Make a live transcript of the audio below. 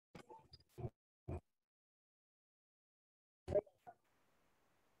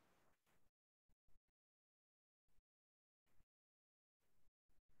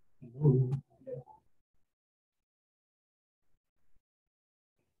Good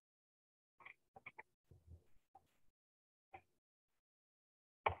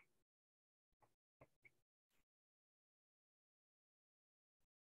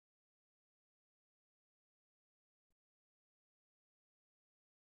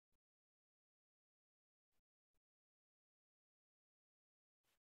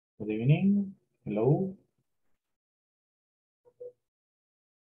evening. Hello.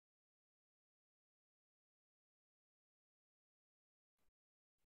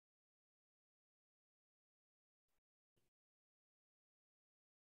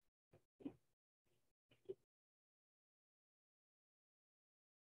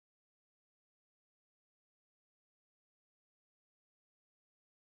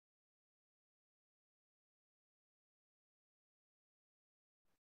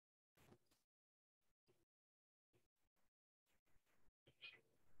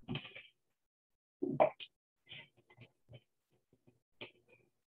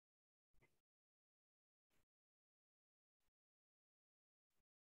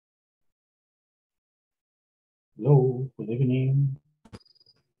 Hello. Good evening.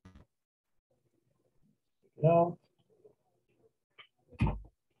 Hello.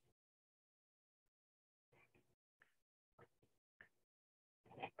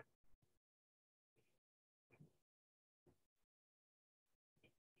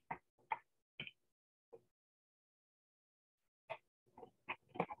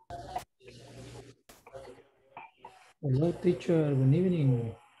 Hello, teacher. Good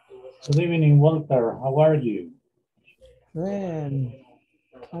evening. Good evening, Walter. How are you? Well,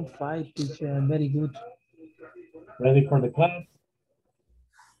 I'm fine, teacher. I'm very good. Ready for the class?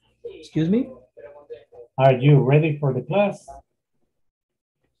 Excuse me? Are you ready for the class?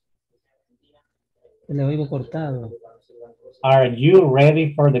 Le oigo cortado. Are you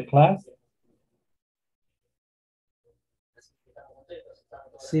ready for the class?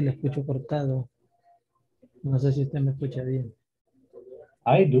 Sí, le escucho cortado. No sé si usted me escucha bien.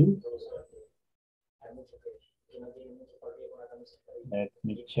 I do. Let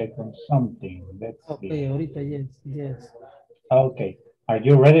me check on something. Let's Ok, see. ahorita yes. Okay. Are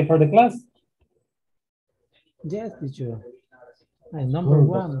you ready for the class? Yes, teacher. I'm number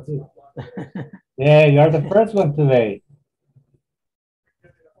Good, that's one. good. Yeah, you are the first one today.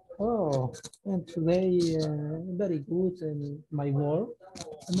 Oh, and today very good in my work.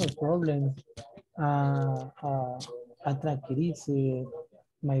 No problem. I tranquilize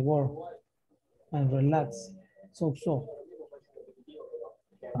my work and relax. So.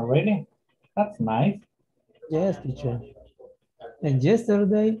 Already? That's nice. Yes, teacher. And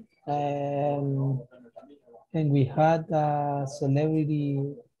yesterday, and we had a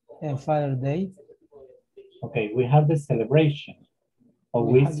celebrity and Father Day. Okay, we have the celebration. Or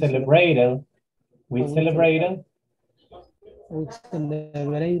We we had the celebrated. We we celebrated.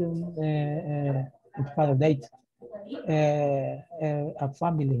 celebrated Father Day. A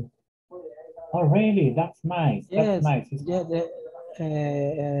family. Oh, really? That's nice. That's Yes, nice. yeah,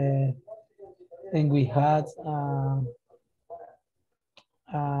 and we had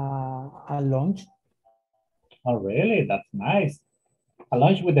a lunch. Oh, really? That's nice. A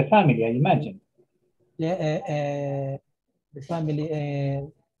lunch with the family, I imagine. Yeah, the family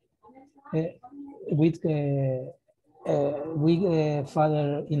with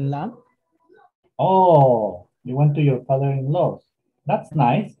father-in-law. Oh, you went to your father-in-law's. That's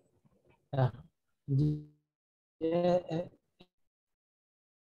nice. Yeah,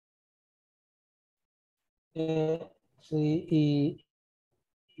 yeah, sí,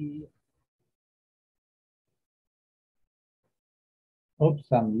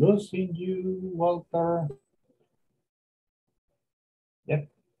 Oops, I'm losing you, Walter. Yep,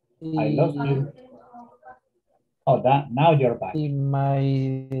 I lost you. Oh, that now you're back.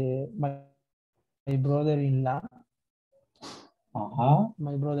 my brother-in-law.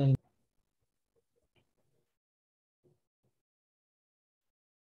 My brother.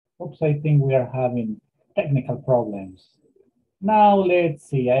 Oops, I think we are having technical problems. Now let's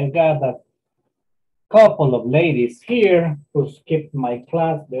see. I got a couple of ladies here who skipped my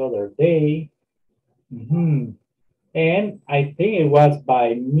class the other day. And I think it was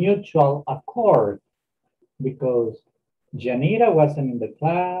by mutual accord because Janira wasn't in the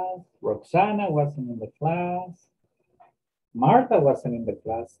class, Roxana wasn't in the class, Martha wasn't in the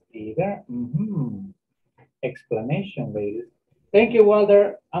class either. Explanation, ladies. Thank you,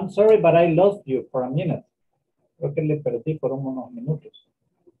 Walter. I'm sorry, but I lost you for a minute. Creo que le perdí por unos minutos.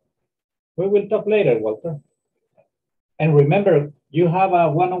 We will talk later, Walter. And remember, you have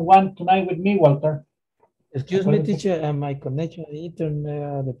a one-on-one tonight with me, Walter. Excuse me, teacher, my connection,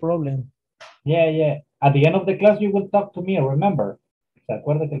 internet, the problem. Yeah, yeah. At the end of the class, you will talk to me, remember. Se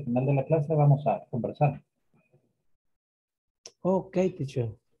acuerda que al final de la clase vamos a conversar. Okay, teacher.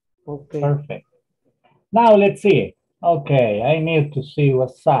 Okay. Perfect. Now let's see. Okay, I need to see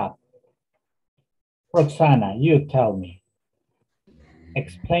what's up. Roxana, you tell me.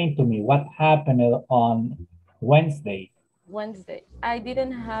 Explain to me what happened on Wednesday. Wednesday. I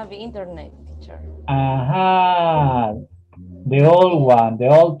didn't have internet, teacher. Aha, the old one, the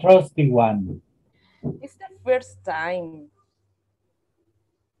old trusty one. It's the first time.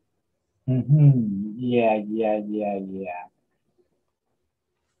 Yeah.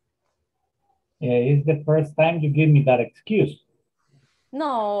 Yeah, it's the first time you give me that excuse.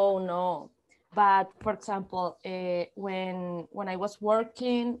 No. But for example, when I was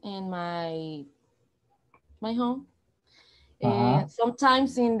working in my home,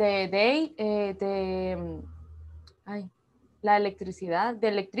 sometimes in the day, la electricidad, the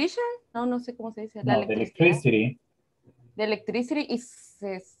electrician, no sé cómo se dice, la No, the electricity. The electricity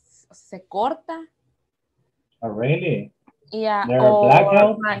se corta. Oh, really? Yeah. There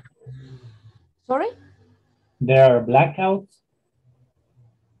are blackouts? Sorry? There are blackouts?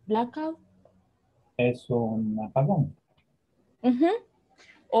 Blackout? Es un apagón.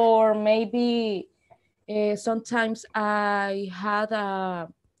 Or maybe sometimes I had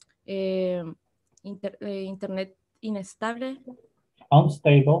internet inestable.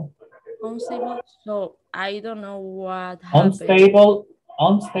 Unstable. So I don't know what happened.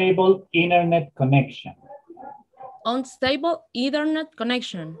 Unstable internet connection. Unstable Ethernet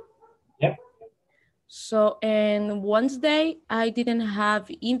connection. Yep. So, and Wednesday, I didn't have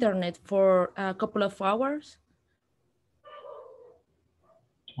internet for a couple of hours.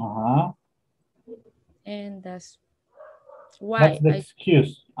 And that's why. That's the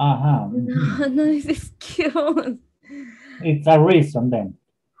excuse. No, it's excuse. It's a reason then.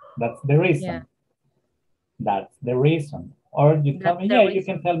 That's the reason. Yeah. That's the reason. Or you tell me, yeah, you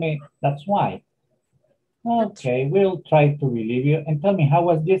can tell me that's why. Okay, we'll try to relieve you. And tell me, how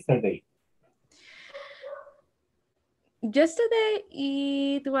was yesterday? Yesterday,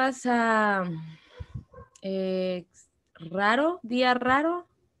 it was raro, día raro.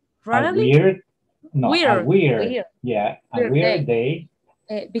 Rarely? Weird? No, weird. A weird. Yeah, a weird day.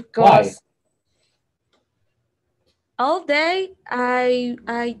 Because why? all day I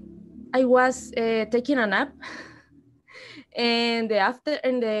was taking a nap, and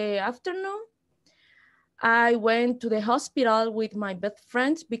in the afternoon I went to the hospital with my best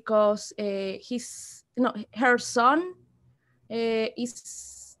friend because her son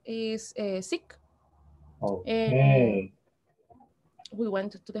is sick. Okay. And we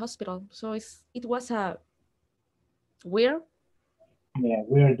went to the hospital, so it was a weird. Yeah,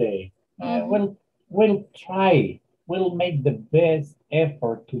 weird day. We'll try. We'll make the best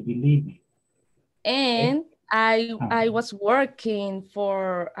effort to believe you. And I was working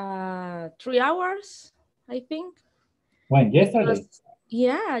for 3 hours, I think. When? Yesterday?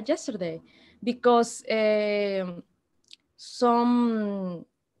 Yesterday. Because some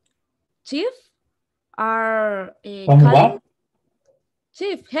chief are calling. What?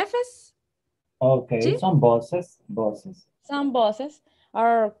 Chief, jefes. Okay, chief? Some bosses. Some bosses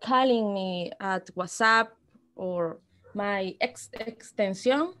are calling me at WhatsApp or my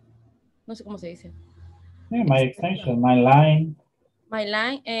extension. No sé cómo se dice. Yeah, my extension, my line. My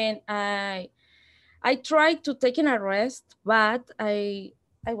line, and I tried to take a rest, but I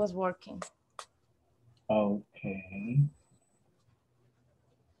was working. Okay.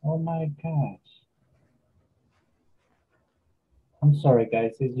 Oh my gosh. I'm sorry,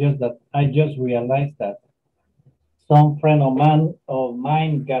 guys. It's just that I just realized that some friend of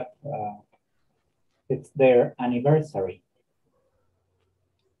mine got, it's their anniversary.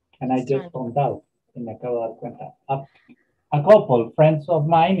 And I just found out. Y me acabo de dar cuenta. A couple friends of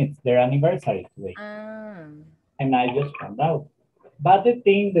mine, it's their anniversary today. And I just found out. But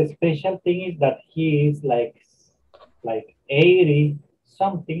the special thing is that he is like 80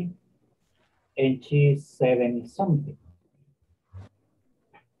 something and she's 70 something.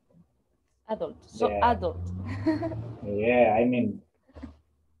 Adult, adult. Yeah, I mean,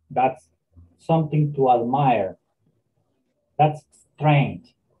 that's something to admire. That's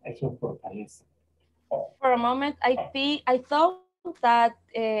strange. Eso fortalece. For a moment, I thought that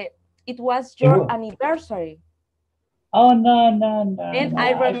it was your anniversary. Oh, no. And no.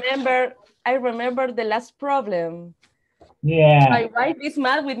 I remember the last problem. Yeah. My wife is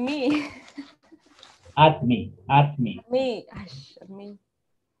mad with me. At me. Me.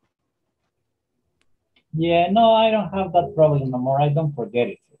 Yeah, no, I don't have that problem no more. I don't forget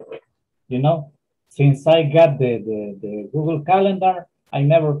it. You know, Since I got the Google Calendar, I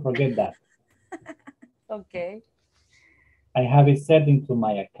never forget that. Okay. I have it set into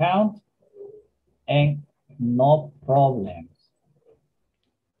my account and no problems.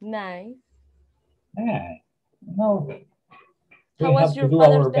 Nice. Yeah, no, we How was have to your do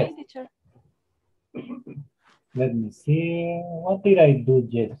Father's our Day, best. teacher? Let me see. What did I do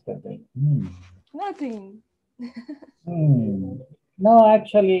yesterday? Nothing. No,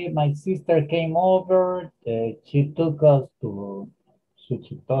 actually, my sister came over. She took us to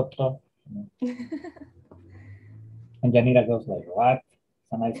Suchitoto. And Janira goes like, what?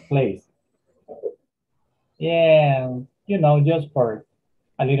 It's a nice place. Yeah, you know, just for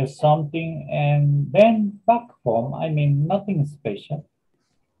a little something. And then back home, I mean, nothing special.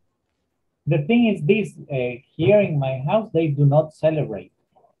 The thing is this, here in my house, they do not celebrate.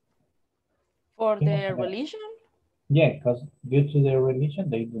 For the religion? Yeah, because due to their religion,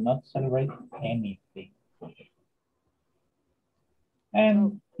 they do not celebrate anything.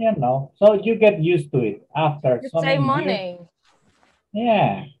 And, you know, so you get used to it after so Save many money. years.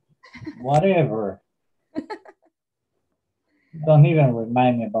 Yeah, whatever. Don't even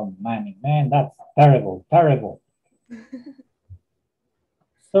remind me about money, man. That's terrible, terrible.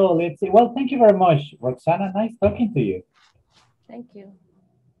 So let's see. Well, thank you very much, Roxana. Nice talking to you. Thank you.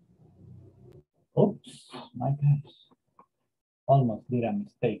 Oops, my gosh. Almost did a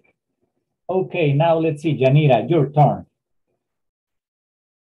mistake. Okay, now let's see. Janira, your turn.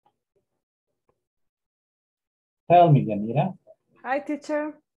 Tell me, Janira. Hi,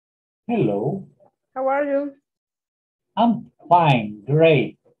 teacher. Hello. How are you? I'm fine,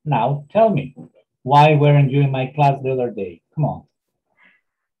 great. Now tell me, why weren't you in my class the other day? Come on.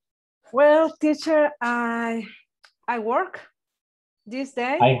 Well, teacher, I work this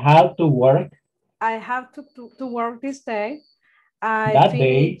day. I have to work. I have to work this day. That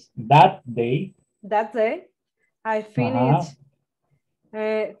day, I finished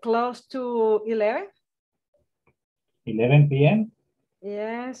close to 11. 11 p.m.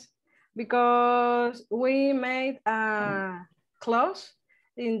 Yes, because we made a close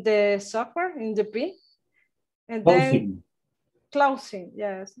in the software, in the P. And Closing. then closing,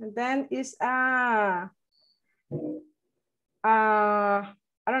 yes. And then it's I don't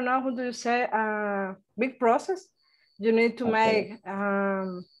know, how do you say, big process. You need to make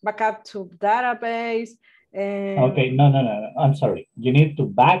backup to database. And okay, no. I'm sorry. You need to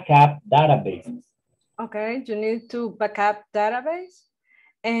back up databases. Okay, you need to backup database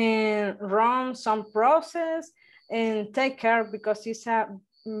and run some process and take care because it's a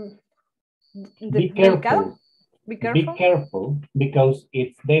Be careful. Be careful. Be careful because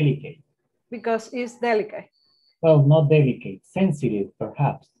it's delicate. Because it's delicate. Well, not delicate, sensitive,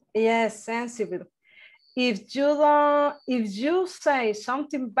 perhaps. Yes, sensitive. If you say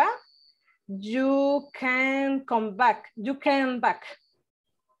something bad, you can come back. You can back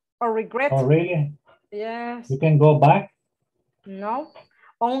or regret. Oh, really? Yes. You can go back? No,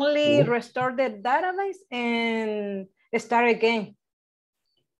 only restore the database and start again.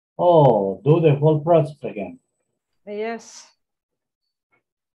 Oh, do the whole process again. Yes.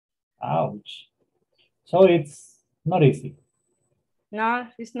 Ouch. So it's not easy. No,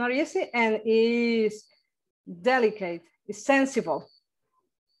 it's not easy and it's delicate. It's sensible.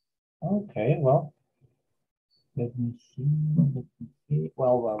 Okay, well, let me see.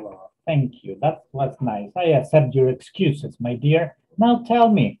 Well. Thank you. That was nice. I accept your excuses, my dear. Now tell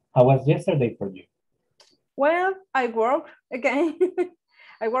me, how was yesterday for you? Well, I work again.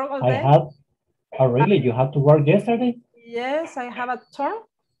 I work all day. Oh, really? You had to work yesterday? Yes, I have a turn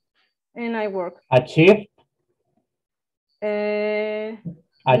and I work. A shift? No,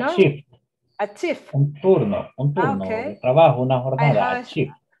 shift. a shift. Un turno Okay. de trabajo, una jornada, a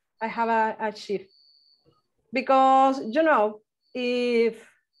shift. I have a shift. Because, you know, if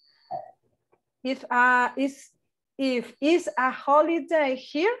it's a holiday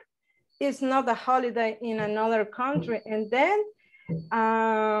here, it's not a holiday in another country. And then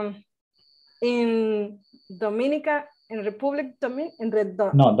in Dominica, in Republic,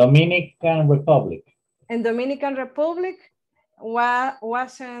 Dominican Republic. In Dominican Republic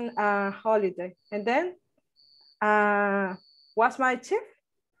wasn't a holiday. And then was my shift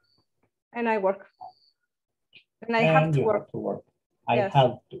and I work. And I have to work. I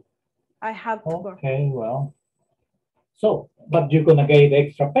have to. Work. Okay, well. So, but you're gonna get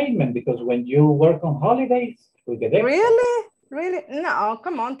extra payment because when you work on holidays, we get extra. Really? Really? No,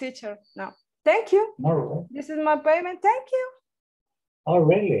 come on, teacher. No. Thank you. No. This is my payment. Thank you. Oh,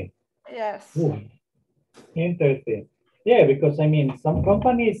 really? Yes. Ooh. Interesting. Yeah, because I mean, some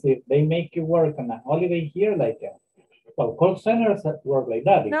companies, if they make you work on a holiday here, like Well, call centers work like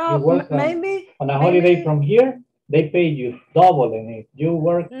that. If No, you work maybe on a holiday maybe, from here, they pay you double, and if you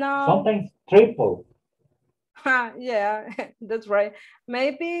work no. sometimes triple. Yeah, that's right.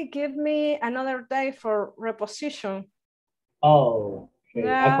 Maybe give me another day for reposition. Oh, okay.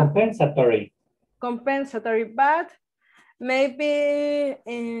 A Yeah, compensatory. compensatory, but maybe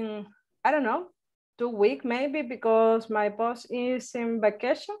in, I don't know, 2 weeks maybe, because my boss is in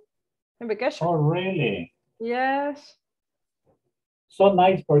vacation. In vacation? Oh, really? Yes. So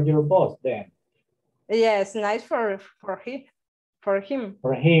nice for your boss then. Yes, nice for him. For him.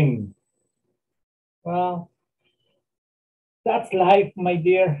 For him. Well, that's life, my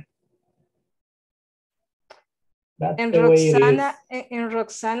dear. That's And the way it is.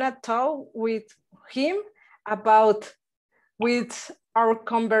 Roxana talked with him about with our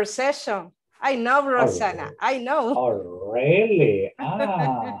conversation. I know, Roxana. I know. Oh, really?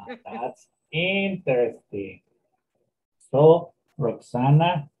 Ah, that's interesting. So,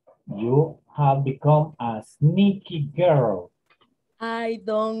 Roxana, you have become a sneaky girl. I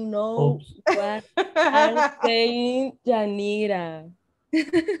don't know Oops. what I'm saying, Janira.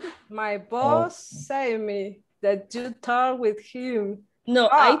 My boss say me that you talk with him. No,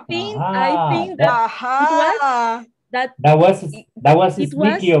 Ah, I think that aha. that that was it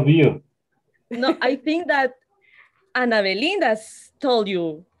sneaky was of you. no, I think that Ana Belinda told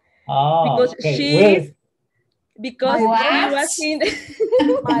you Oh, because okay. because My she boss, was in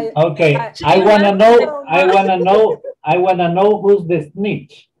my, Okay, she I wanna was know. I wanna know who's the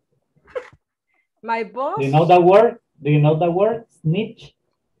snitch. my Do boss, you know that word? Do you know that word? Snitch.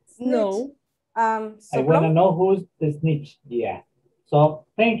 no. I want to soplón. know who's the snitch. Yeah. So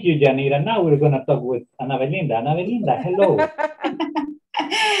thank you, Janira. Now we're going to talk with Ana Belinda. Ana Belinda, hello.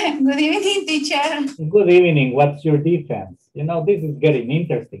 Good evening, teacher. Good evening. What's your defense? You know, this is getting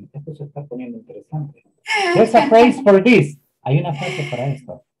interesting. Esto se está poniendo interesante. There's a phrase for this. Hay una frase para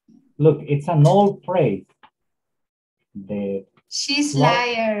esto. Look, it's an old phrase. She's plot,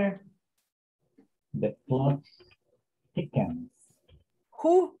 liar. the plot thickens.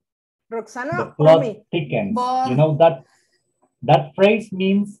 Who? The Roxana or plot me? thickens. Both. You know, that phrase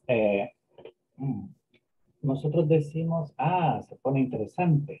means nosotros decimos, se pone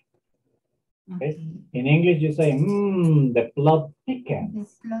interesante. Okay. In English, you say, the plot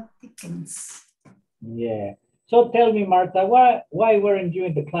thickens. The plot thickens. Yeah. So tell me, Marta, why weren't you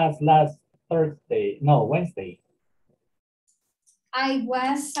in the class last Wednesday? I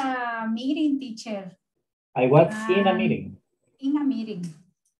was a meeting teacher. I was in a meeting. In a meeting.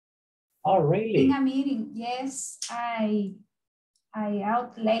 Oh, really? In a meeting, yes. I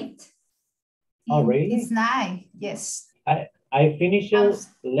out late. Oh, really? It's night, yes. I finished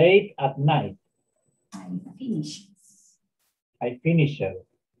late at night. I finish. I finished.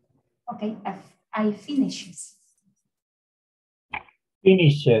 Okay, I finish.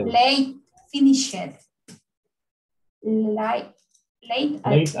 Finished. Late, finished. Late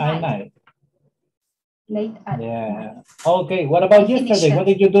at night. Late at night. Okay, what about yesterday? What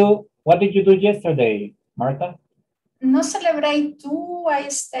did you do? What did you do yesterday, Marta? No celebrate too. I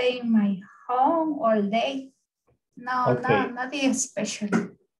stay in my home all day. No, nothing special.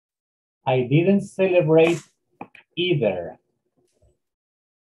 I didn't celebrate either.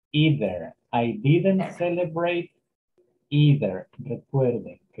 I didn't celebrate either.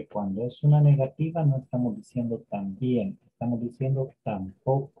 Recuerden que cuando es una negativa no estamos diciendo también, estamos diciendo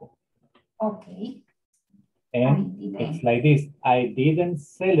tampoco. Okay. And it's like this. I didn't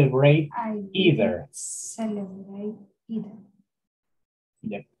celebrate either. Celebrate either.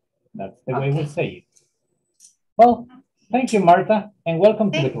 Yep, that's the way we say it. Well, thank you, Marta, and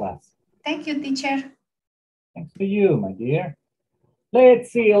welcome to the class. Thank you, teacher. Thanks to you, my dear.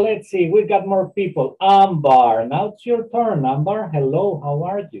 Let's see. We got more people. Ambar, now it's your turn, Ambar. Hello, how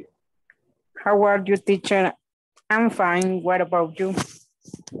are you? How are you, teacher? I'm fine. What about you?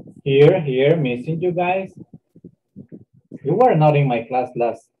 Here, missing you guys. You were not in my class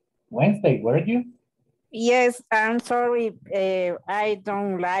last Wednesday, were you? Yes, I'm sorry. I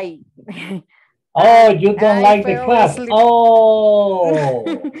don't like. Oh, you don't like the class. Asleep. Oh,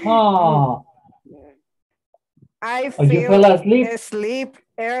 I you fell asleep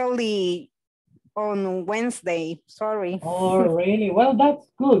early on Wednesday. Sorry. Oh, really? Well, that's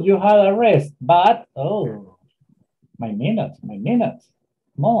good. You had a rest, but my minutes.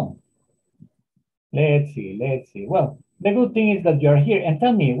 Come on. Let's see. Well, the good thing is that you're here. And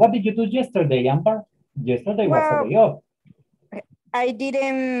tell me, what did you do yesterday, Amber? Yesterday was a day off. I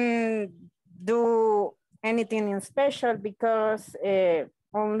didn't do anything special because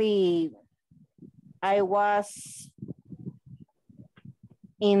only I was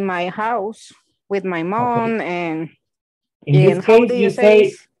in my house with my mom and In this And how case, do you you say,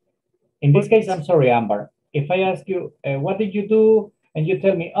 say? in this case, I'm sorry, Amber. If I ask you, what did you do? And you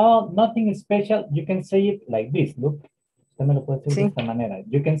tell me, oh, nothing special, you can say it like this. Look, usted me lo puede decir de Sí. esta manera.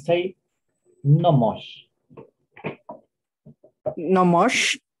 You can say, no much. No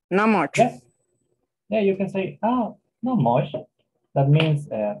much. No much. Yeah, yeah, you can say, oh, no much. That means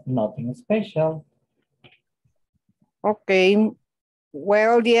nothing special. Okay.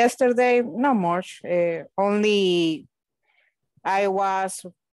 Well, yesterday, not much. Only I was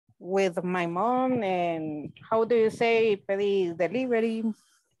with my mom and how do you say pedí delivery?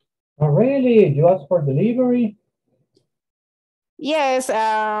 Oh, really? You asked for delivery? Yes,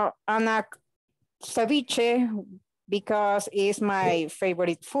 on a ceviche because it's my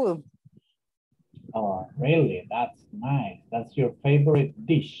favorite food. Oh, really? That's nice. That's your favorite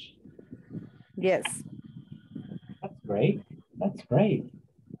dish. Yes. That's great. That's great.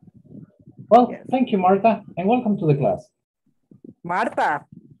 Well, Yes. thank you, Marta, and welcome to the class. Marta.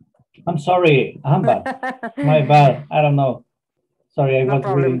 I'm sorry, Amber. My bad. I don't know. Sorry, I No was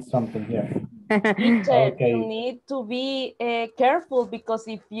problem. reading something here. Teacher, Okay. you need to be careful because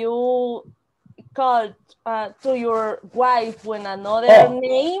if you call to your wife with another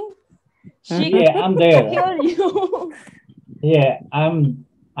name, she Yeah, I'm there. kill you. Yeah,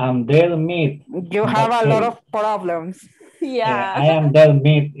 I'm their meat. You in have that a lot case. of problems. Yeah, I Yeah. am their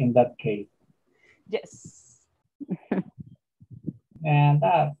meat in that case. Yes. And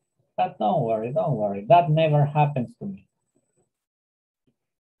that don't worry. That never happens to me.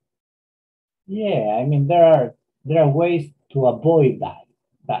 Yeah, I mean there are ways to avoid that.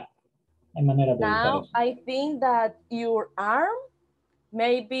 Hay manera de evitar Now eso. I think that your arm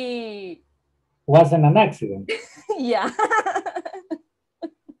maybe Wasn't an accident. yeah.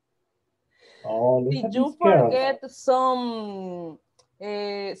 Oh, look Did at you this girl. forget some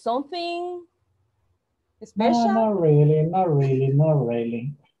something No, special? not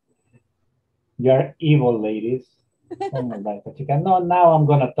really. You're evil, ladies. Oh my God, chica. No, now I'm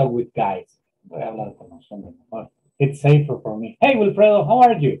gonna talk with guys. Voy a hablar con los hombres mejor. It's safer for me. Hey, Wilfredo, how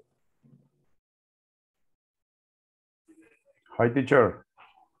are you? Hi, teacher.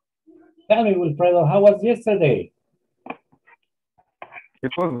 Tell me, Wilfredo, how was yesterday?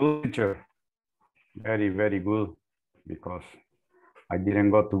 It was good, teacher. Very, very good because I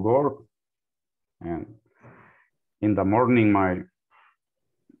didn't go to work, and in the morning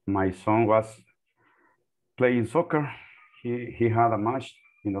my son was playing soccer. He had a match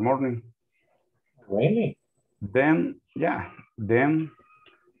in the morning. Really? Then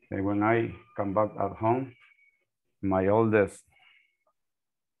when I come back at home, my oldest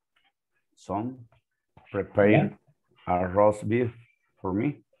son prepared a roast beef for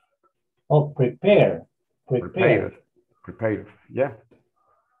me. Oh, prepare. Prepared, yeah.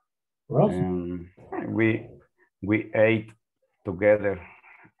 Roast. And we ate together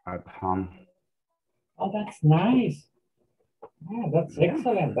at home. Oh, that's nice. Yeah, that's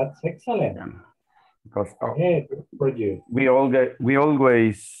excellent. That's excellent. Yeah. Because Okay, good for you. we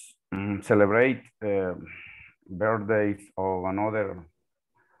always celebrate birthdays of another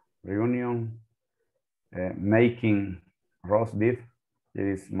reunion, making roast beef. It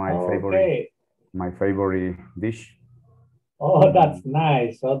is my favorite dish. Oh, that's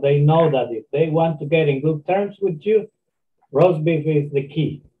nice. So they know that if they want to get in good terms with you, roast beef is the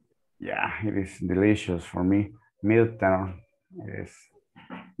key. Yeah, it is delicious for me. Milton is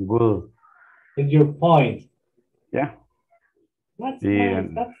good. It's your point. Yeah. That's nice.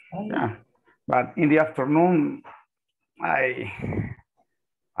 That's nice. Yeah, but in the afternoon, I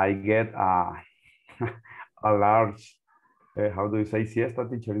get a a large. How do you say siesta,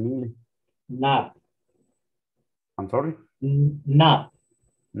 teacher, in English? Nap. I'm sorry. Nap.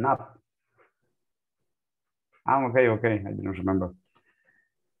 Nap. Okay. I didn't remember.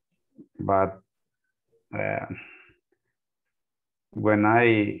 But when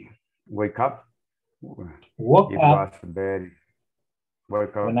I wake up, When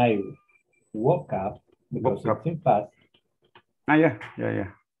I woke up, because it's in past. Yeah.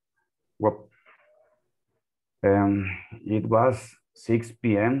 Well, it was 6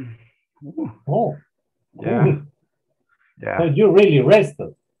 p.m. Oh, yeah. cool. Yeah. So you really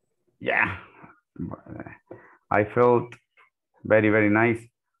rested. Yeah. I felt very, very nice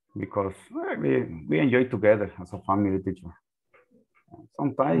because we enjoy together as a family, teacher.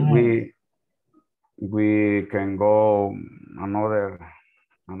 Sometimes we can go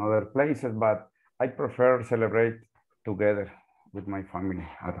another places, but I prefer celebrate together with my family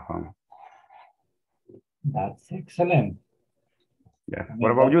at home. That's excellent. Yeah.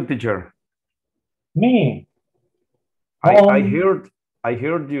 What about you, teacher? Me? I heard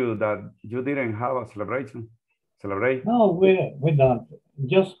you that you didn't have a celebration. celebrate? No, we don't.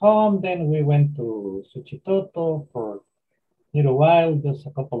 Just home, then we went to Suchitoto for a little while, just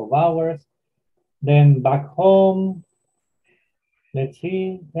a couple of hours. Then back home. Let's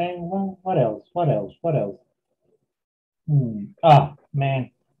see, then what else? Ah,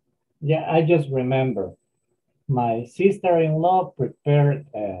 man. Yeah, I just remember. My sister-in-law prepared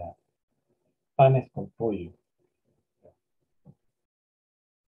panes con pollo.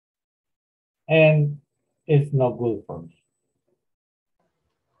 And it's not good for me.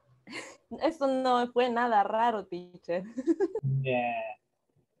 Eso no fue nada raro, teacher. Yeah.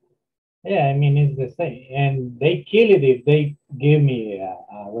 Yeah, I mean, it's the same. And they kill it if they give me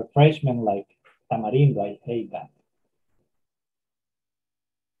a refreshment like tamarindo. I hate that.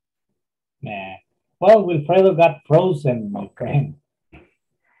 Nah. Well, Wilfredo got frozen, my friend.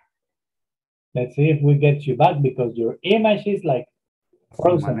 Let's see if we get you back because your image is like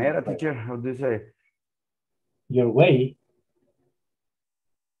frozen. Manera, teacher, how do you say? Your way.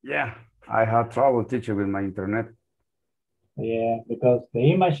 Yeah, I have trouble, teacher, with my internet. Yeah, because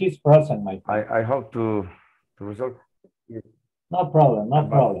the image is frozen, my friend. I hope to resolve. No problem, no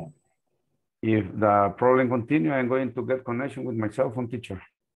problem. If the problem continue, I'm going to get connection with my cell phone, teacher.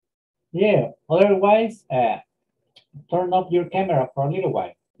 Yeah, otherwise, turn off your camera for a little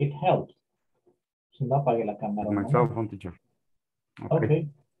while. It helps. Si no, apague la cámara. My cell phone, teacher. Okay.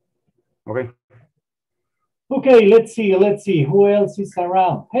 Okay. Okay, let's see. Who else is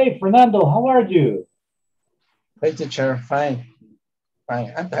around? Hey, Fernando, how are you? Hey, teacher, fine.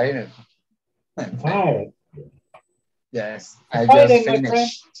 I'm tired. Tired. Yes, I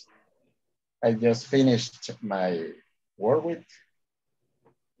just finished my work week.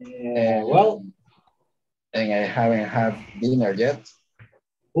 Yeah, well. And I haven't had dinner yet.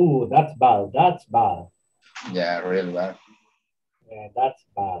 Oh, that's bad. Yeah, really bad. Yeah, that's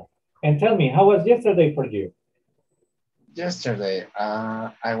bad. And tell me, how was yesterday for you? Yesterday,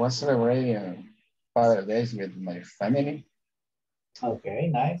 I was celebrating Father's Day with my family. Okay,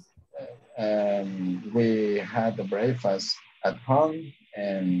 nice. We had the breakfast at home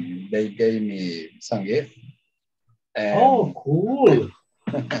and they gave me some gift. Oh, cool.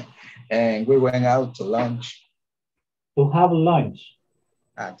 And we went out to lunch. To have lunch.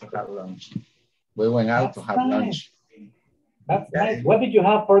 We went out That's to have nice. lunch. That's nice. What did you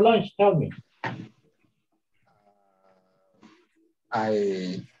have for lunch? Tell me.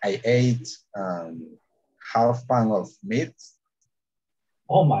 I ate half pound of meat.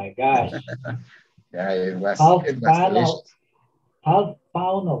 Oh my gosh. Yeah, it was half delicious. Half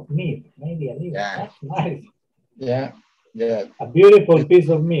pound of meat, maybe a little. Yeah. That's nice. Yeah. A beautiful piece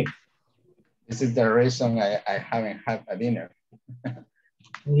of meat. This is the reason I haven't had a dinner.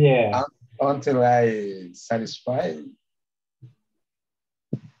 Yeah. Until I satisfied.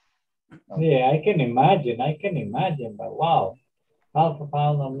 Yeah, I can imagine, but wow. Half a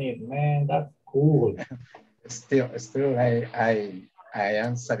pound of meat, man, that's cool. Still I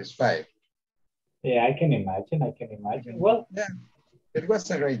am satisfied. Yeah, I can imagine. Well, yeah, it was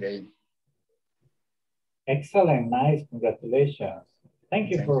a great day. Excellent, nice, congratulations.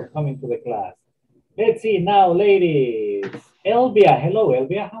 Thank you for coming to the class. Let's see now, ladies. Elvia, hello,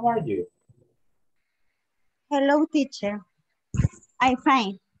 Elvia, how are you? Hello, teacher. I'm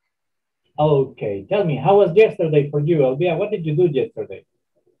fine. Okay, tell me, how was yesterday for you, Elvia? What did you do yesterday?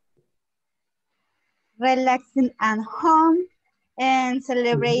 Relaxing at home and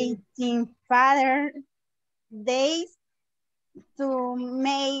celebrating Father's Day to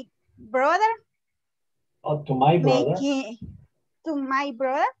my brother. Oh, to my brother?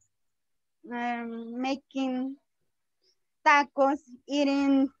 Making tacos,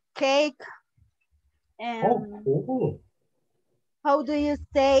 eating cake. Oh, cool. How do you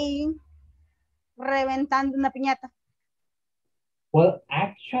say reventando una piñata? Well,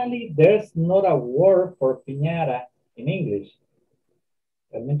 actually, there's not a word for piñata in English.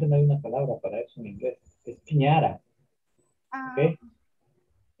 Realmente no hay una palabra para eso en inglés. Es piñata. Okay?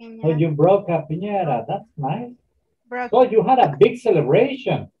 Piñata. So you broke a piñata. That's nice. So you had a big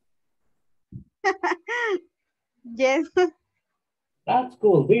celebration. Yes. That's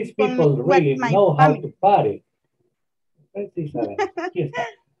cool. These people really know how to party. Let's see,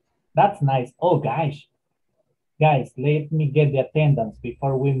 that's nice. Oh, guys, let me get the attendance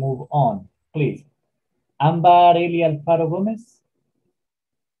before we move on, please. Amber Eli Alfaro Gomez.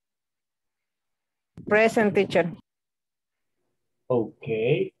 Present, teacher.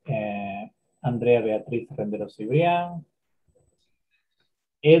 Okay. Andrea Beatriz Rendero Cibrián.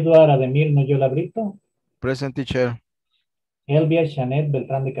 Eduard Ademir Noyola Brito. Present, teacher. Elvia Janet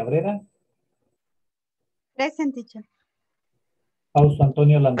Beltrán de Cabrera. Present, teacher. Fausto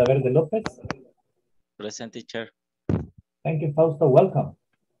Antonio Landaverde López. Present, teacher. Thank you, Fausto. Welcome.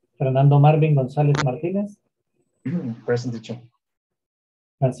 Fernando Marvin González Martínez. Present, teacher.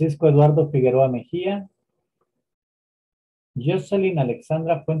 Francisco Eduardo Figueroa Mejía. Jocelyn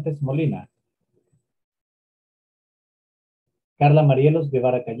Alexandra Fuentes Molina. Carla Marielos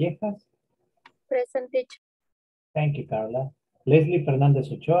Guevara Callejas. Present, teacher. Thank you, Carla. Leslie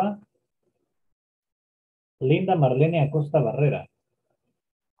Fernández Ochoa. Linda Marlene Acosta Barrera.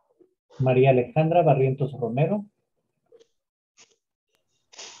 María Alejandra Barrientos Romero.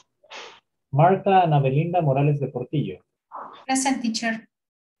 Marta Ana Belinda Morales de Portillo. Present, teacher.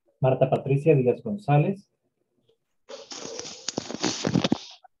 Marta Patricia Díaz González.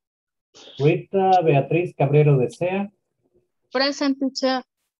 Rita Beatriz Cabrero de Sea. Present, teacher.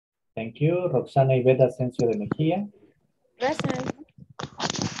 Thank you. Roxana Iveta Asensio de Mejía. Present.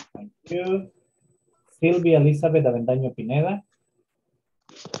 Thank you. Silvia Elizabeth Avendaño Pineda.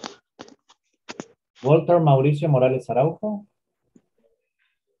 Walter Mauricio Morales Araujo.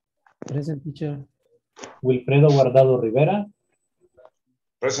 Present, teacher. Wilfredo Guardado Rivera.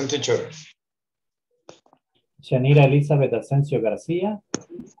 Present, teacher. Shanira Elizabeth Asensio García.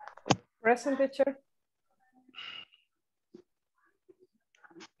 Present, teacher.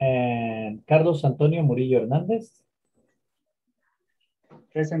 And Carlos Antonio Murillo Hernández.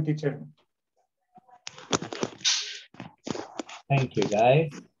 Present, teacher. Thank you, guys.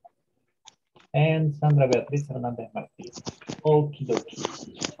 And Sandra Beatriz Hernández Martínez. Okie dokie.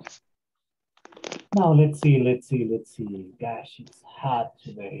 Now let's see. Gosh, it's hot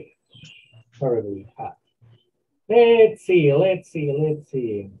today. Very hot. Let's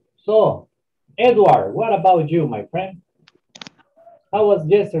see. So, Edward, what about you, my friend? How was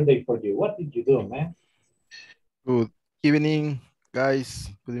yesterday for you? What did you do, man? Good evening, guys.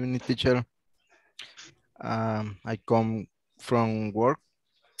 Good evening, teacher. I come from work.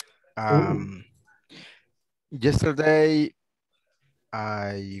 Yesterday,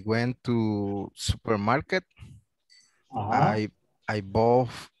 I went to supermarket. I bought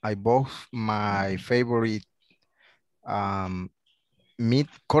my favorite meat,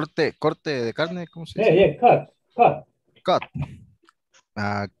 corte de carne, ¿cómo se dice? Yeah, cut.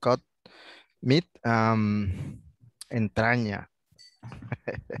 Cut meat, entraña.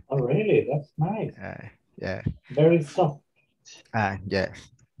 Oh, really? That's nice. Yeah. Very soft.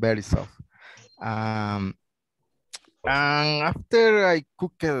 Yes, very soft. And after I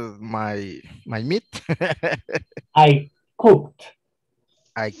cooked my meat, I cooked.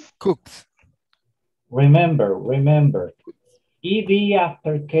 Remember. ED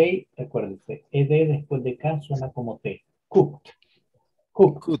after K, acuérdense, ED después de K suena como T. Cooked.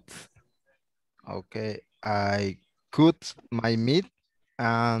 Okay, I cooked my meat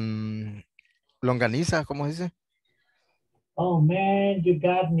and longaniza, ¿cómo se dice? Oh man, you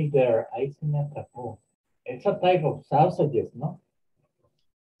got me there. Ahí se me atrapó. It's a type of sausages, ¿no?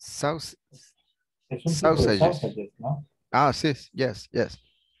 Es un tipo de sausages, ¿no? Sí, yes.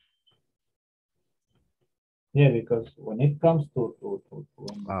 Yeah, because when it comes to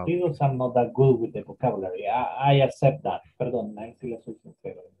embutidos, I'm not that good with the vocabulary. I accept that. Perdón, ahí sí le soy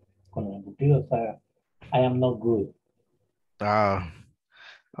sincero. Con los embutidos, I am not good.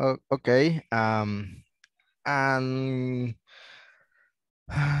 Okay.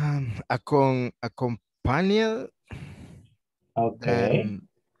 Accompanied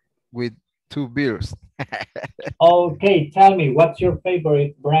with 2 beers. Okay, tell me, what's your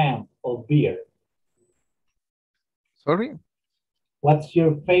favorite brand of beer? Sorry? What's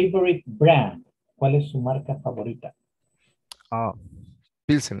your favorite brand? ¿Cuál es su marca favorita?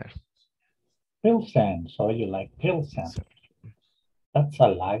 Pilsener. Pilsen, so you like Pilsen. That's a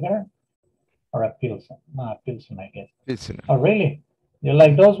lager or a Pilsen? No, a Pilsen, I guess. Pilsener. Oh, really? You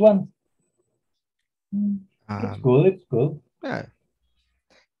like those ones? It's good. Yeah.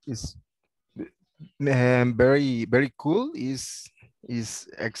 It's very, very cool. Is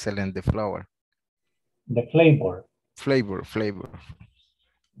excellent, the flower. The flavor. Flavor.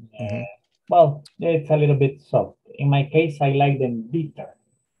 Yeah. Well, it's a little bit soft. In my case, I like them bitter.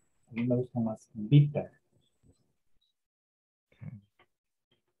 A mí me gusta más bitter.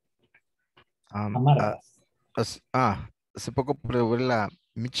 Amargas. Hace poco probé la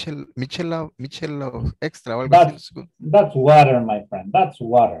Michela extra o algo así. That's water, my friend. That's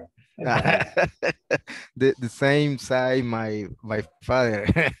water. The same size my father.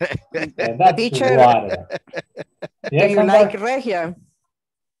 Yeah, that's Teacher, water. Yes, do you like Regia?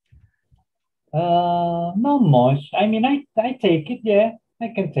 Not much. I mean, I take it. Yeah, I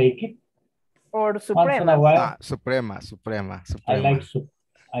can take it. Or Once in a Suprema? while. Suprema.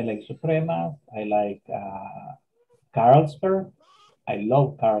 I like Suprema. I like Carlsberg. I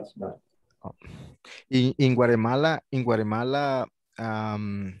love Carlsberg. In Guatemala,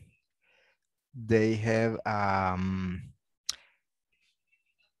 they have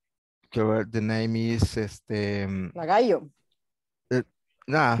the name is Lagallo.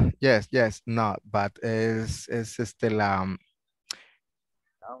 no, yes, no, but es la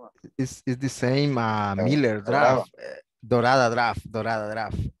it's the same Miller draft, Dorada draft.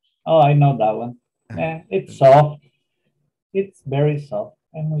 Oh, I know that one. Yeah, it's soft. It's very soft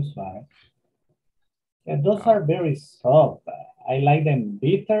and muy suave. Yeah, those are very soft. I like them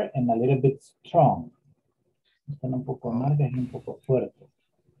bitter and a little bit strong. Están un poco amargas y un poco fuertes.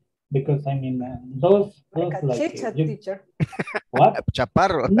 Because I mean, those like teacher. What?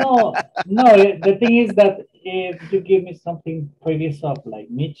 Chaparro. No, the thing is that if you give me something pretty soft like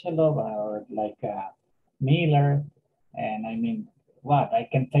Michelov or like Miller, and I mean, what? I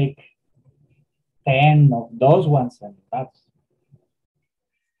can take 10 of those ones and that's,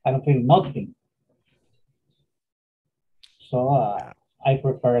 I don't feel nothing. So I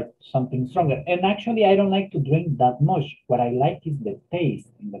prefer something stronger. And actually, I don't like to drink that much. What I like is the taste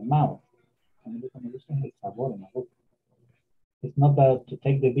in the mouth. It's not to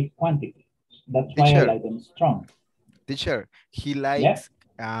take the big quantity. That's why I like them strong. Teacher, he likes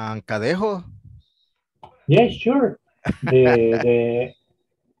Cadejo? Yeah, sure. Okay,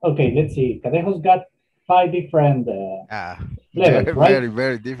 let's see. Cadejo's got 5 different flavors, right?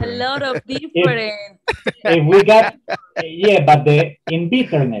 Very different. A lot of different. If we got, yeah, but in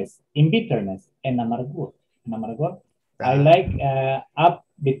bitterness and amargor, I like up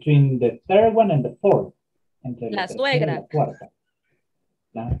between the third one and the fourth. Entre La suegra. La cuarta.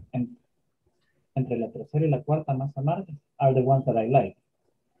 Entre la tercera y la cuarta más amargas are the ones that I like.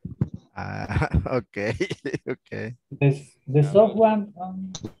 Okay. The soft one,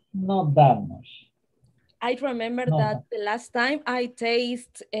 not that much. I remember that the last time I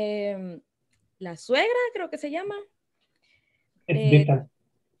taste la suegra, creo que se llama. It's bitter.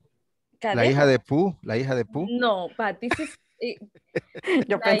 Cadejo. La hija de Pooh. No, but this is...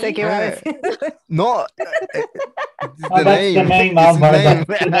 Yo pensé que iba a decir. No. That's the name, Alvar. That's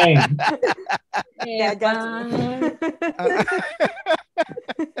the name.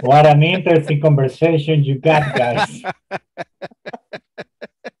 What an interesting conversation you got, guys.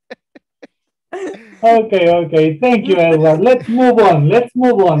 Okay. Thank you, Edward. Let's move on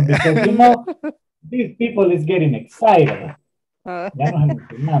because you know these people is getting excited. Ya nos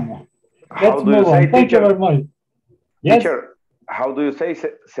emocionamos. Let's move on. Thank you very much. Yes. Teacher, how do you say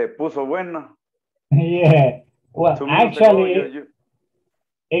se puso bueno? Yeah. Well, actually,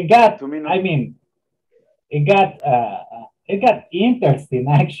 it got. I mean, it got interesting.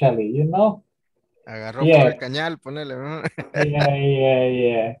 Actually, you know. Agarró por el cañal, ponele, ¿no?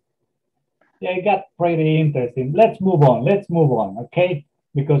 Yeah. Yeah, it got pretty interesting. Let's move on, okay?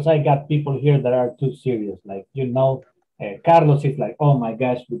 Because I got people here that are too serious. Like, you know, Carlos is like, oh my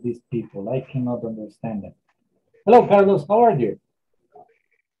gosh, with these people, I cannot understand them. Hello, Carlos, how are you?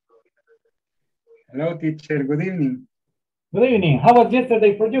 Hello, teacher, good evening. Good evening. How was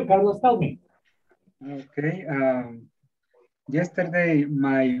yesterday for you, Carlos? Tell me. Okay, yesterday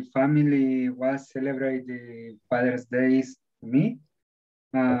my family was celebrating Father's Day to me.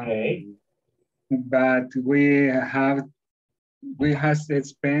 Okay. But we have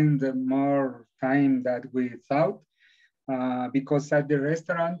spent more time than we thought because at the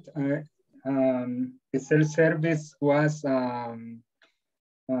restaurant the self-service was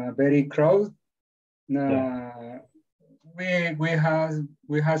very crowded. We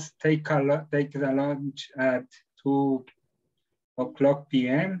have take the lunch at 2 o'clock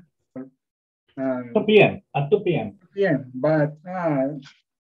p.m. 2 p.m. At 2 p.m. Yeah, but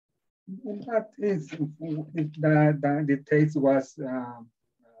that is the taste was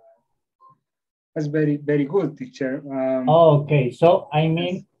very good, teacher. Okay, so I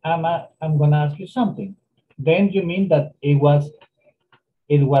mean, I'm gonna ask you something. Then you mean that it was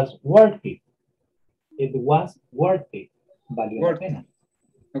worth it. It was worth it. Valió la pena.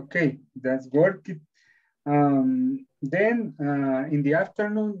 Okay, that's worth it. Then in the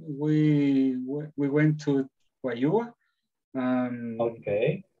afternoon we went to Guayua.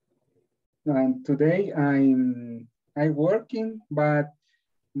 Okay. And today I'm working, but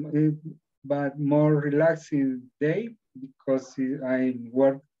more relaxing day because I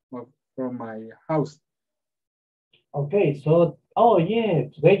work from my house. Okay, so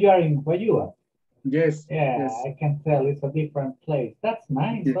today you are in Guayua. Yes. Yeah, yes. I can tell it's a different place. That's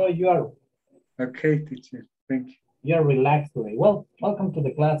nice. Yeah. So you are okay, teacher. Thank you. You're relaxed today. Well, welcome to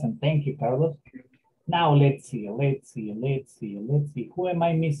the class and thank you, Carlos. Now let's see. Who am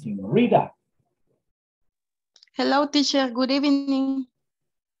I missing? Rita. Hello, teacher. Good evening.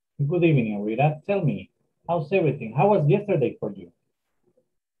 Good evening, Rita. Tell me, how's everything? How was yesterday for you?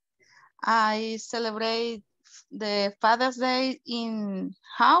 I celebrate the Father's Day in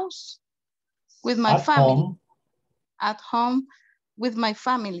house with my At family. home? At home with my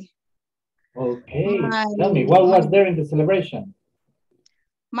family. Okay. Tell me, what was there in the celebration?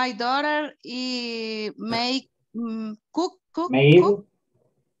 My daughter make cook. Made?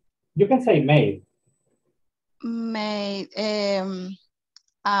 You can say made. Made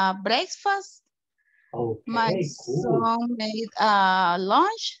breakfast. Okay, My cool. son made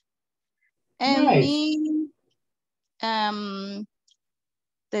lunch. And Nice. me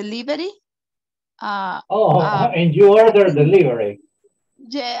delivery. And you order delivery.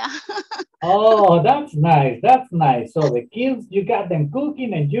 Yeah. Oh, that's nice. That's nice. So the kids, you got them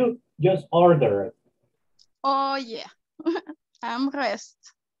cooking and you just order it. Oh, yeah. I'm rest.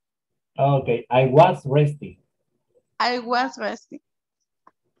 Okay, I was resting. I was resting.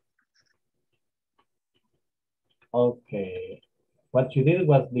 Okay. What you did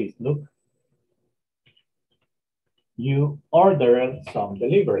was this, look. You ordered some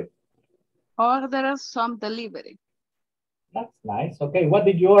delivery. Order some delivery. That's nice. Okay, what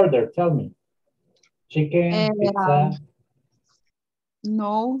did you order? Tell me. Chicken, pizza?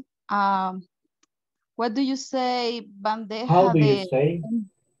 No. What do you say? Bandeja How do you de... say?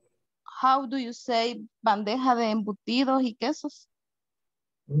 How do you say bandeja de embutidos y quesos?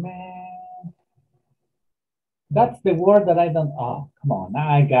 Man, that's the word that I don't... Oh, come on. Now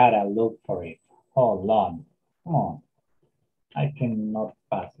I gotta look for it. Hold on. Come on. I cannot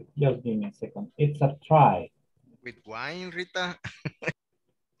pass it. Just give me a second. It's a try. With wine, Rita?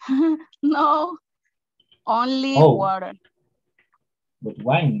 No, only water. With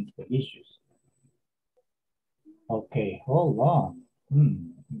wine is the issues. Okay, hold on.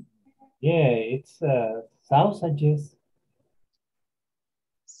 Yeah, it's sausages.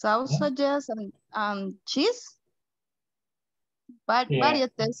 Sausages and cheese? But Yeah.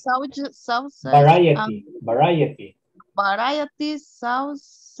 variety, sausage, Variety. variety,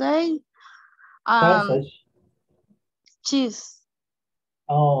 sausage, Sausage. cheese.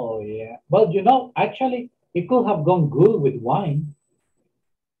 Oh, yeah. Well, you know, actually, it could have gone good with wine.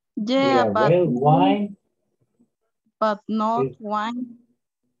 Yeah, With a red wine. But not wine.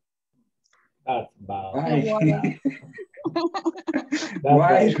 That's about Why?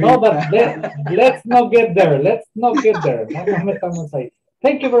 That's no, but let's not get there. Let's not get there. No nos metamos ahí.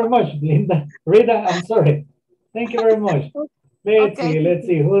 Thank you very much, Linda. Rita, I'm sorry. Thank you very much. Let's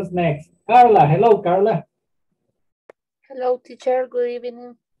see. Who's next? Carla. Hello, Carla. Hello, teacher. Good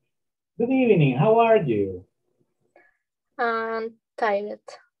evening. Good evening. How are you? I'm tired.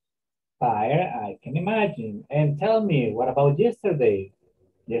 Tired? I can imagine. And tell me, what about yesterday?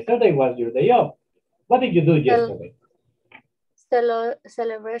 Yesterday was your day off. What did you do yesterday?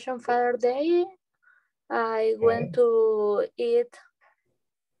 Celebration Father Day. I went to eat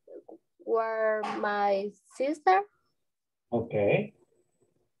with my sister. Okay.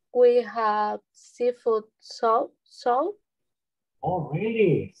 We had seafood soup. Oh,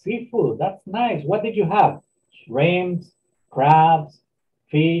 really? Seafood. That's nice. What did you have? Shrimps, crabs,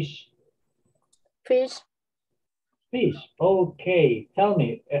 fish? Fish. Fish. Okay. Tell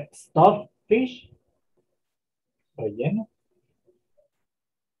me, stuffed fish? Relleno?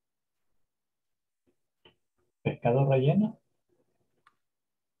 Pescado relleno?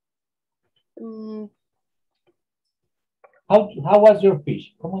 How was your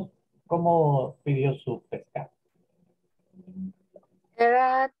fish? ¿Cómo pidió su pescado?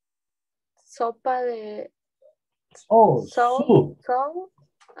 Era sopa de... Oh, soup.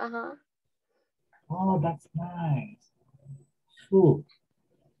 Uh-huh. Oh, that's nice. Soup.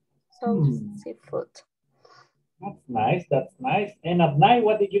 Seafood. That's nice. That's nice. And at night,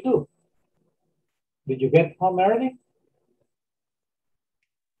 what did you do? Did you get home early?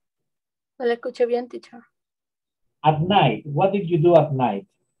 No le escuché bien, teacher. At night, what did you do at night?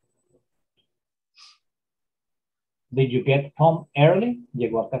 Did you get home early?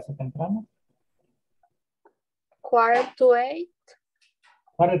 ¿Llegó a casa temprano? 7:45.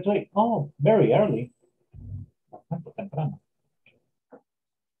 7:45. Oh, very early. Bastante temprano.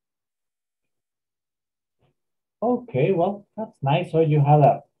 Okay, well, that's nice. So you had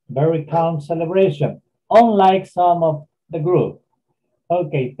a very calm celebration, unlike some of the group.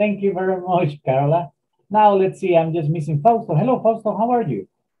 Okay, thank you very much, Carla. Now let's see, I'm just missing Fausto. Hello, Fausto, how are you?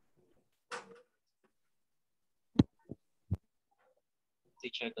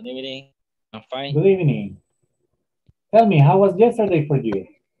 Teacher, good evening. I'm fine. Good evening. Tell me, how was yesterday for you?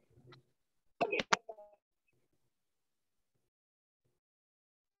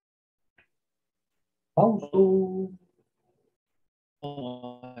 Fausto.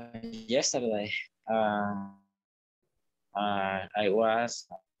 yesterday, I was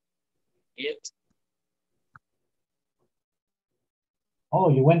it. Oh,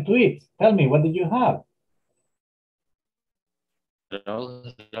 you went to eat. Tell me, what did you have? Hello,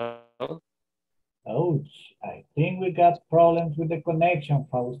 hello. Ouch, I think we got problems with the connection,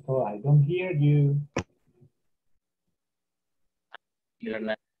 Fausto. I don't hear you. Your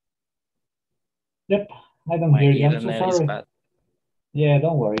net, Yep, I don't my hear you. I'm so internet is sorry. bad. Yeah,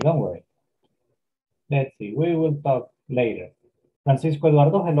 don't worry, don't worry. Let's see, we will talk later. Francisco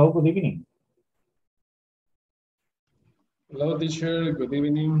Eduardo, hello, good evening. Hello, teacher. Good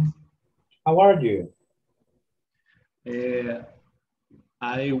evening. How are you?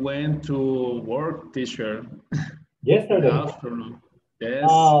 I went to work, teacher. Yesterday? In the afternoon. Yes.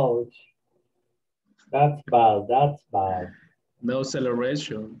 Ouch. That's bad, that's bad. No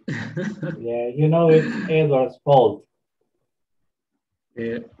celebration. Yeah, you know it's Edward's fault.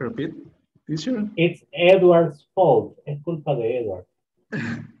 Repeat, teacher? It's Edward's fault. Es culpa de Edward.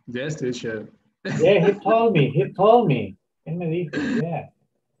 Yes, teacher. Yeah, he told me. Él me dijo, yeah.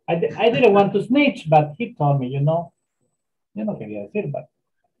 I didn't want to snitch, but he told me, you know. Yo no quería decir, but.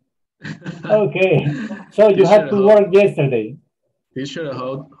 Okay, so you had to work yesterday. Teacher,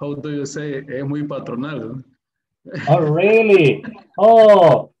 how do you say es muy patronal? Oh, really?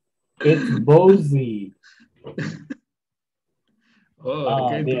 Oh, it's boozy. Oh,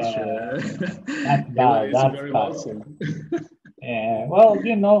 okay, yeah. teacher. That's bad, It's that's very bad. awesome. Yeah, well,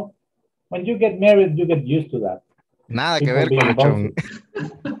 you know, when you get married, you get used to that. Nada que People ver being con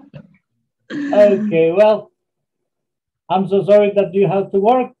Okay, well, I'm so sorry that you have to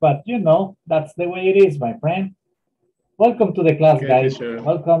work, but you know, that's the way it is, my friend. Welcome to the class, Okay, guys. teacher.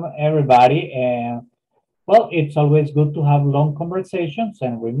 Welcome, everybody. And well, it's always good to have long conversations.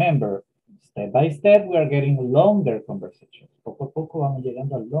 And remember, step by step, we are getting longer conversations. Poco a poco vamos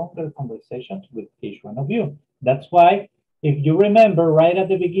llegando a longer conversations with each one of you. That's why, if you remember, right at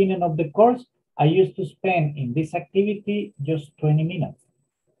the beginning of the course, I used to spend in this activity just 20 minutes.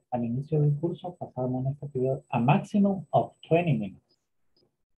 Al inicio del curso, pasábamos en esta actividad a maximum of 20 minutes.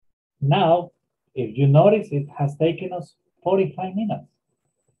 Now, if you notice, it has taken us 45 minutes,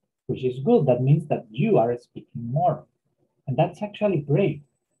 which is good. That means that you are speaking more. And that's actually great.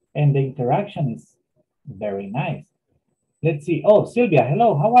 And the interaction is very nice. Let's see. Oh, Sylvia,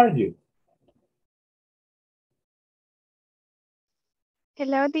 hello. How are you?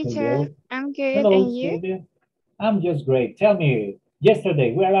 Hello, teacher. Hello. I'm good. Hello, And you? Sylvia. I'm just great. Tell me,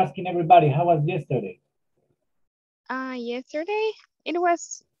 yesterday, we are asking everybody, how was yesterday? Yesterday it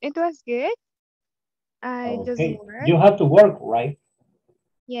was good. I just Okay. worked. You have to work, right?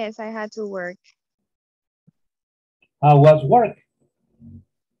 Yes, I had to work. How was work?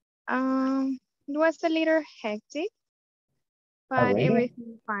 It was a little hectic, but really?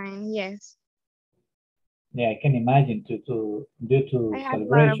 everything fine. Yes. Yeah, I can imagine due to I had a lot of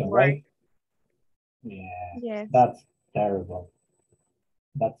celebration, work. right? Yeah, Yes. that's terrible.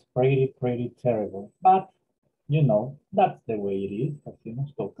 That's pretty terrible. But, you know, that's the way it is. Así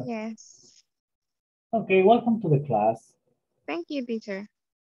nos toca. Yes. Okay, welcome to the class. Thank you, teacher.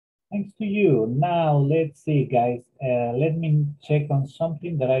 Thanks to you. Now, let's see, guys. Let me check on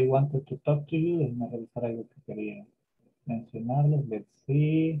something that I wanted to talk to you. Déjenme revisar algo que quería mencionarles. Let's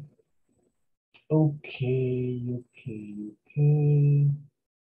see. Okay.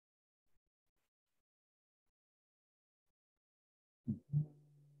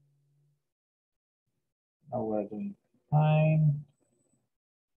 Now we're doing fine.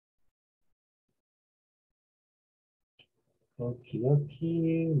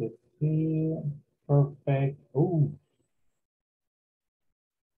 Okay. Let's see. Perfect. Oh.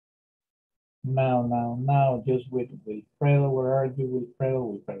 Now, just with Wilfredo. Where are you, Wilfredo?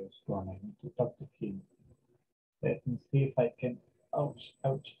 Wilfredo's gone. I need to talk to him. Let me see if I can. Ouch.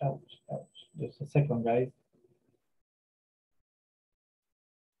 Just a second, guys.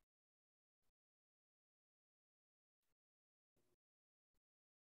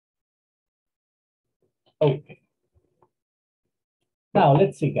 Okay. Now,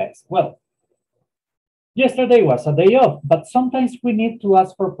 let's see, guys. Well, yesterday was a day off, but sometimes we need to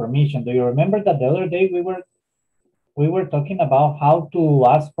ask for permission. Do you remember that the other day we were talking about how to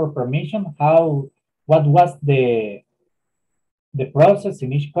ask for permission? What was the process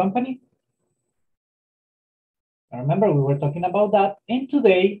in each company? I remember we were talking about that. And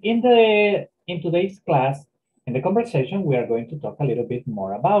today, in today's class, in the conversation, we are going to talk a little bit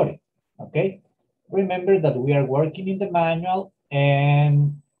more about it. Okay. Remember that we are working in the manual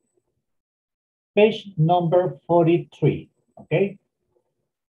and page number 43. Okay.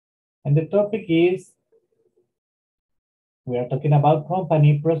 And the topic is We are talking about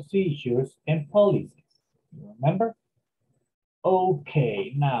company procedures and policies. You remember?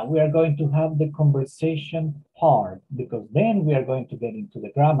 Okay, now we are going to have the conversation part because then we are going to get into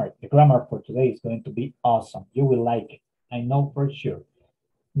the grammar. The grammar for today is going to be awesome. You will like it. I know for sure.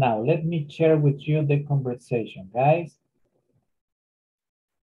 Now, let me share with you the conversation, guys.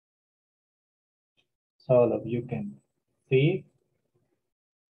 So all of you can see.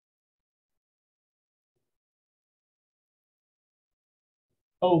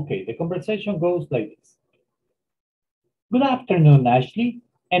 Okay, the conversation goes like this. Good afternoon, Ashley,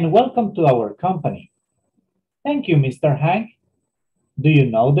 and welcome to our company. Thank you, Mr. Hank. Do you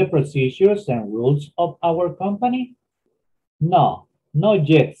know the procedures and rules of our company? No, not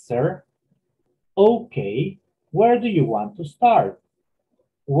yet, sir. Okay, where do you want to start?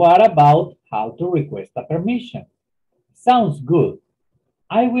 What about how to request a permission? Sounds good.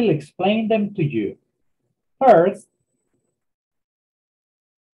 I will explain them to you. First,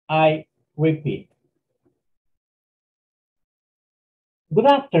 I repeat. Good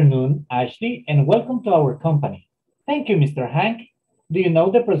afternoon, Ashley, and welcome to our company. Thank you, Mr. Hank. Do you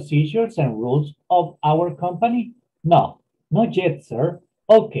know the procedures and rules of our company? No, not yet, sir.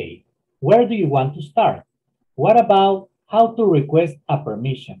 Okay, where do you want to start? What about how to request a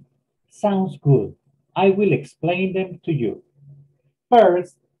permission? Sounds good. I will explain them to you.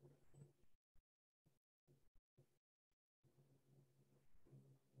 First,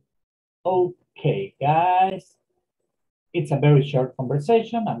 okay, guys. It's a very short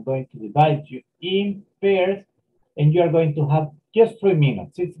conversation. I'm going to divide you in pairs and you are going to have just 3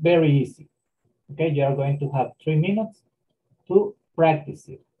 minutes. It's very easy. Okay, you are going to have 3 minutes to practice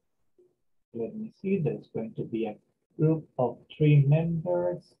it. Let me see, there's going to be a group of 3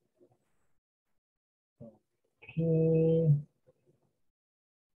 members. Okay.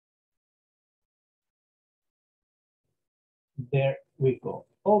 There we go.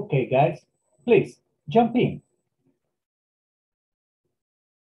 Okay, guys, please jump in.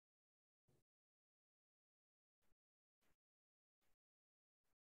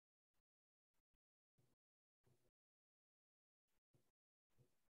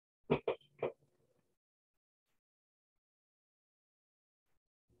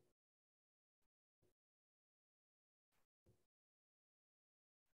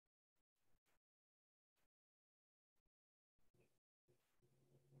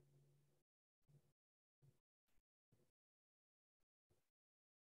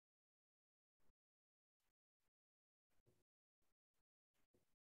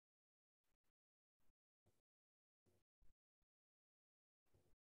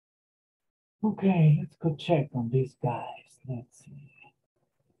 Okay, let's go check on these guys. Let's see.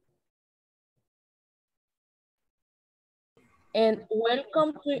 And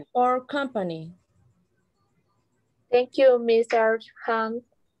welcome to our company. Thank you, Mr. Hunt.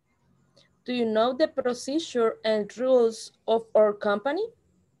 Do you know the procedure and rules of our company?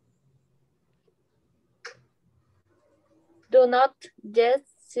 Do not yet,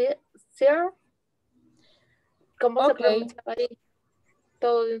 sir. ¿Cómo se Okay. pronuncia ahí?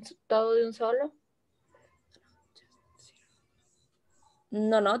 ¿Todo de un solo?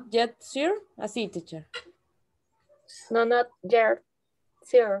 No, not yet, sir. Así, teacher. No, not yet,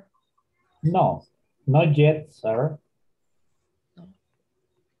 sir. No, not yet, sir.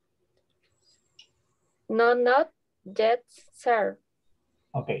 No, not yet, sir.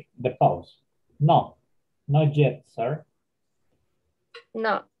 Okay, the pause. No, not yet, sir.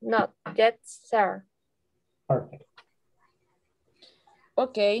 No, not yet, sir. Perfect.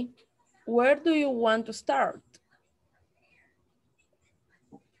 Okay, where do you want to start?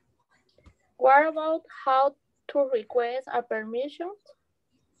 What about how to request a permission?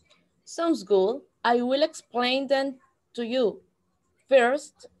 Sounds good. I will explain them to you.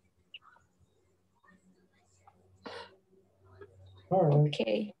 First,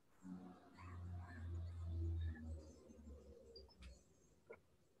 okay.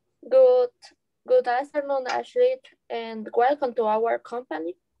 Good afternoon, Ashley, and welcome to our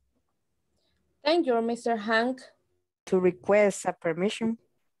company. Thank you, Mr. Hank. To request a permission.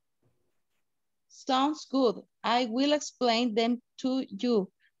 Sounds good. I will explain them to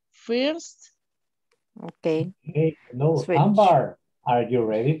you. First. Okay. Hey, hello, Amber. Are you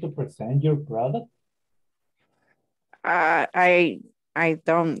ready to present your product? I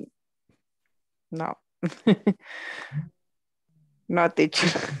don't know. Not teacher.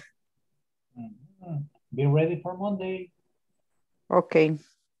 Be ready for Monday. Okay.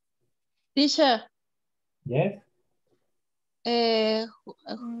 Teacher. Yes.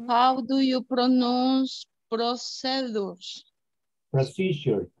 How do you pronounce procedures?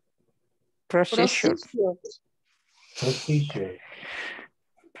 Procedure. Procedure. Procedure.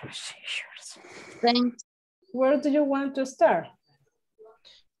 Thanks. Where do you want to start?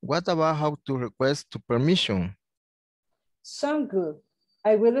 What about how to request to permission? Sound good.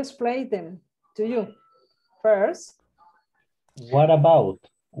 I will explain them to you. First, What about,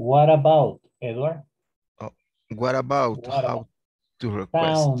 Edward? What about What how about? to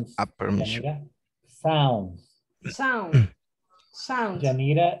request Sounds, a permission? Janira. Sounds. sound, sound.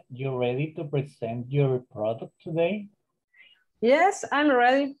 Janira, you ready to present your product today? Yes, I'm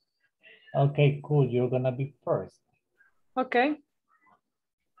ready. Okay, cool. You're gonna be first. Okay.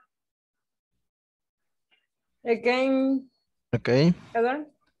 Again, Okay. Edward.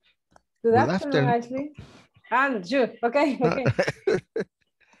 Good afternoon, Ashley. And you. Okay, okay.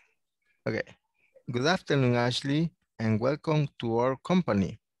 Okay. Good afternoon, Ashley, and welcome to our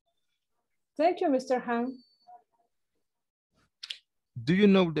company. Thank you, Mr. Han. Do you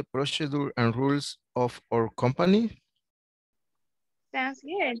know the procedure and rules of our company? Sounds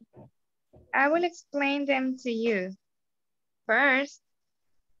good. I will explain them to you. First,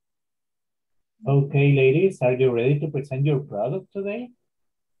 Okay, ladies, are you ready to present your product today?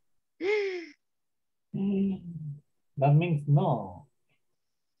 That means no.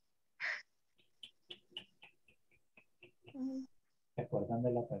 ¿Se acuerdan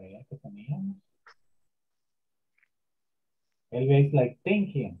de la tarea que teníamos? Elvia is like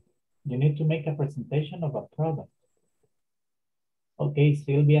thinking. You need to make a presentation of a product. Okay,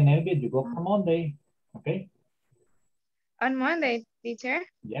 Sylvia and Elvia, you go for Monday. Okay? on Monday, teacher.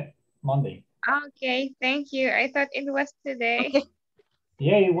 Yep, Monday. Okay, thank you. I thought it was today. Okay.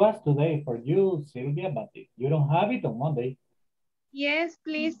 Yeah, it was today for you, Sylvia, but if you don't have it on Monday. Yes,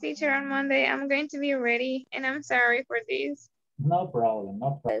 please, teacher, on Monday. I'm going to be ready, and I'm sorry for this. No problem,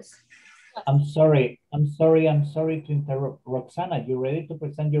 no problem. I'm sorry to interrupt. Roxana, you ready to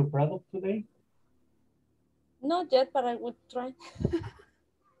present your product today? Not yet, but I would try.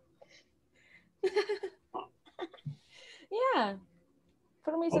 Yeah,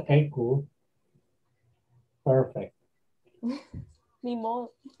 for me it's okay. Okay, cool. Perfect. Ni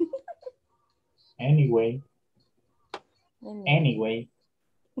modo. Anyway. Anyway.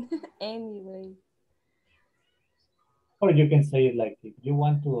 Or you can say it like, if you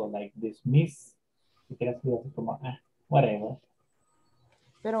want to like dismiss, you can decir así como, whatever.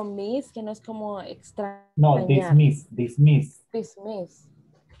 Pero miss, que no es como extrañar. No, dismiss. Dismiss.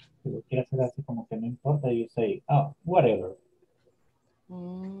 Si lo quieres hacer así como que no importa, you say, oh, whatever.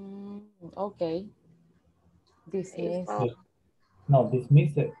 Okay. Dismiss. No,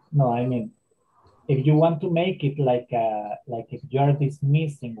 dismiss it. No, I mean, if you want to make it like if you are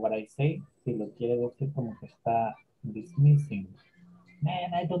dismissing what I say, si lo quiere decir como que está dismissing.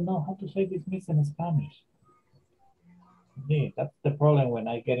 Man, I don't know how to say dismiss in Spanish. Yeah, that's the problem when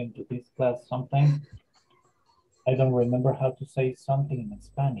I get into this class. Sometimes I don't remember how to say something in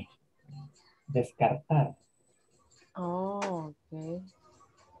Spanish. Descartar. Oh, okay.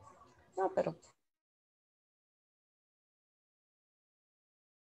 No, pero.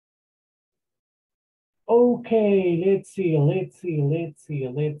 Okay, let's see.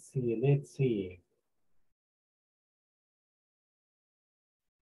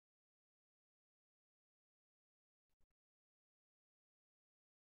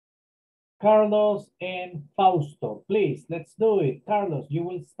 Carlos and Fausto, please, let's do it. Carlos, you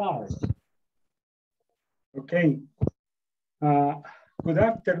will start. Okay. Good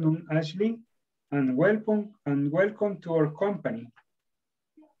afternoon, Ashley, and welcome to our company.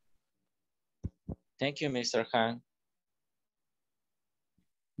 Thank you, Mr. Han.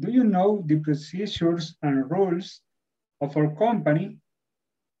 Do you know the procedures and rules of our company?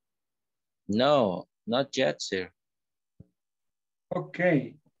 No, not yet, sir.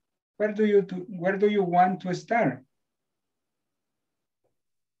 Okay. Where do you want to start?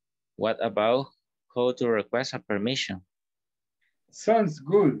 What about how to request a permission? Sounds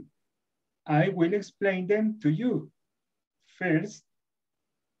good. I will explain them to you. First.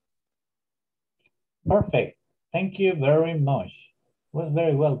 Perfect. Thank you very much. Was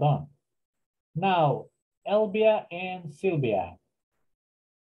very well done. Now, Elvia and Sylvia.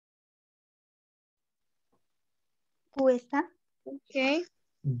 Who is that? Okay.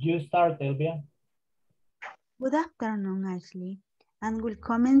 You start, Elvia. Good afternoon, Ashley, and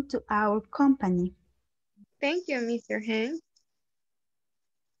welcome to our company. Thank you, Mr. Han.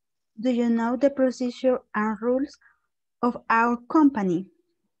 Do you know the procedure and rules of our company?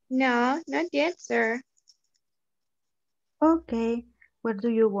 No, not yet, sir. Okay, where do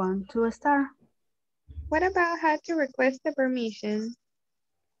you want to start? What about how to request the permission?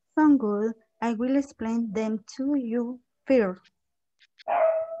 Sound good. I will explain them to you first.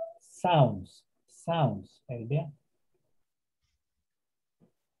 Sounds, Elvia.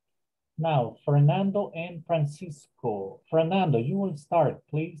 Now, Fernando and Francisco. Fernando, you will start,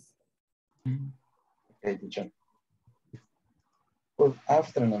 please. Okay, teacher. Good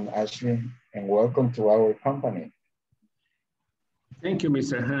afternoon, Ashley, and welcome to our company. Thank you,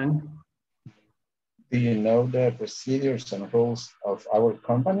 Mr. Han. Do you know the procedures and rules of our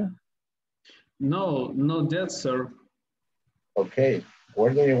company? No, not yet, sir. Okay,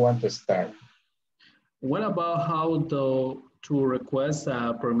 where do you want to start? What about how to request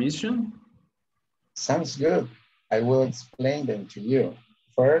a permission? Sounds good. I will explain them to you.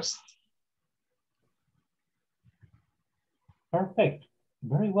 First. Perfect.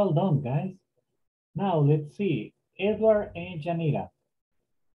 Very well done, guys. Now, let's see. Edward and Janira.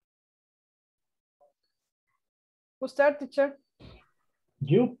 Who start, teacher?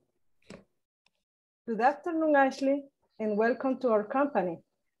 You. Good afternoon, Ashley, and welcome to our company.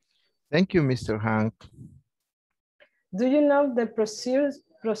 Thank you, Mr. Hank. Do you know the procedures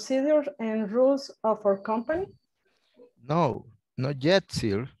and rules of our company? No, not yet,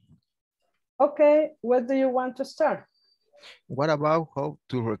 sir. Okay, where do you want to start? What about how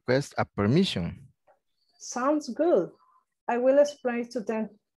to request a permission? Sounds good. I will explain to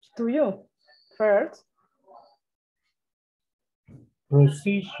you. First.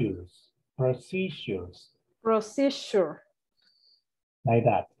 Procedures. Procedure. Like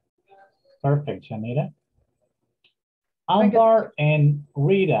that. Perfect, Janira. Amber and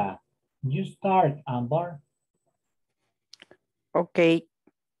Rita. You start, Amber. Okay.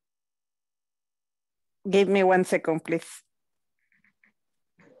 Give me 1 second, please.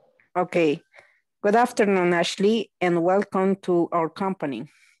 Okay. Good afternoon, Ashley, and welcome to our company.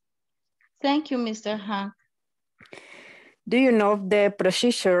 Thank you, Mr. Han. Do you know the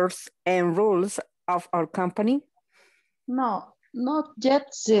procedures and rules of our company? No, not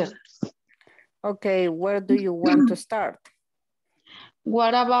yet, sir. Okay, where do you want to start?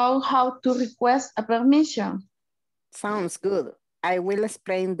 What about how to request a permission? Sounds good. I will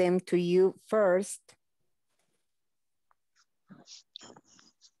explain them to you first.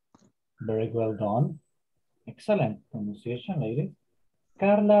 Very well done. Excellent pronunciation, ladies.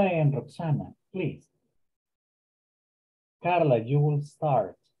 Carla and Roxana, please. Carla, you will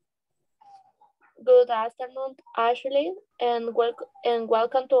start. Good afternoon, Ashley, and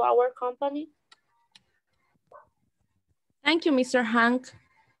welcome to our company. Thank you, Mr. Hank.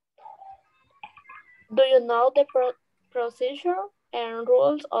 Do you know the procedure and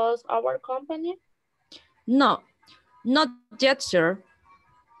rules of our company? No, not yet, sir.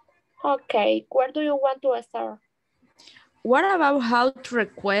 Okay, where do you want to start? What about how to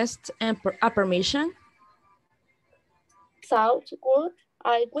request a permission? Sounds good.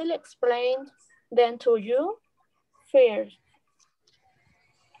 I will explain them to you first.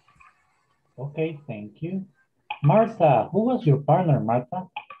 Okay, thank you. Martha, who was your partner, Martha?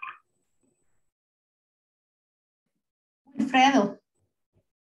 Wilfredo.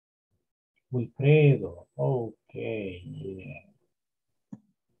 Wilfredo, okay, yeah.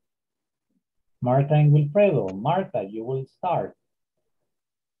 Martha and Wilfredo. Martha, you will start.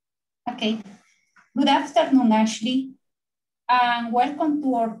 Okay. Good afternoon, Ashley, and welcome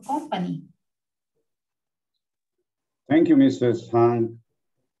to our company. Thank you, Mrs. Han.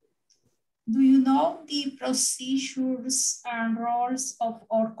 Do you know the procedures and rules of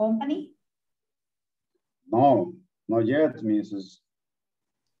our company? No, not yet, Mrs.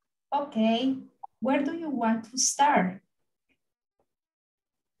 Okay, where do you want to start?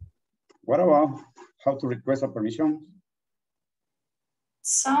 What about how to request a permission?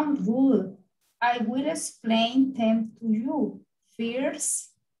 Sound good. I will explain them to you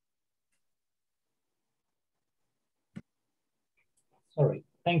first. Sorry,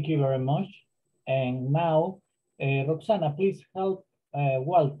 thank you very much. And now, Roxana, please help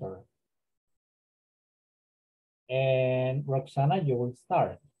Walter. And Roxana, you will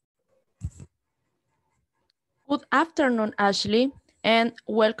start. Good afternoon, Ashley, and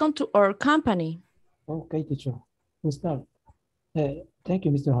welcome to our company. Okay, teacher. We'll start. Thank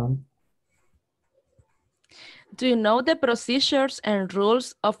you, Mr. Han. Do you know the procedures and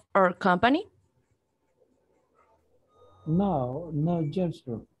rules of our company? No, not yet,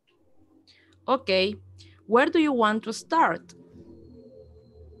 sir. Okay, where do you want to start?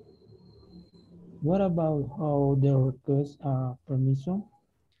 What about how they request permission?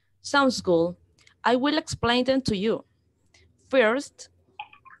 Sounds good. I will explain them to you. First.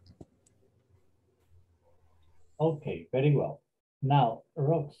 Okay, very well. Now,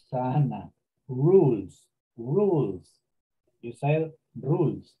 Roxana, rules. You said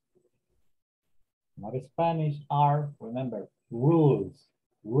rules. Not Spanish, are, remember, rules.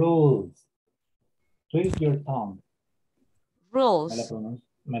 Twist your tongue. Rules.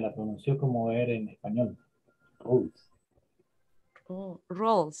 Me la pronunció como era en español. Rules. Oh,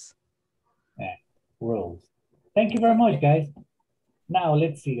 roles. Yeah, rules. Thank you very much, guys. Now,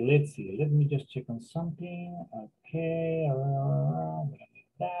 let's see. Let me just check on something. Okay.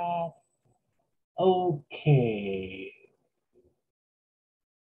 That. Okay.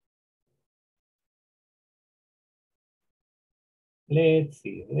 Let's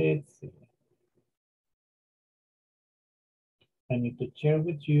see. I need to share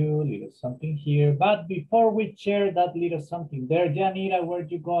with you a little something here. But before we share that little something there, Janita, where are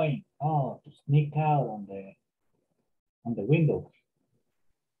you going? Oh, to sneak out on the window.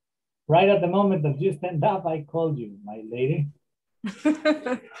 Right at the moment that you stand up, I called you, my lady.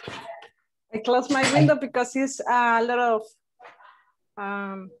 I close my window because it's a lot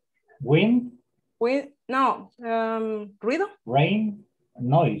of wind? No, ruido? Rain?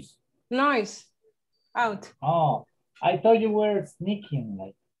 Noise? Noise. Out. Oh, I thought you were sneaking.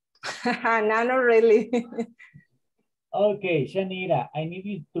 Like. No, not really. Okay, Shanira, I need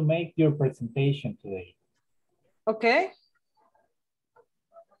you to make your presentation today. Okay.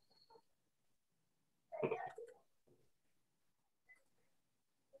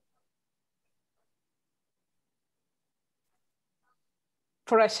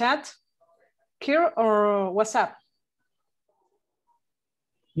 For a chat, here or WhatsApp?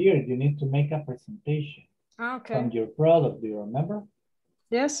 Here, you need to make a presentation. Okay. From your product, do you remember?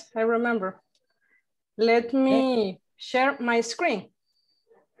 Yes, I remember. Let me share my screen.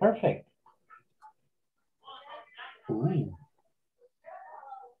 Perfect. Ooh.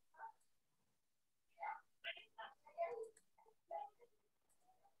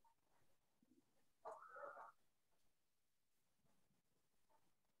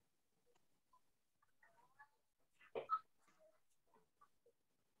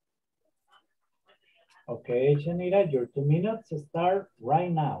 Okay, Shanira, your 2 minutes start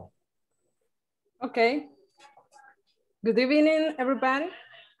right now. Okay. Good evening, everybody.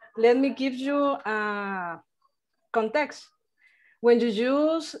 Let me give you a context. When you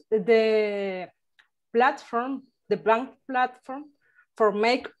use the platform, the blank platform for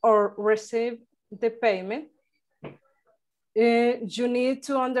make or receive the payment, you need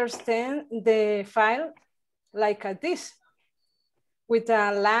to understand the file like this, with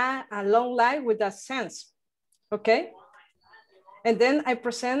a long line with a sense, okay? And then I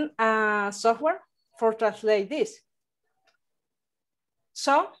present a software for translate this.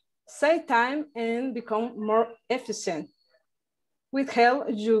 So save time and become more efficient. With help,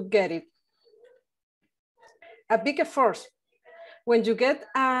 you get it. A big effort. When you get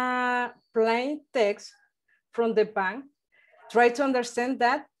a plain text from the bank, try to understand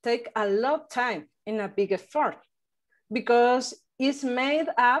that take a lot of time and a big effort because it's made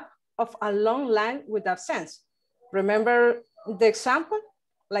up of a long line without sense. Remember the example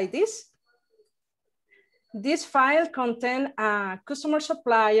like this? This file contains a customer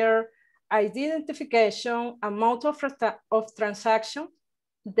supplier, identification, amount of transaction,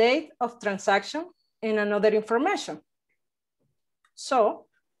 date of transaction, and another information. So,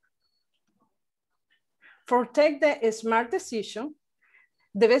 for take the smart decision,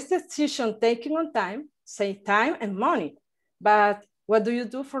 the best decision taken on time, save time and money. But what do you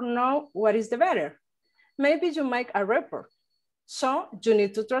do for know what is the better? Maybe you make a report. So you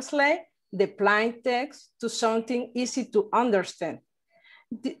need to translate the plain text to something easy to understand.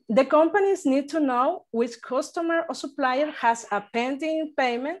 The companies need to know which customer or supplier has a pending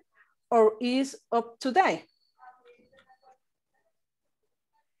payment or is up to date.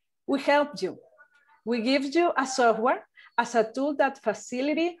 We help you. We give you a software as a tool that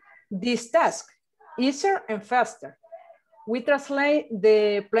facilitates this task easier and faster. We translate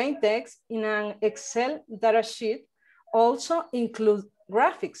the plain text in an Excel data sheet, also include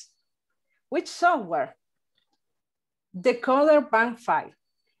graphics. Which software? The Coder Bank file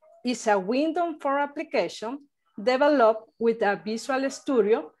is a Windows 4 application developed with a Visual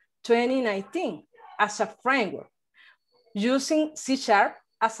Studio 2019 as a framework, using C#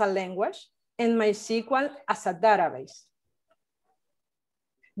 as a language and MySQL as a database.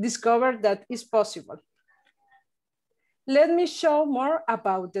 Discover that is possible. Let me show more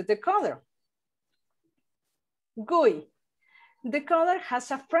about the decoder. GUI. The decoder has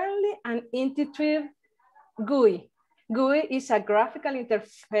a friendly and intuitive GUI. GUI is a graphical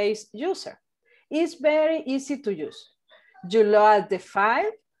interface user. It's very easy to use. You load the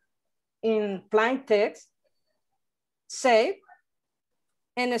file in plain text, save,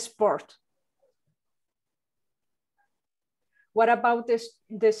 and export. What about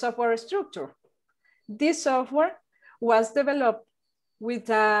the software structure? This software was developed with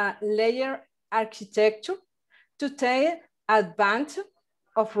a layered architecture to take advantage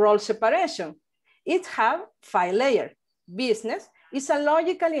of role separation. It have 5 layers. Business is a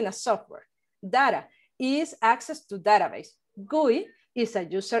logical in a software. Data is access to database. GUI is a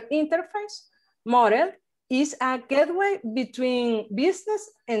user interface. Model is a gateway between business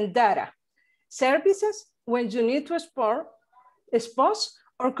and data. Services when you need to expose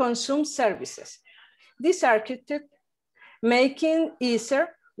or consume services. This architecture making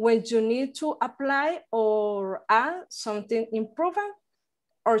easier when you need to apply or add something improvement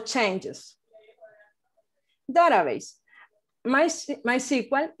or changes. Database.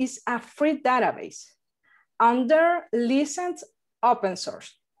 MySQL is a free database under licensed open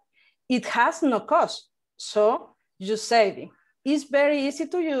source. It has no cost, so you save it. It's very easy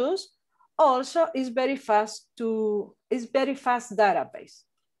to use. Also, it's very fast database.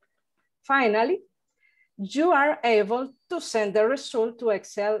 Finally, you are able to send the result to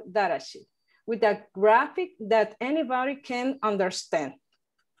Excel datasheet with a graphic that anybody can understand.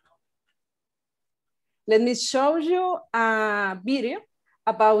 Let me show you a video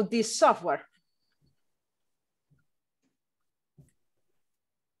about this software.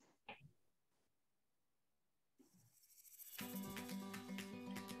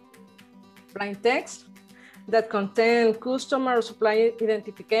 Plain text that contain customer or supplier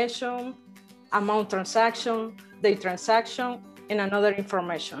identification, amount transaction, date transaction, and another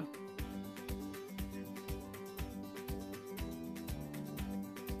information.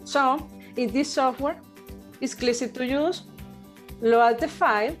 So in this software, it's easy to use. Load the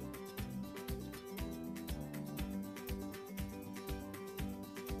file.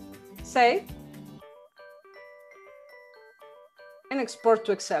 Save. And export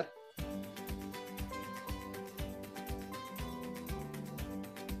to Excel.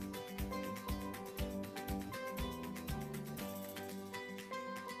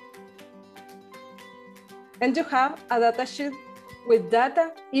 And you have a data sheet with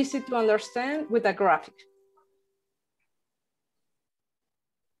data easy to understand with a graphic.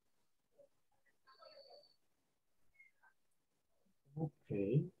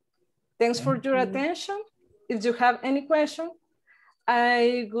 Okay. Thanks for your attention. If you have any question,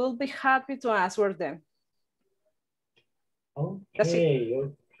 I will be happy to answer them. Okay,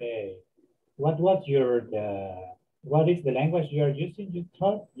 okay. What was what is the language you are using,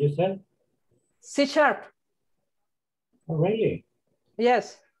 you said? C#. Oh, really?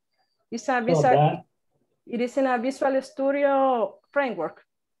 Yes. It's a it is in a Visual Studio framework.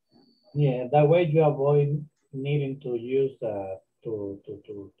 Yeah, that way you avoid needing to use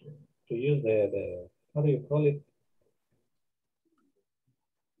use the how do you call it?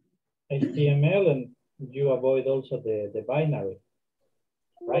 HTML, and you avoid also the binary,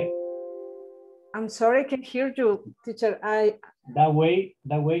 right? I'm sorry, I can hear you, teacher. That way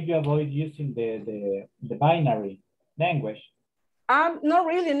you avoid using the binary language. Not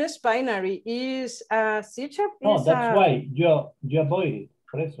really, no, it's binary. Is C#. No, that's why you avoid it.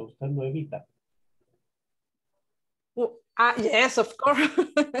 Por eso usted lo evita. Yes, of course.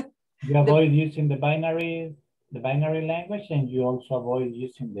 You avoid using the binary language, and you also avoid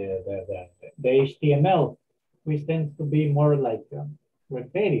using the HTML, which tends to be more like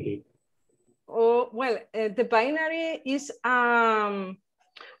repetitive. Oh, well, the binary is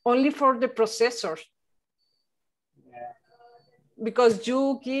only for the processors. Yeah. Because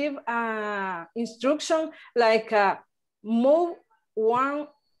you give instruction like move 1,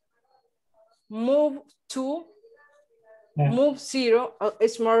 move 2, yeah. Move 0.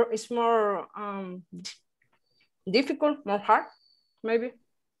 It's more difficult, more hard, maybe.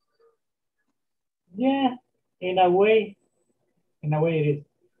 Yeah, in a way it is.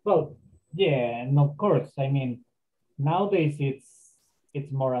 Well, yeah, and of course, I mean, nowadays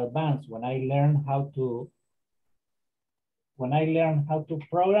it's more advanced. When I learned how to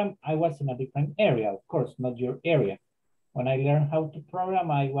program, I was in a different area, of course, not your area. When I learned how to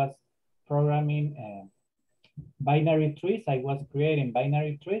program, I was programming binary trees. I was creating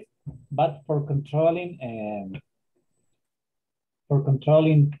binary trees, but for controlling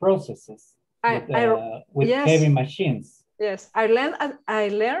processes with yes. Heavy machines. Yes, I learned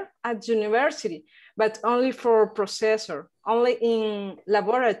at university, but only for processor, only in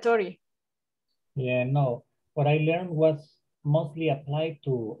laboratory. Yeah, no. What I learned was mostly applied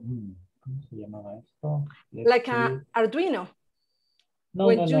to ¿cómo se llamaba esto? Like Arduino. No.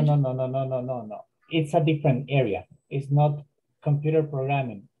 It's a different area. It's not computer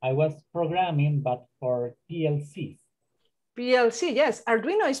programming. I was programming, but for PLCs. PLC, yes.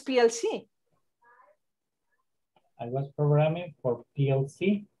 Arduino is PLC. I was programming for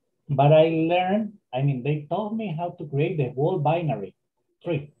PLC, but I learned, I mean, they taught me how to create the whole binary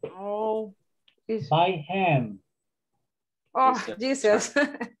tree. Oh. By hand. Oh, Jesus.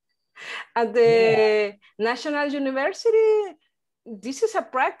 At the National University, this is a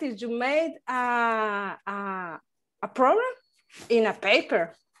practice. You made a program in a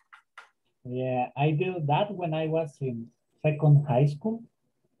paper. Yeah, I did that when I was in second high school.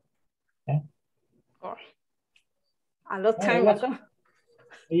 Yeah. Oh, a lot time ago.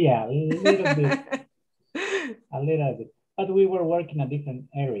 Yeah, a little bit. A little bit. But we were working a different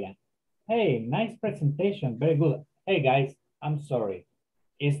area. Hey, nice presentation. Very good. Hey, guys, I'm sorry.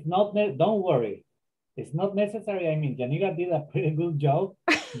 It's not, don't worry. It's not necessary. I mean, Janira did a pretty good job,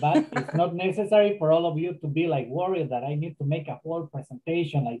 but it's not necessary for all of you to be like worried that I need to make a whole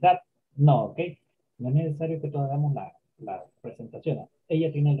presentation like that. No, okay. No es necesario que todos hagamos la presentación. Ella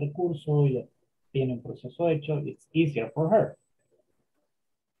tiene el recurso, ella tiene un proceso hecho. It's easier for her.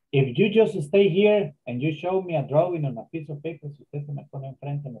 If you just stay here and you show me a drawing on a piece of paper, si usted se me pone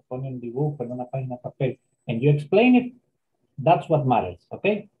enfrente, me pone un dibujo en una página de papel, and you explain it, that's what matters,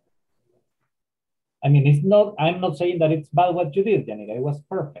 okay? I mean, it's not, I'm not saying that it's bad what you did, Janira, it was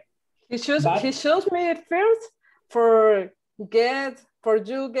perfect. He shows me at first for you get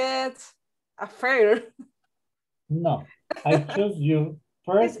a fair. No, I chose you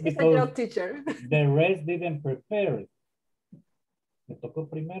first because a job teacher. The rest didn't prepare it. Me tocó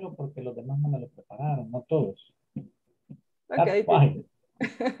primero porque los demás no me lo prepararon, no todos. Okay. That's fine.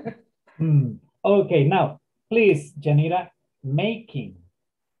 Okay, now, please, Janira, making.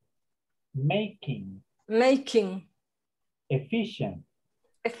 Efficient.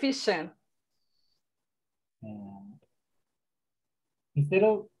 Instead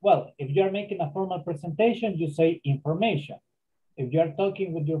of, well, if you're making a formal presentation, you say information. If you're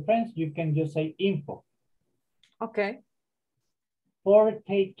talking with your friends, you can just say info. Okay. For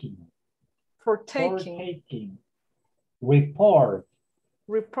taking. Report.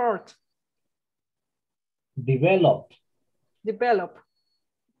 Develop.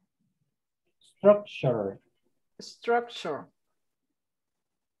 Structure.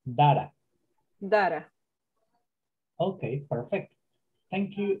 Data. Okay, perfect.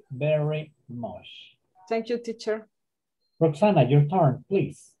 Thank you very much. Thank you, teacher. Roxana, your turn,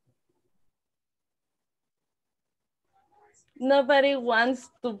 please. Nobody wants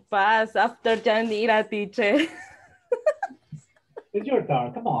to pass after Janira, teacher. It's your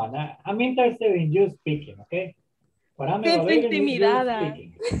turn. Come on. I'm interested in you speaking, okay? What I'm Siento evaluating is you intimidada.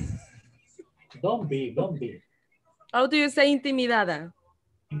 speaking. Don't be. How do you say intimidada?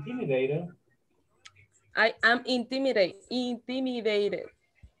 Intimidated. I am intimidated.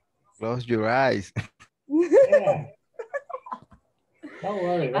 Close your eyes. Yeah. Don't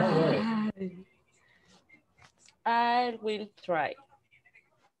worry. I will try.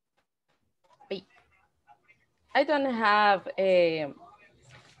 I don't have a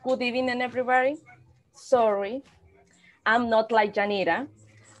good evening, everybody. Sorry, I'm not like Janira.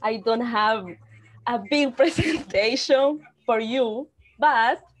 I don't have a big presentation for you,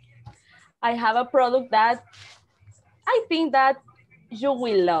 but I have a product that I think that you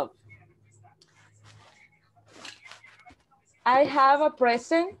will love. I have a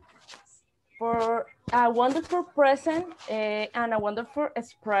present for a wonderful present and a wonderful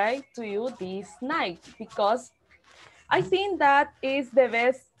spray to you this night, because I think that is the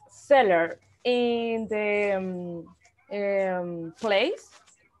best seller in the place.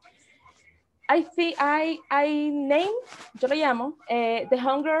 I think I name, yo lo llamo, the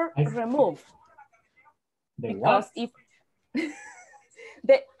hunger remove. The because what? if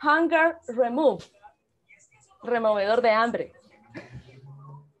the hunger remove, removedor de hambre.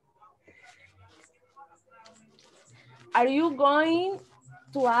 Are you going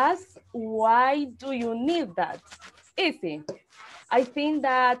to ask why do you need that? Easy. I think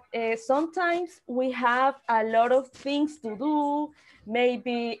that sometimes we have a lot of things to do.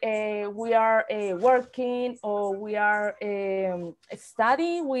 Maybe we are working or we are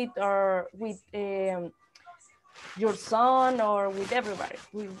studying with your son or with everybody.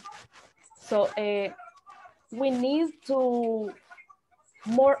 So we need to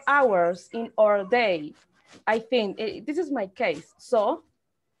more hours in our day. I think this is my case. So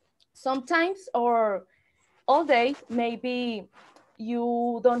sometimes or all day, maybe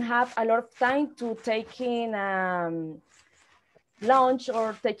you don't have a lot of time to taking lunch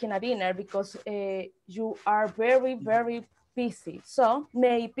or taking a dinner because you are very, very busy. So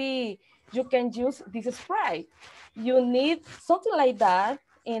maybe you can use this spray. You need something like that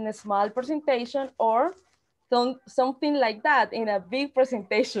in a small presentation or something like that in a big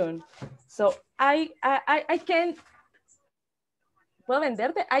presentation. So I can, ¿puedo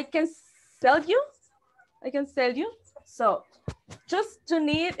venderte? I can sell you. So just to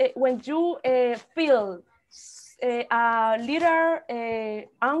need, when you feel a little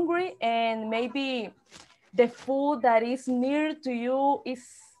hungry and maybe the food that is near to you is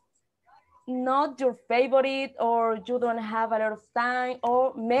not your favorite, or you don't have a lot of time,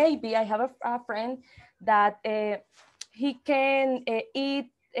 or maybe I have a friend that he can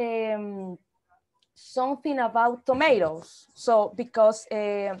eat something about tomatoes. So because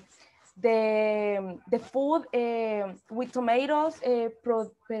the food with tomatoes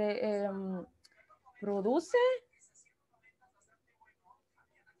produces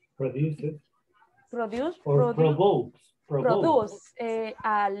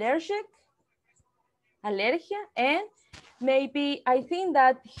allergia, and maybe I think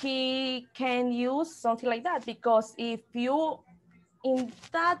that he can use something like that, because if you in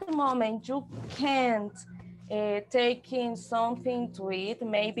that moment you can't take in something to eat,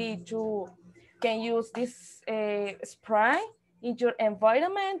 maybe you can use this spray in your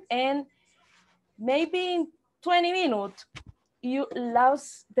environment, and maybe in 20 minutes you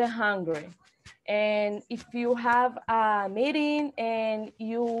lose the hunger. And if you have a meeting and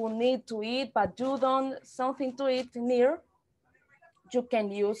you need to eat, but you don't something to eat near, you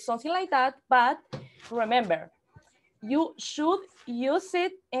can use something like that. But remember, you should use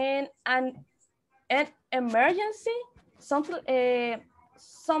it in an emergency, something,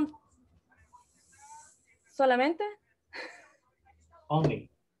 solamente? Only,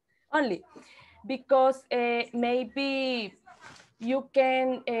 because maybe you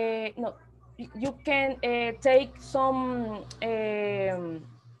can, no, you can take some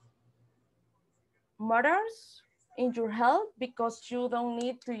matters in your health, because you don't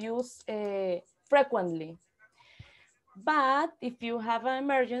need to use frequently. But if you have an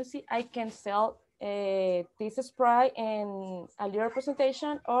emergency, I can sell this spray in a little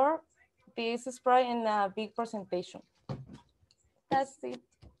presentation, or this spray in a big presentation. That's it.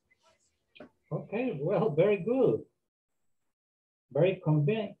 Okay, well, very good. Very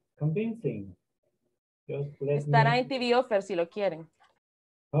convincing. Just let Estará me... en TV offer si lo quieren.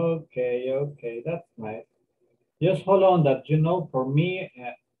 Okay, that's nice. Just hold on that, you know, for me,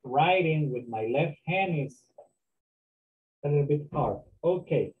 writing with my left hand is a little bit hard.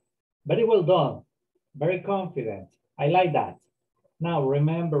 Okay, very well done. Very confident. I like that. Now,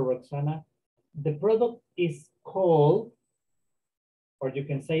 remember, Roxana, the product is called, or you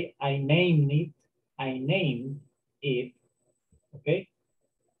can say, I named it, okay?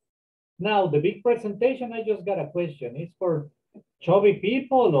 Now, the big presentation, I just got a question. It's for chubby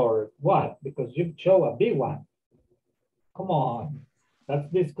people or what? Because you show a big one. Come on, that's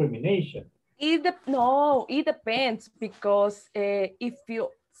discrimination. No, it depends, because if you,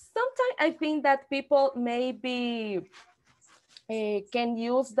 sometimes I think that people maybe can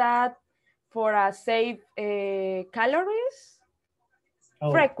use that for a save calories.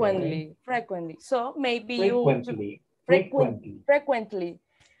 Okay. Frequently. So maybe frequently.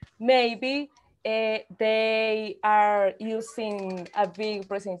 Maybe they are using a big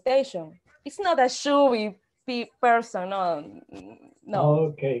presentation. It's not a chubby person, no.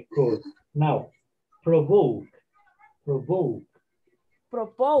 Okay, cool. Now, provoke. Propose.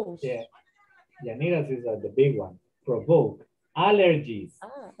 Yeah, Yanira's is the big one. Provoke. Allergies.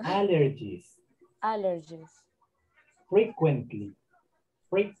 Allergies. Frequently.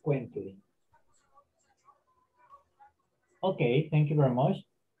 Okay, thank you very much.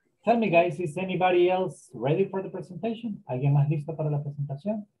 Tell me, guys, is anybody else ready for the presentation? ¿Alguien más listo para la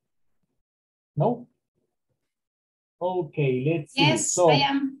presentación? No? Okay, let's see. Yes, so, I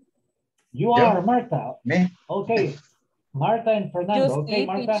am. You are, Marta. Me? Okay. Marta and Fernando. Just okay,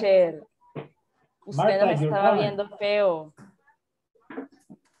 Marta. Teacher. Usted Marta, no me estaba viendo feo.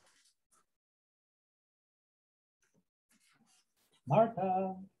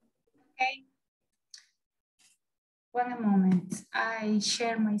 Marta. Okay. One moment. I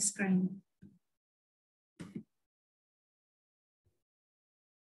share my screen.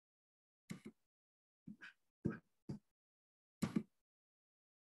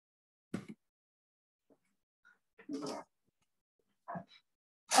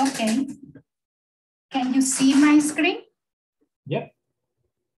 Okay. Can you see my screen? Yep.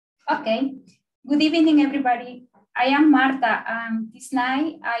 Okay. Good evening, everybody. I am Marta, and this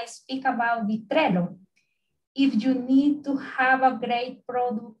night I speak about the Trello. If you need to have a great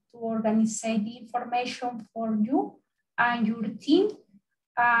product to organize the information for you and your team,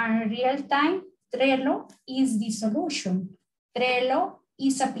 and real time, Trello is the solution. Trello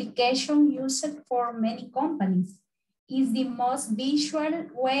is application used for many companies. It's the most visual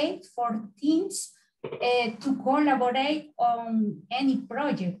way for teams to collaborate on any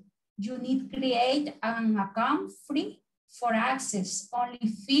project. You need to create an account free for access. Only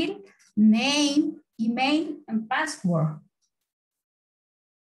fill name, email, and password.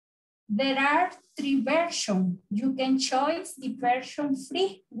 There are 3 versions. You can choose the version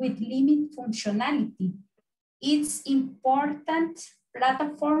free with limited functionality. It's important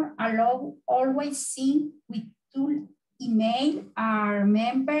platform allow always sync with tool email or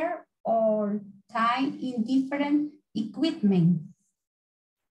member or time in different equipment.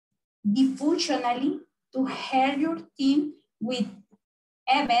 The functionality to help your team with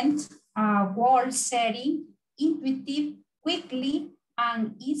event, goal setting, intuitive, quickly,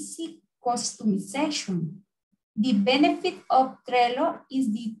 and easy customization. The benefit of Trello is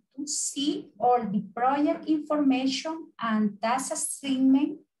to see all the project information and task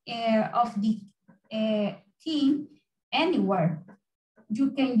assignment of the team anywhere.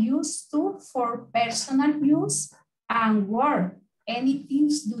 You can use tools for personal use and work. Any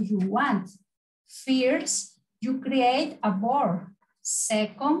things do you want? First, you create a board.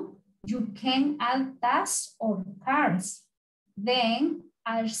 Second, you can add tasks or cards. Then,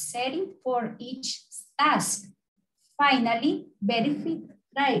 are setting for each task. Finally,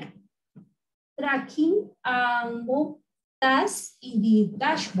 verify tracking and move tasks in the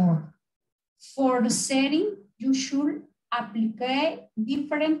dashboard. For setting, you should apply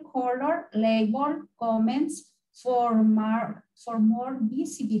different color label comments for more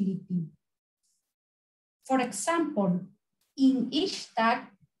visibility. For example, in each tag,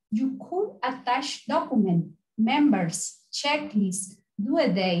 you could attach document, members, checklists,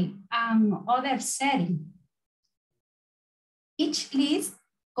 due date, and other settings. Each list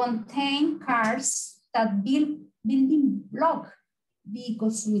contains cards that building block the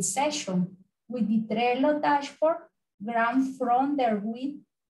customization with the Trello dashboard ground from there with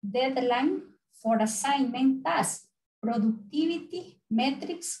deadline for assignment tasks, productivity,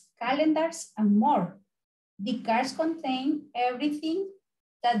 metrics, calendars, and more. The cards contain everything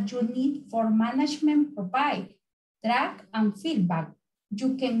that you need for management provide, track, and feedback.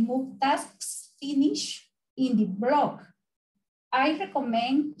 You can move tasks finish in the block. I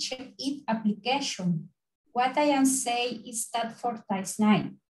recommend check it application. What I am saying is that for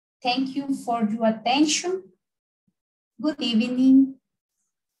tonight. Thank you for your attention. Good evening.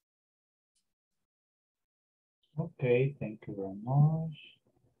 Okay, thank you very much.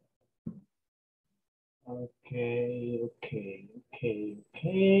 Okay.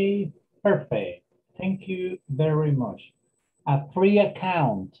 Perfect. Thank you very much. A free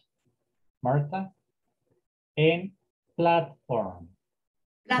account, Martha, and platform.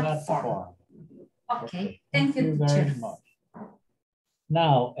 Platform. Okay, thank you very much.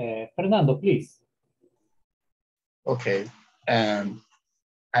 Now, Fernando, please. Okay.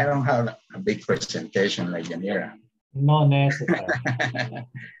 I don't have a big presentation like Yanira. No necessary.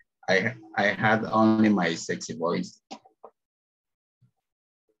 I had only my sexy voice.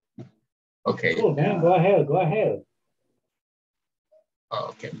 Okay. Cool, man. Go ahead.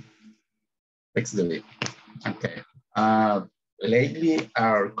 Okay. Let's do it. Okay. Lately,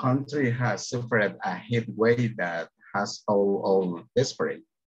 our country has suffered a heat wave that has all desperate.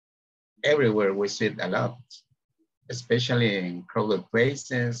 Everywhere we see it a lot, especially in crowded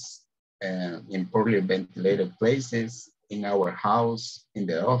places, and in poorly ventilated places, in our house, in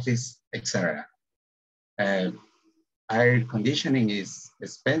the office, etc. Air conditioning is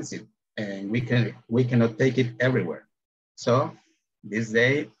expensive, and we cannot take it everywhere. So this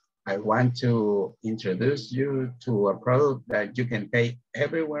day, I want to introduce you to a product that you can take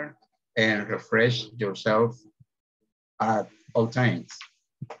everywhere and refresh yourself at all times.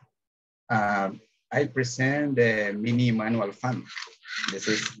 I present the mini manual fan. This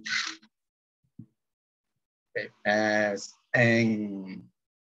is as an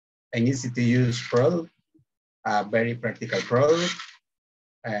easy to use product, a very practical product,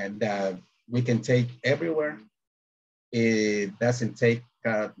 and that we can take everywhere. It doesn't take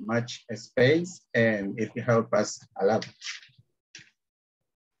much space, and it helps us a lot.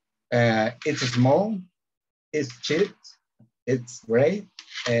 It's small, it's cheap, it's great,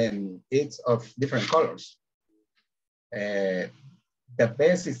 and it's of different colors. The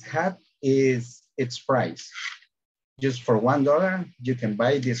best it has is its price. Just for $1, you can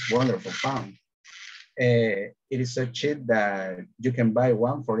buy this wonderful fan. It is so cheap that you can buy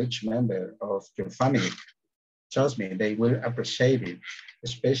one for each member of your family. Trust me, they will appreciate it,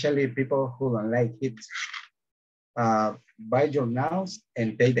 especially people who don't like heat. Buy your nails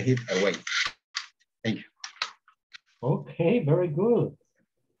and take the heat away. Thank you. Okay, very good.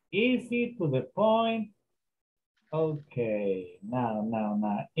 Easy to the point. Okay,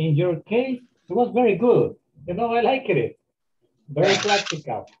 now. In your case, it was very good. You know, I like it. Very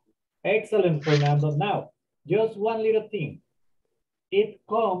practical. Excellent, Fernando. Now, just one little thing. It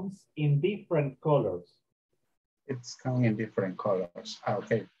comes in different colors. It's come in different colors. Ah,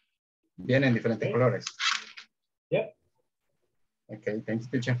 okay. Viene en diferentes colores. Yep. Okay, thanks,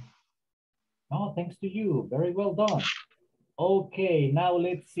 teacher. No, thanks to you. Very well done. Okay, now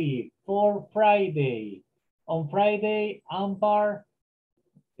let's see. For Friday. On Friday, Amber.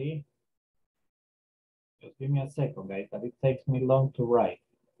 See? Just give me a second, guys, but it takes me long to write.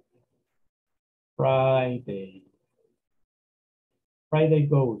 Friday. Friday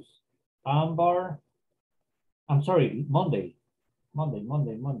goes. Amber. I'm sorry, Monday.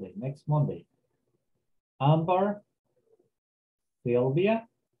 Monday. Next Monday. Amber. Sylvia.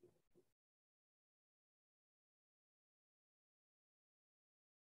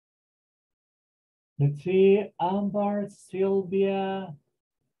 Let's see, Amber, Sylvia,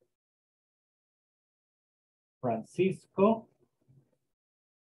 Francisco,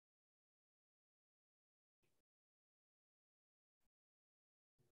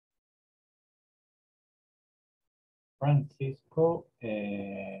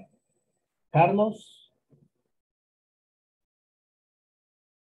 Carlos,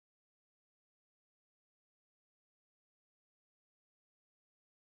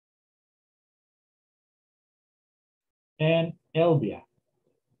 and Elvia.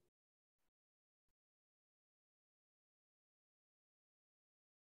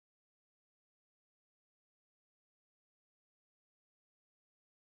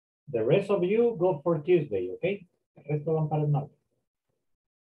 The rest of you go for Tuesday, okay? El resto van para el martes.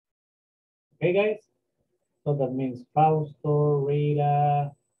 Okay, guys? So that means Fausto,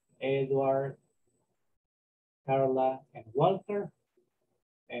 Rita, Edward, Carla, and Walter.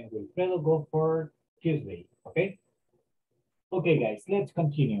 And Wilfredo go for Tuesday, okay? Okay, guys, let's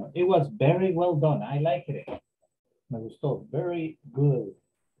continue. It was very well done. I like it. Me gustó. Very good.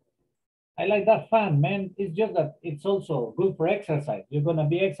 I like that fun, man. It's just that it's also good for exercise. You're going to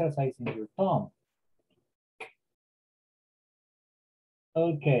be exercising your tongue.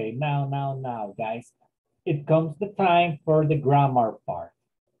 Okay, now, guys. It comes the time for the grammar part.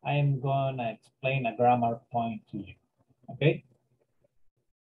 I am going to explain a grammar point to you. Okay?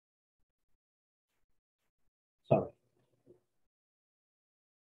 Sorry.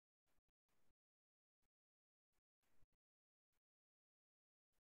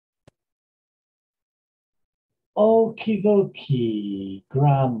 Okie dokie.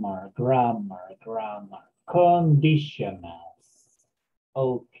 Grammar. Conditionals.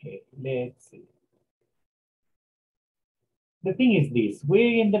 Okay, let's see. The thing is this,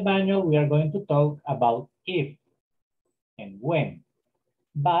 we in the manual, we are going to talk about if and when,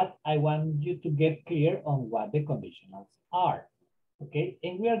 but I want you to get clear on what the conditionals are, okay?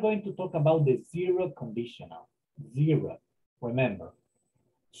 And we are going to talk about the zero conditional, zero, remember.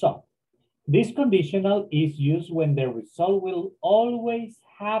 So, this conditional is used when the result will always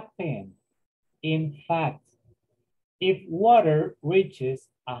happen. In fact, if water reaches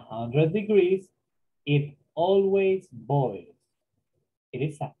 100 degrees, it always boils. It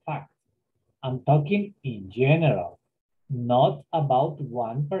is a fact. I'm talking in general, not about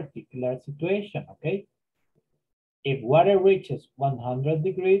one particular situation, okay? If water reaches 100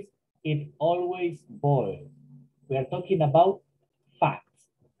 degrees, it always boils. We are talking about facts.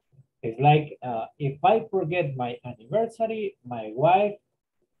 It's like if I forget my anniversary, my wife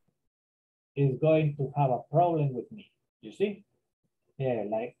is going to have a problem with me. You see? Yeah,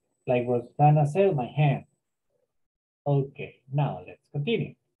 like Rosanna said, my hand. Okay, now let's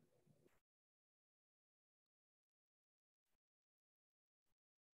continue.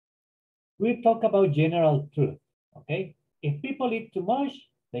 We talk about general truth, okay? If people eat too much,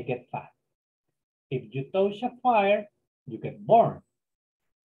 they get fat. If you touch a fire, you get burned.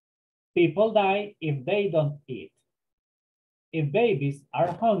 People die if they don't eat. If babies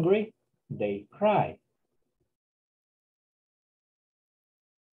are hungry, they cry.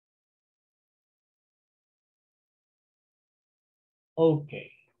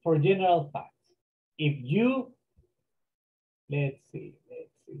 Okay, for general facts, if you, let's see,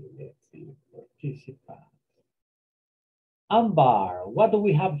 participants. Ambar, what do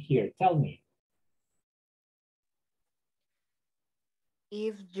we have here? Tell me.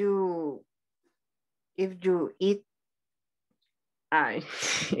 If you eat,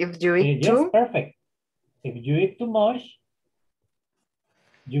 if you eat Yes, too, perfect. If you eat too much,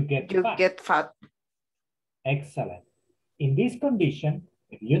 you get fat. Excellent. In this condition,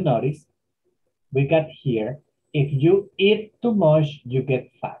 if you notice, we got here, if you eat too much, you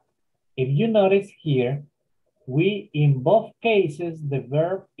get fat. If you notice here, in both cases, the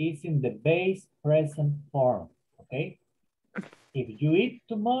verb is in the base present form, okay? If you eat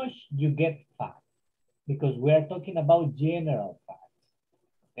too much, you get fat, because we are talking about general facts.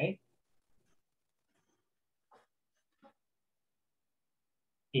 Okay.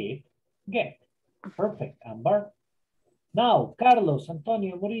 It, get. Perfect, Amber. Now, Carlos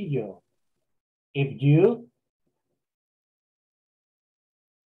Antonio Murillo. If you,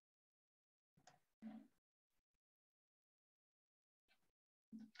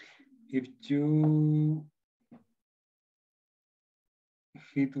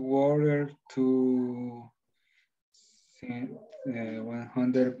 heat water to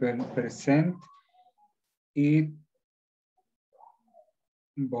 100%, it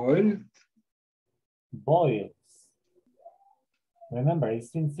boiled. Boils. Remember,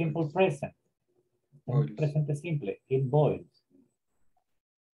 it's in simple present. Boils. Presente simple. It boils.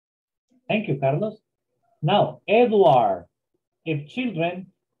 Thank you, Carlos. Now, Edward. If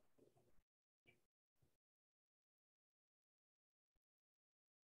children,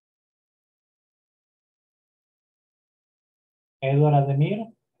 Edward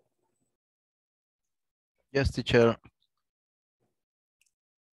Ademir. Yes, teacher.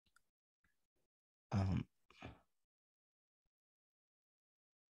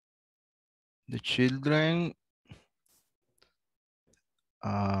 The children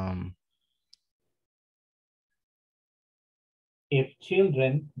If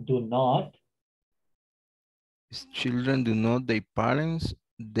children do not their parents,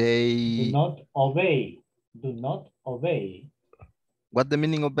 they do not obey. Do not obey. What the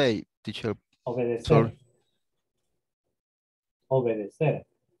meaning obey, teacher? Obedecer. Sorry. Obedecer.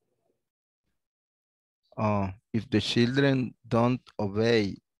 If the children don't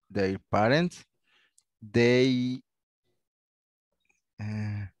obey their parents, they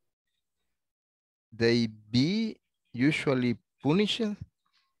be usually punished.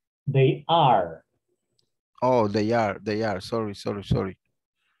 They are. Oh, they are. Sorry.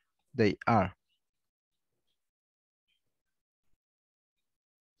 They are.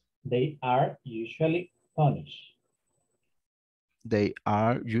 They are usually punished. They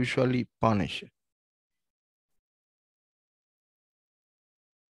are usually punished.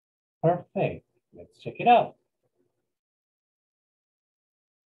 Perfect. Let's check it out.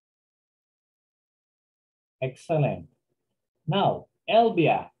 Excellent. Now,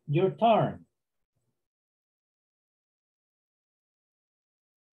 Elvia, your turn.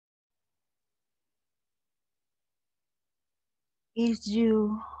 If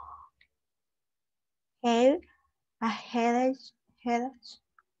you have a headache,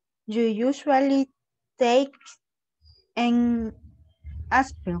 you usually take an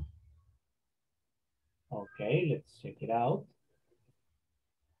aspirin. Okay, let's check it out.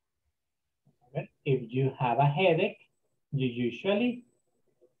 If you have a headache, you usually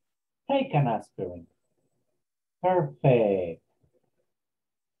take an aspirin. Perfect.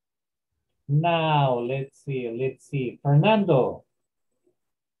 Now, let's see. Fernando.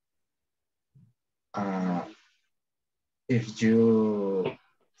 If you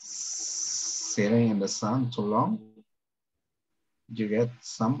sitting in the sun too long, you get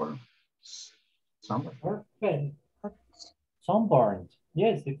sunburn. Perfect. Sunburned.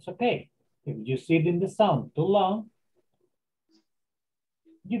 Yes, it's okay. If you sit in the sun too long,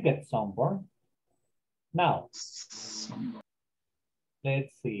 you get sunburn. Now,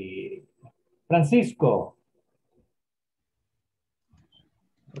 let's see. Francisco.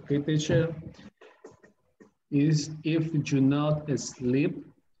 Okay, teacher. Is if you not sleep,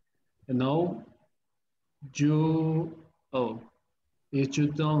 if you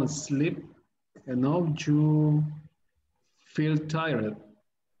don't sleep enough, you feel tired.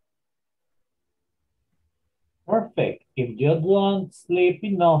 Perfect. If you don't sleep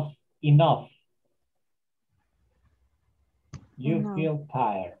enough, you feel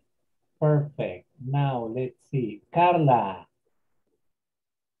tired. Perfect. Now, let's see. Carla.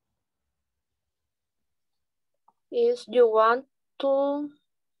 Is you want to...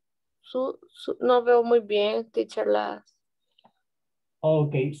 no veo muy bien, teacher, las...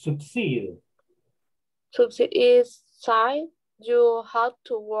 Okay, succeed. Succeed is side, you have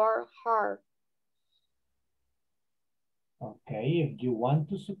to work hard. Okay, if you want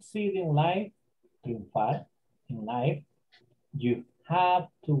to succeed in life, triunfar in life, you have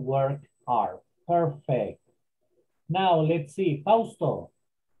to work hard. Perfect. Now, let's see. Fausto.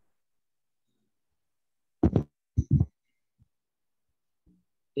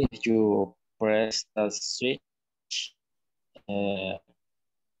 If you press the switch, the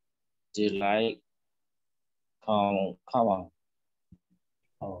light come on.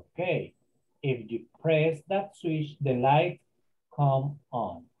 Okay. If you press that switch, the light comes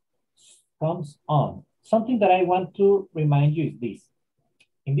on. Something that I want to remind you is this.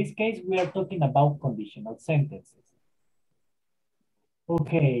 In this case, we are talking about conditional sentences.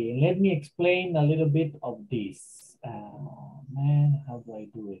 Okay, let me explain a little bit of this. Man, how do I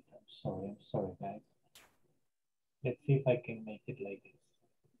do it? I'm sorry, guys. Let's see if I can make it like this.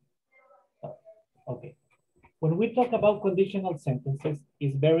 Oh, okay. When we talk about conditional sentences,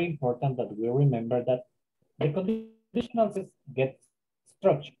 it's very important that we remember that the conditional sentences get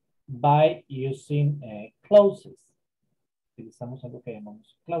structured by using clauses. Utilizamos algo que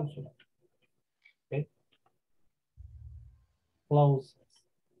llamamos cláusula. Okay. Clauses.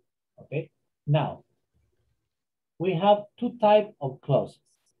 Okay. Now, we have two types of clauses.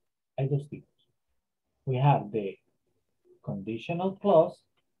 Hay dos tipos. We have the conditional clause.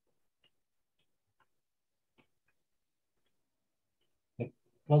 The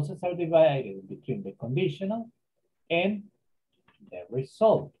clauses are divided between the conditional and the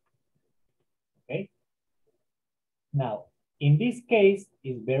result. Okay. Now, in this case,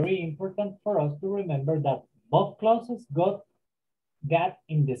 it's very important for us to remember that both clauses got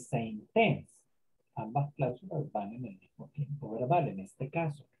in the same tense. Ambas cláusulas van en el mismo tiempo verbal en este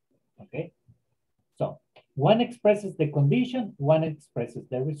caso. Okay. So, one expresses the condition, one expresses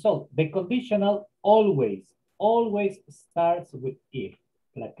the result. The conditional always starts with if.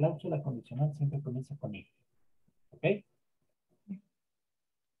 La cláusula condicional siempre comienza con if. Okay.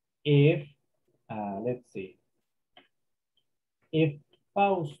 If, let's see. If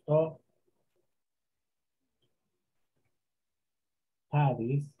Fausto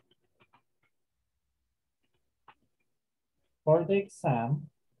studies for the exam,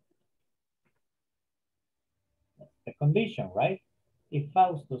 that's the condition, right? If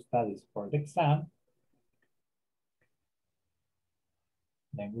Fausto studies for the exam,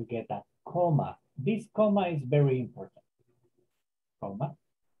 then we get a comma. This comma is very important. Comma.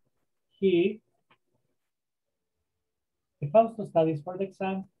 If Fausto studies for the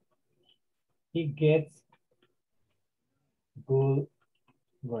exam, he gets good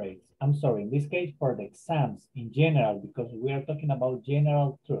grades. I'm sorry, in this case for the exams in general, because we are talking about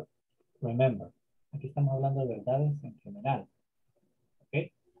general truth. Remember, aquí estamos hablando de verdades en general.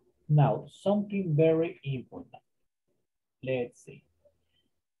 Okay? Now, something very important. Let's see.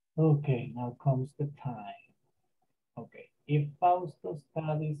 Okay, now comes the time. Okay, if Fausto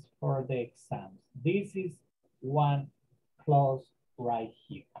studies for the exams, this is one clause right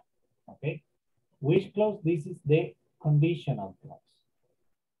here. Okay, which clause? This is the conditional clause.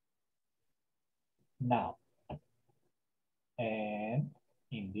 Now, and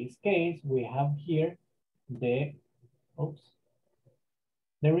in this case, we have here the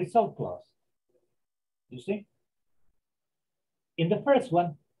result clause. You see? In the first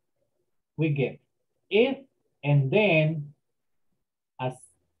one, we get if and then a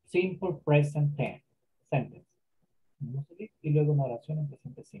simple present tense sentence. Y luego una oración en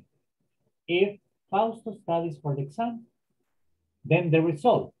presente simple. If Fausto studies for the exam, then the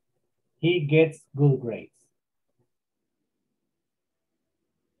result, he gets good grades.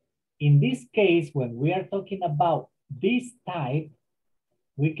 In this case, when we are talking about this type,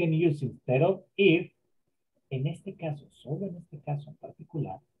 we can use instead of if, en este caso, solo en este caso en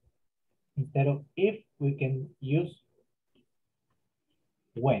particular, instead of if, we can use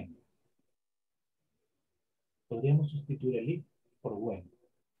when. Podríamos sustituir el if por when.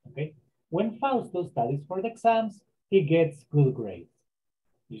 Okay? When Fausto studies for the exams, he gets good grades.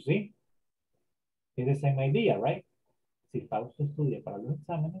 You see? It's the same idea, right? Si Fausto estudia para los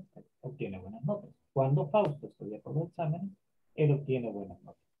exámenes, obtiene buenas notas. Cuando Fausto estudia para los exámenes, él obtiene buenas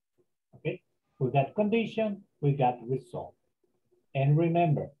notas. Okay? We got condition, we got result. And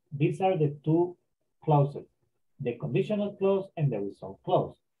remember, these are the two clauses, the conditional clause and the result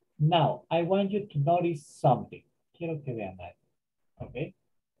clause. Now, I want you to notice something. Quiero que vean that. Okay?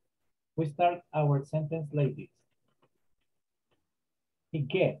 We start our sentence like this. He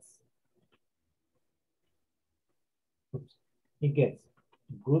gets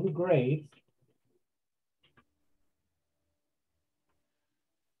good grades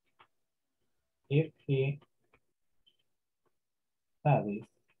if he studies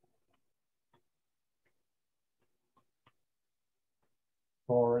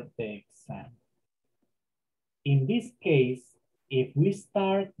for the exam. In this case, if we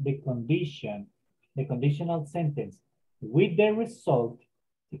start the conditional sentence with the result,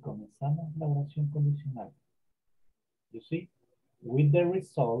 si comenzamos la oración condicional, you see, with the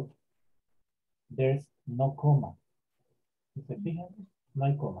result, there's no comma. ¿Se fijan? No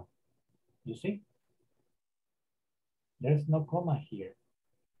hay comma. You see? There's no comma here.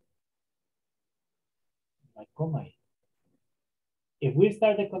 No hay comma here. If we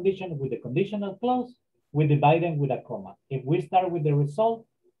start the condition with the conditional clause, we divide them with a comma. If we start with the result,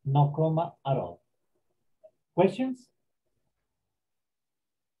 no comma at all. Questions?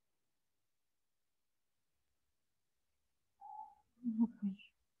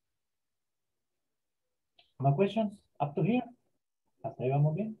 No questions up to here? ¿Hasta ahí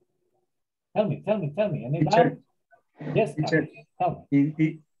vamos bien? Tell me. Any Teacher, doubt? Yes, teacher, Carlos, tell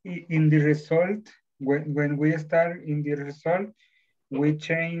me. in the result, when we start in the result, we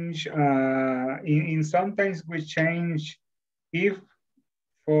change, in sometimes we change if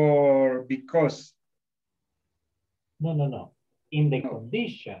for because. No. In the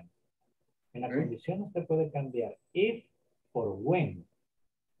condition. En la condición usted puede cambiar if por when.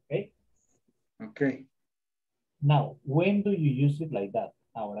 Okay? Okay. Now, when do you use it like that?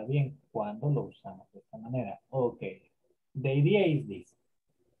 Ahora bien, ¿cuándo lo usamos de esta manera? Okay. The idea is this.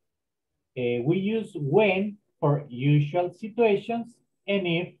 We use when for usual situations and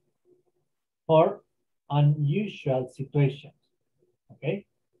if for unusual situations. Okay?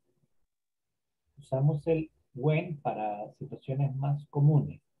 Usamos el when para situaciones más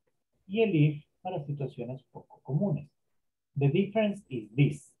comunes y el if para situaciones poco comunes. The difference is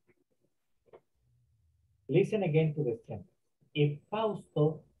this. Listen again to the sentence. If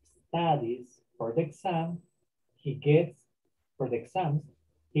Fausto studies for the exam, he gets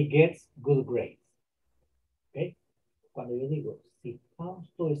good grades. Okay? Cuando yo digo, si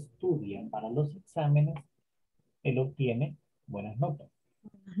Fausto estudia para los exámenes, él obtiene buenas notas.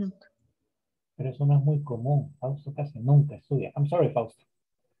 Pero eso no es muy común. Fausto casi nunca estudia. I'm sorry, Fausto.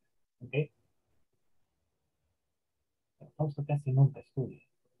 Okay? Fausto casi nunca estudia.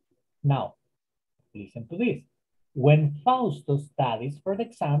 Now, listen to this. When Fausto studies for the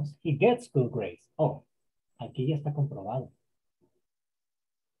exams, he gets good grades. Oh, aquí ya está comprobado.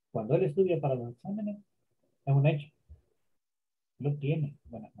 Cuando él estudia para los exámenes, es un hecho. Lo tiene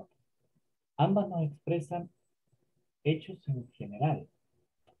buenas notas. Ambas nos expresan hechos en general.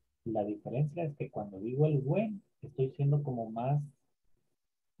 La diferencia es que cuando digo el when, estoy siendo como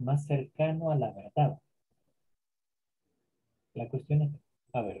más cercano a la verdad. La cuestión es,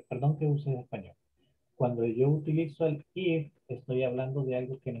 a ver, perdón que use español. Cuando yo utilizo el if, estoy hablando de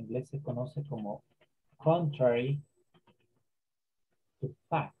algo que en inglés se conoce como contrary to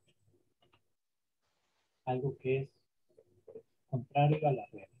fact. Algo que es contrario a la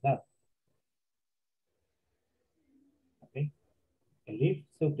realidad. ¿Okay? El if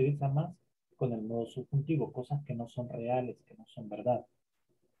se utiliza más con el modo subjuntivo, cosas que no son reales, que no son verdad.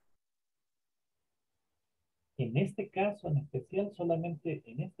 En este caso, en especial, solamente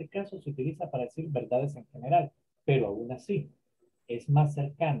en este caso se utiliza para decir verdades en general, pero aún así es más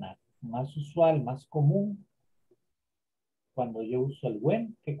cercana, más usual, más común cuando yo uso el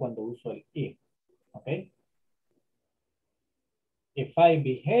when que cuando uso el if. ¿Ok? If I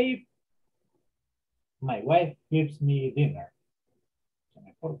behave, my wife gives me dinner. Si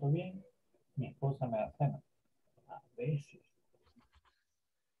me porto bien, mi esposa me da cena. A veces.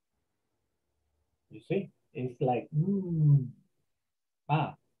 You see? It's like,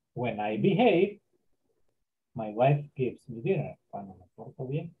 when I behave, my wife gives me dinner. Cuando me porto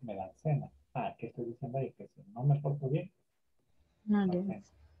bien, me dan cena. ¿Qué estoy diciendo ahí? Que si no me porto bien, No, no cena.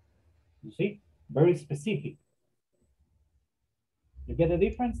 You see? Very specific. You get the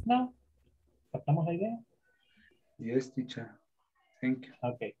difference now? ¿Captamos la idea? Yes, teacher. Thank you.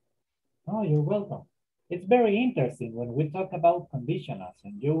 Okay. Oh, you're welcome. It's very interesting when we talk about conditionals,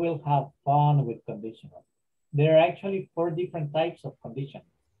 and you will have fun with conditionals. There are actually 4 different types of conditionals.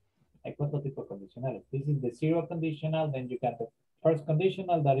 Hay 4 tipos de condicionales. This is the zero conditional. Then you got the first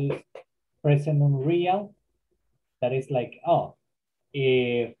conditional that is present and real. That is like, oh,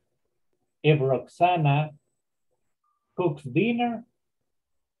 if Roxana cooks dinner,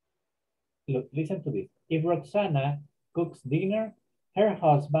 look, listen to this. If Roxana cooks dinner, her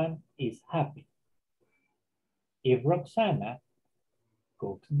husband is happy. If Roxana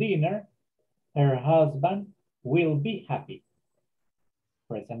cooks dinner, her husband will be happy.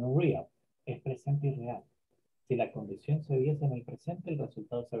 Present and real. Es presente y real. Si la condición se diese en el presente, el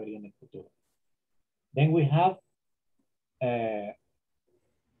resultado se vería en el futuro. Then we have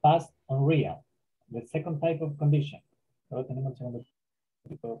past and real. The second type of condition. Luego tenemos el segundo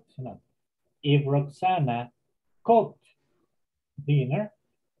tipo de condicional. If Roxana cooked dinner,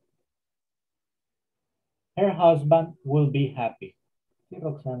 her husband will be happy. Si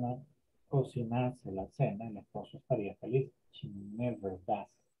Roxana cocinase la cena, el esposo estaría feliz. She never does.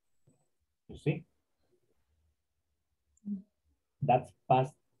 You see? That's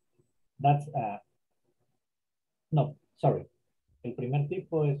past. That's, no, sorry. El primer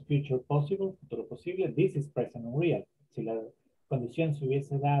tipo es future possible, futuro posible. This is present and real. Si la condición se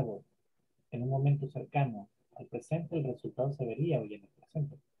hubiese dado en un momento cercano al presente, el resultado se vería hoy en el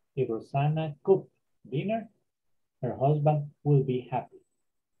presente. If Rosanna cooked dinner, her husband will be happy.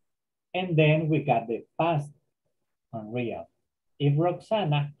 And then we got the past and real. If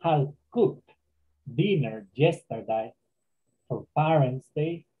Roxana had cooked dinner yesterday for Parents'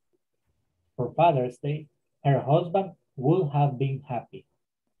 Day, for Father's Day, her husband would have been happy.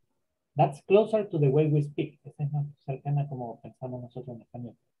 That's closer to the way we speak. Esa es más cercana como pensamos nosotros en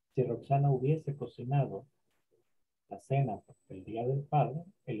español. Si Roxana hubiese cocinado la cena porque el día del padre,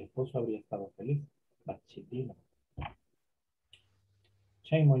 el esposo habría estado feliz. But she didn't.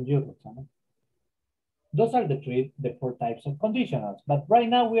 Shame on you, Roxana. Those are the four types of conditionals. But right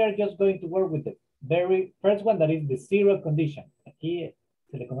now we are just going to work with the very first one, that is the zero condition. Aquí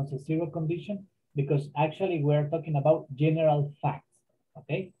se le conoce zero condition because actually we're talking about general facts.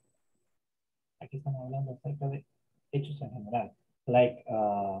 Okay? Aquí estamos hablando acerca de hechos en general. Like,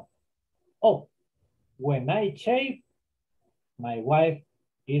 oh, when I shave, my wife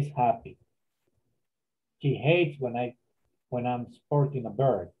is happy. She hates when I'm sporting a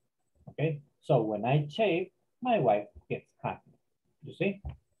bird. Okay? So when I shave, my wife gets happy. You see?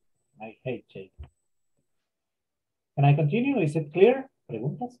 I hate shave. Can I continue? Is it clear?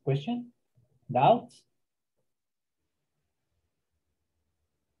 Preguntas, questions, doubts?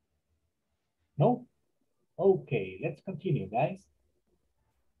 No? Okay, let's continue, guys.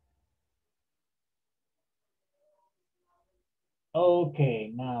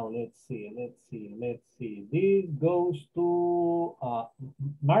 Okay, now let's see. This goes to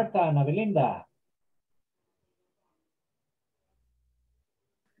Marta and Belinda.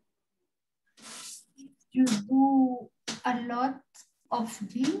 You do a lot of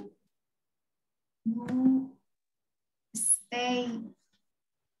gym, you stay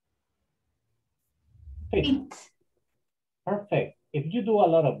fit. Perfect. If you do a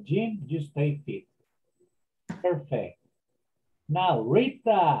lot of gym, you stay fit. Perfect. Now,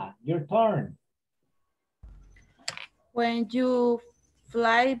 Rita, your turn. When you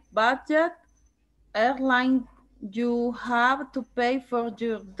fly budget airline, you have to pay for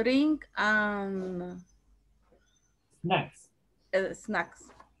your drink and Snacks. Snacks.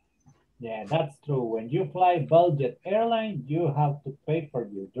 Yeah, that's true. When you fly budget airline, you have to pay for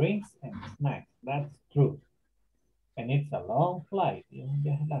your drinks and snacks. That's true. And it's a long flight. Do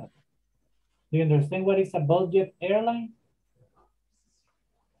you understand what is a budget airline?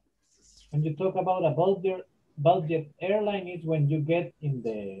 When you talk about a budget airline, is when you get in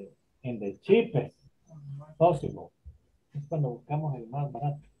the cheapest possible. Es cuando buscamos el más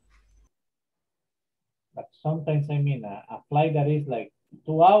barato. But sometimes, I mean, a flight that is like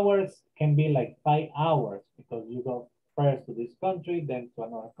 2 hours can be like 5 hours because you go first to this country, then to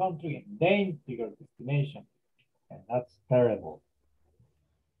another country, and then to your destination. And that's terrible.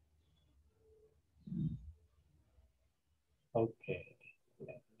 Okay,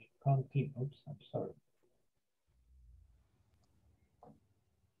 let me continue. Oops, I'm sorry.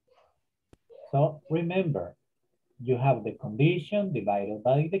 So remember, you have the condition divided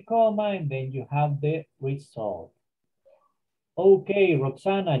by the comma, and then you have the result. Okay,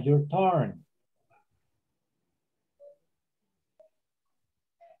 Roxana, your turn.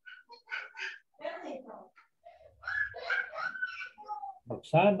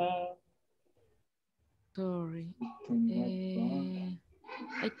 Roxana. Sorry.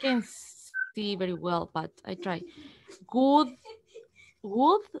 I can't see very well, but I try. Good,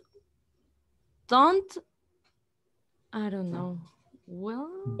 don't, I don't know.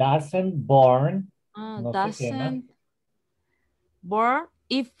 Well. Doesn't born. No doesn't born.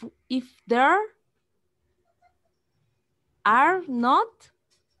 If there are not.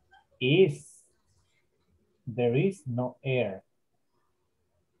 There is no air.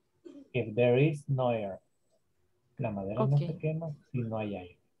 If there is no air. La madera no se quema si no hay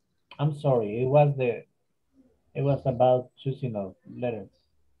aire. I'm sorry, it was about choosing of letters.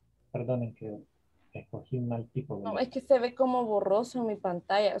 Perdonen que escogí un mal tipo de No, letters. es que se ve como borroso en mi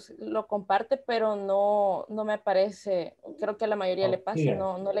pantalla. Lo comparte, pero no me aparece. Creo que a la mayoría le pasa,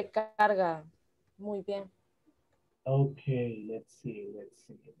 no le carga muy bien. Okay, let's see.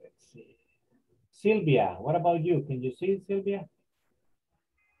 Sylvia, what about you? Can you see Sylvia?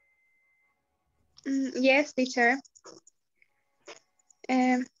 Yes, teacher.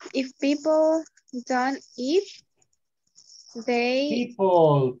 If people don't eat, If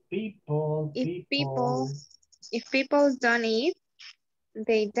people don't eat,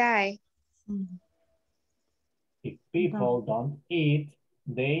 they die. If people don't eat,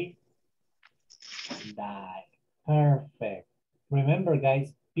 they die. Perfect. Remember,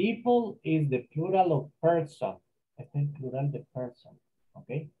 guys, people is the plural of person. It's the plural de person.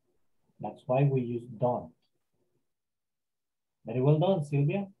 Okay? That's why we use don't. Very well done,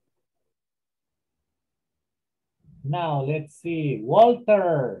 Sylvia. Now, let's see.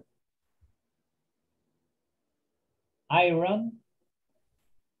 Walter. Iron.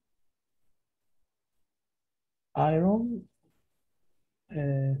 Iron.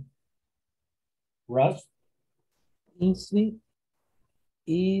 Rust. Easy.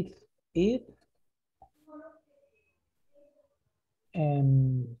 If it.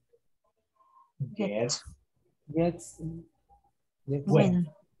 And Gets Wet.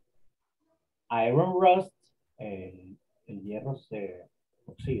 Iron rust, el hierro se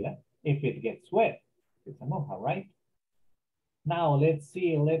oxida if it gets wet. It's a moja, right? Now let's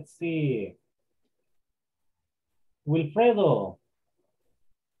see. Wilfredo.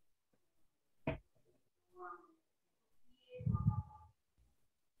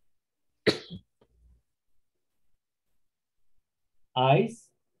 Ice.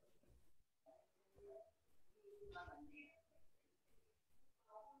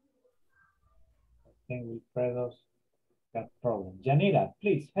 I think Wilfredo's got problem. Janira,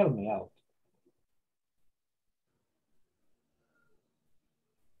 please help me out.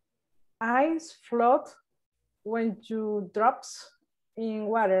 Ice float when you drops in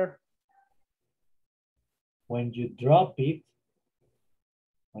water. When you drop it,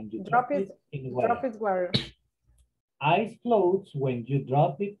 Drop it in water. water. Ice floats when you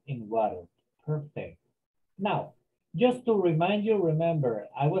drop it in water. Perfect. Now, just to remind you, remember,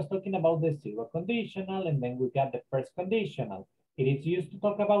 I was talking about the zero conditional and then we got the first conditional. It is used to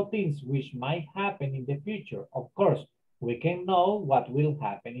talk about things which might happen in the future. Of course, we can know what will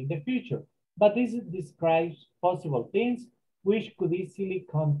happen in the future, but this describes possible things which could easily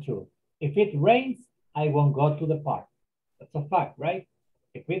come true. If it rains, I won't go to the park. That's a fact, right?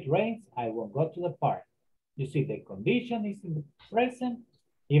 If it rains, I won't go to the park. You see, the condition is in the present.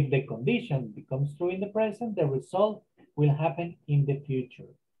 If the condition becomes true in the present, the result will happen in the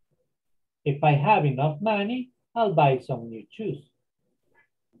future. If I have enough money, I'll buy some new shoes.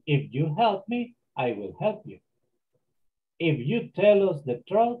 If you help me, I will help you. If you tell us the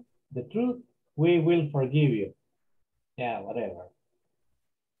truth, we will forgive you. Yeah, whatever.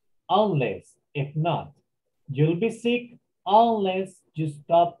 Unless, if not, you'll be sick unless you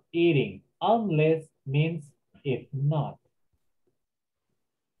stop eating. Unless means if not.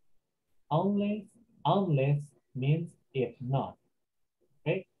 Unless means if not.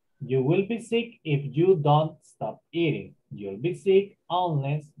 Okay? You will be sick if you don't stop eating. You'll be sick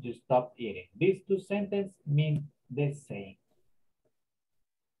unless you stop eating. These two sentences mean the same.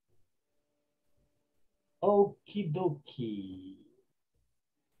 Okie dokie.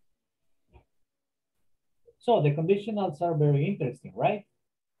 So the conditionals are very interesting, right?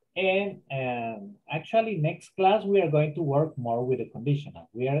 And actually next class, we are going to work more with the conditional.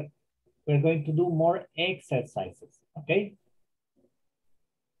 We're going to do more exercises, okay?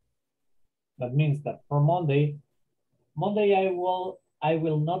 That means that for Monday I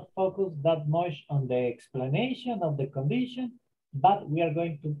will not focus that much on the explanation of the condition, but we are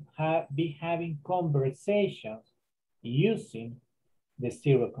going to be having conversations using the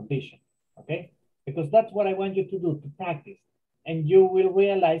zero condition, okay? Because that's what I want you to do, to practice. And you will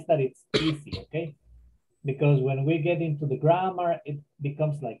realize that it's easy, okay? Because when we get into the grammar, it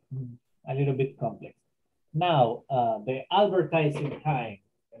becomes like a little bit complex. Now, the advertising time,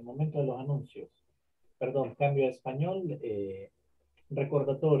 el momento de los anuncios. Perdón, cambio a español.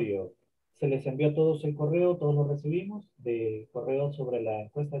 Recordatorio. Se les envió a todos el correo, todos lo recibimos, de correo sobre la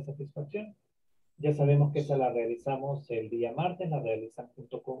encuesta de satisfacción. Ya sabemos que esa la realizamos el día martes, la realizan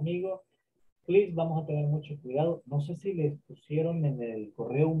junto conmigo. Please, vamos a tener mucho cuidado. No sé si les pusieron en el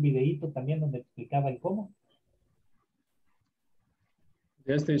correo un videíto también donde explicaba el cómo.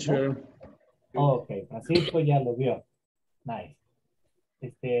 Yes, teacher. Ok, Francisco ya lo vio. Nice.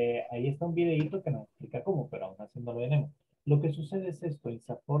 Ahí está un videíto que nos explica cómo, pero aún así no lo tenemos. Lo que sucede es esto,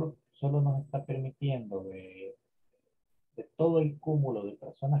 INSAFORP solo nos está permitiendo de todo el cúmulo de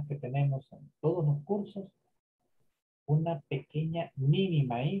personas que tenemos en todos los cursos, una pequeña,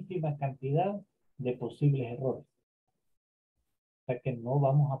 mínima, ínfima cantidad de posibles errores. O sea que no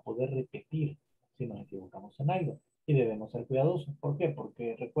vamos a poder repetir si nos equivocamos en algo. Y debemos ser cuidadosos. ¿Por qué?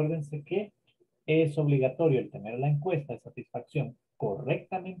 Porque recuérdense que es obligatorio el tener la encuesta de satisfacción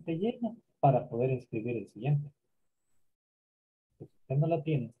correctamente llena para poder escribir el siguiente. Si usted no la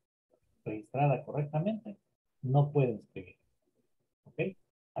tiene registrada correctamente, no puede escribir. ¿Ok?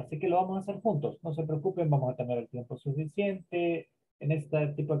 Así que lo vamos a hacer juntos. No se preocupen, vamos a tener el tiempo suficiente. En este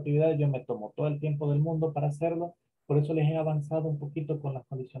tipo de actividades yo me tomo todo el tiempo del mundo para hacerlo. Por eso les he avanzado un poquito con las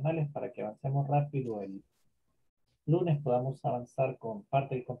condicionales para que avancemos rápido el lunes, podamos avanzar con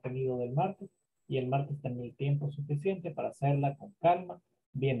parte del contenido del martes y el martes tener el tiempo suficiente para hacerla con calma,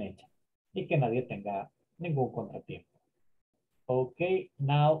 bien hecha y que nadie tenga ningún contratiempo. Okay,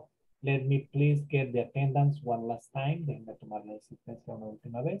 now let me please get the attendance one last time. Déjenme tomar la asistencia una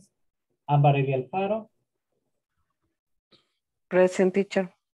última vez. Ambarelli Alfaro. Present,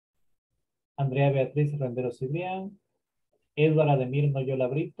 teacher. Andrea Beatriz Rendero Cibrián. Edward Ademir Noyola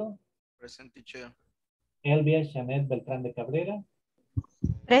Brito. Present, teacher. Elvia Janet Beltrán de Cabrera.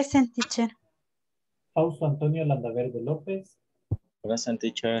 Present, teacher. Fausto Antonio Landaverde López. Present,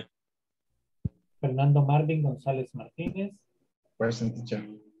 teacher. Fernando Marvin González Martínez. Present, teacher.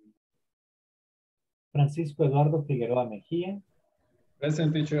 Francisco Eduardo Figueroa Mejía.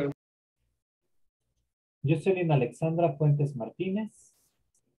 Present, teacher. Jocelyn Alexandra Fuentes Martínez.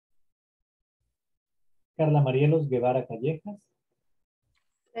 Carla Marielos Guevara Callejas.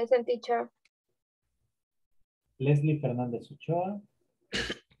 Present, teacher. Leslie Fernández Ochoa.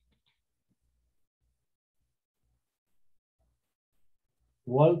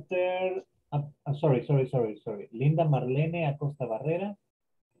 Walter, sorry. Linda Marlene Acosta Barrera.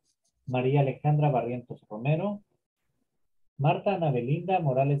 María Alejandra Barrientos Romero. Marta Ana Belinda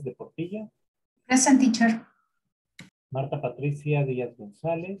Morales de Portillo. Present, teacher. Marta Patricia Díaz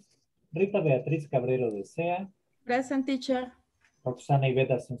González. Rita Beatriz Cabrero de Sea. Present, teacher. Roxana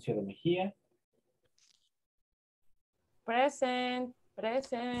Iveta Asensio de Mejía. Present.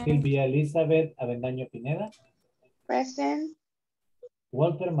 Silvia Elizabeth Avendaño Pineda. Present.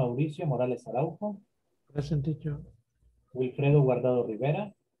 Walter Mauricio Morales Araujo. Present, teacher. Wilfredo Guardado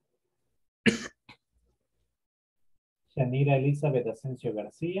Rivera. Yanira Elizabeth Asensio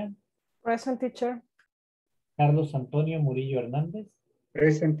García. Present, teacher. Carlos Antonio Murillo Hernández.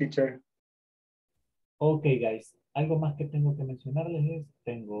 Present, teacher. Ok, guys. Algo más que tengo que mencionarles es,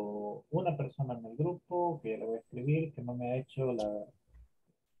 tengo una persona en el grupo que ya le voy a escribir, que no me ha hecho la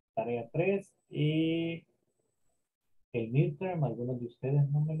tarea 3 y el midterm, algunos de ustedes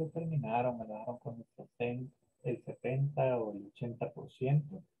no me lo terminaron, me lo dejaron con el 70 o el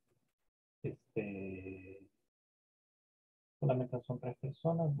 80%. Solamente son 3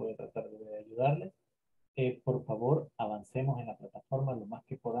 personas, voy a tratar de ayudarles. Por favor, avancemos en la plataforma lo más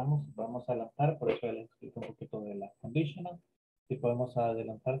que podamos. Si podemos adelantar, por eso ya les explico un poquito de la conditional. Si podemos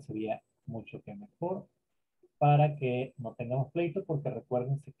adelantar, sería mucho que mejor para que no tengamos pleito, porque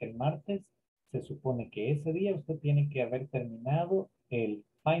recuérdense que el martes se supone que ese día usted tiene que haber terminado el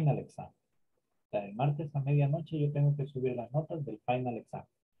final exam. O sea, el martes a medianoche yo tengo que subir las notas del final exam.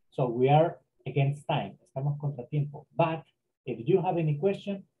 So we are against time. Estamos contra tiempo. But if you have any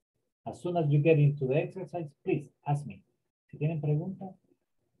question, as soon as you get into the exercise, please ask me. Si tienen preguntas,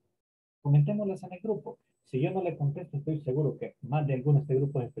 comentémoslas en el grupo. Si yo no le contesto, estoy seguro que más de alguno de este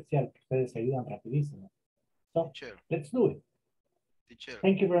grupo es especial, que ustedes ayudan rapidísimo. So, Teacher. let's do it. Teacher.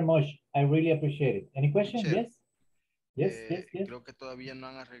 Thank you very much. I really appreciate it. Any questions? Teacher. Yes? Yes. Creo que todavía no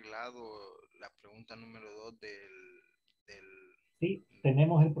han arreglado la pregunta número 2 del... Sí,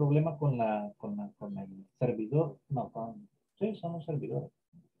 tenemos el problema con el servidor. No, sí, son los servidores.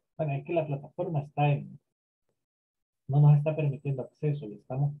 Bueno, es que la plataforma no nos está permitiendo acceso y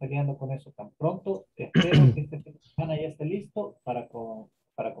estamos peleando con eso tan pronto. Espero que esta semana ya esté listo para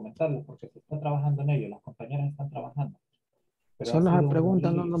comentarles, porque se está trabajando en ello, las compañeras están trabajando. Pero Solo esa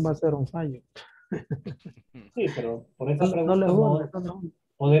pregunta no nos va a hacer un fallo. Sí, pero por esa No pregunta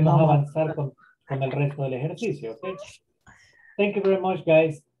podemos avanzar con el resto del ejercicio, ¿ok? Thank you very much,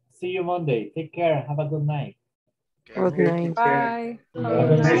 guys. See you Monday. Take care. Have a good night. Good night. Bye. Good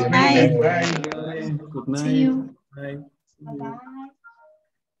night. Bye. Good night. See you. Bye. Bye-bye.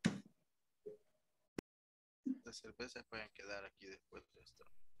 Las cervezas pueden quedar aquí después de esto.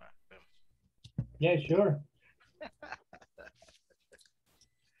 Vemos. Yeah, sure.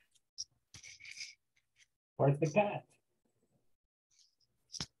 Where's the cat?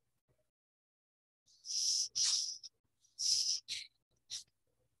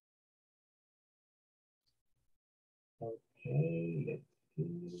 Okay, let's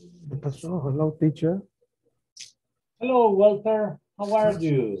see. ¿Qué pasó? Hello, teacher. Hello, Walter. How are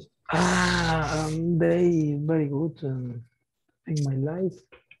you? I'm very good in my life.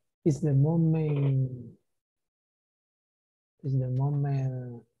 It's the moment. The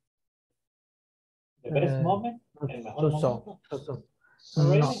best moment? El mejor momento? No.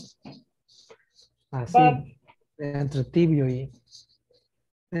 Really? Así, entre tibio y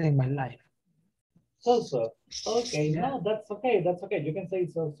in my life. So. Okay, Yeah. no, that's okay. That's okay. You can say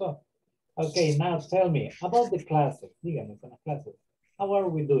so. Okay, now tell me about the classes. Dígame con las clases. How are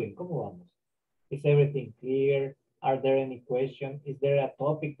we doing? ¿Cómo vamos? Is everything clear? Are there any questions? Is there a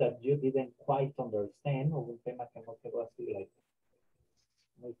topic that you didn't quite understand? ¿O un tema que no quedó así, like,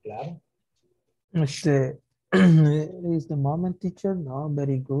 muy claro? Is the moment, teacher? No,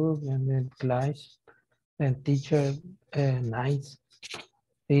 very good. And then class and teacher, nice.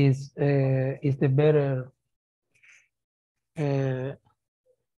 Is the better?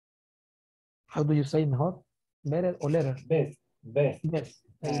 How do you say mejor? Better or letter? Best. Best. Yes,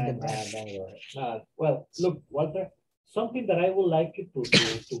 is the best. Don't worry. Well, look, Walter, something that I would like you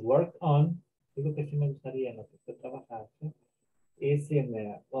to work on, digo que sí me gustaría en lo que usted trabaja, is in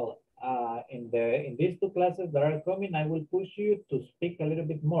in these two classes that are coming, I will push you to speak a little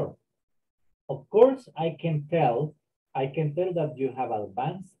bit more. Of course, I can tell that you have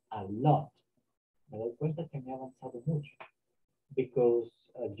advanced a lot. Me doy cuenta que me ha avanzado mucho because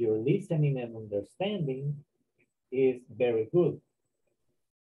your listening and understanding is very good.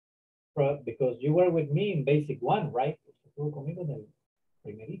 Because you were with me in basic one, right? Estuvo conmigo en el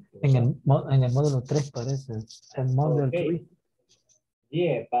primerito. En el módulo 3 parece. El módulo 3.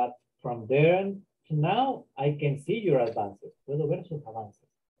 Yeah, but from there to now, I can see your advances. Puedo ver sus avances.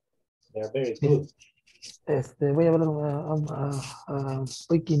 They're very good. Voy a hablar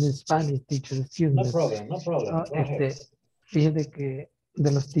speaking in Spanish, teacher. Excuse me. No problem. Go ahead. Fíjate que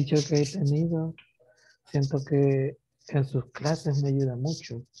de los teachers que he tenido, siento que en sus clases me ayuda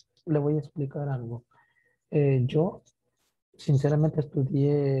mucho. Le voy a explicar algo. Yo, sinceramente,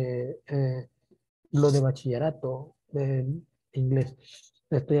 estudié lo de bachillerato de inglés.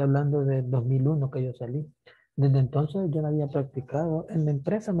 Estoy hablando de 2001 que yo salí. Desde entonces yo no había practicado. En la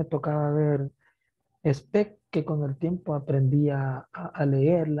empresa me tocaba ver spec que con el tiempo aprendía a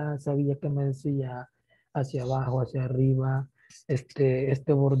leerla, sabía que me decía hacia abajo, hacia arriba,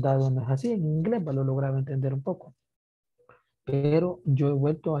 este bordado no es así. En inglés lo lograba entender un poco. Pero yo he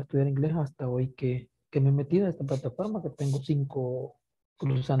vuelto a estudiar inglés hasta hoy que me he metido a esta plataforma que tengo 5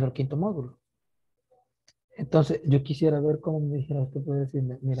 cruzando el 5º módulo. Entonces, yo quisiera ver cómo me dijera usted, puede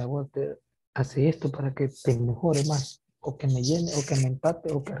decirme, mira, Walter, hace esto para que te mejore más, o que me llene, o que me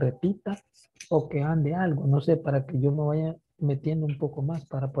empate, o que repita, o que ande algo, no sé, para que yo me vaya metiendo un poco más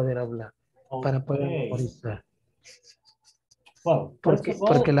para poder hablar, para poder memorizar. Well,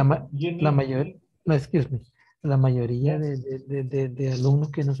 Porque la mayoría, no, excuse me, la mayoría de alumnos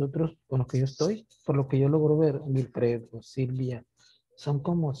que nosotros, con los que yo estoy, por lo que yo logro ver, Wilfredo, Silvia, son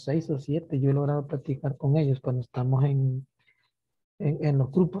como 6 o 7. Yo he logrado practicar con ellos cuando estamos en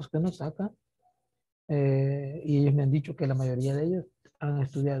los grupos que nos sacan. Y ellos me han dicho que la mayoría de ellos han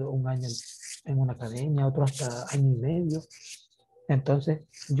estudiado 1 año en una academia, otros hasta año y medio. Entonces,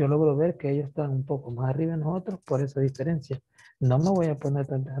 yo logro ver que ellos están un poco más arriba de nosotros por esa diferencia. No me voy a poner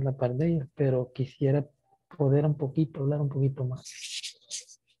tanto a la par de ellos, pero quisiera poder hablar un poquito más.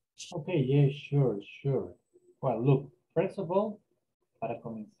 Okay, yeah, sure. Well, look, first of all, para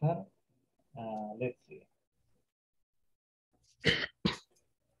comenzar, let's see.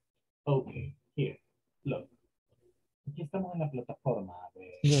 Okay, here, look. Aquí estamos en la plataforma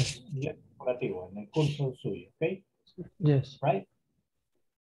de Inglés Corporativo, en el curso suyo, ¿ok? Yes. Right?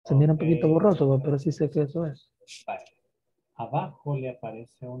 Se mira un poquito borroso, pero sí sé que eso es. Vale. Abajo le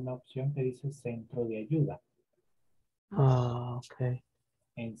aparece una opción que dice Centro de Ayuda. Ok.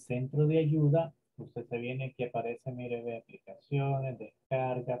 En Centro de Ayuda, usted se viene aquí, aparece, mire, ve aplicaciones,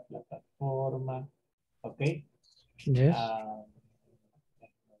 descarga, plataforma, ¿ok? Yes.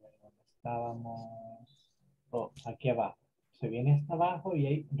 ¿Dónde estábamos? Aquí abajo. Se viene hasta abajo y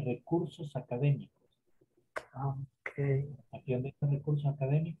hay recursos académicos. Ok. Aquí donde dice recursos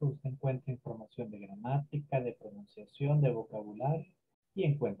académicos, usted encuentra información de gramática, de pronunciación, de vocabulario y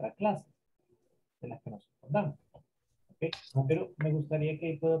encuentra clases de las que nos acordamos. ¿Okay? Pero me gustaría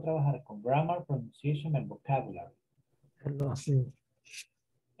que pueda trabajar con grammar, pronunciation and vocabulary. Sí.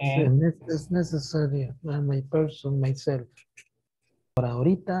 And Es necesario, my person, myself. Por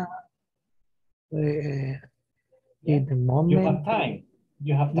ahorita, in the moment,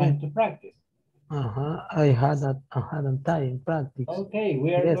 you have time to practice. I had time practice. Okay,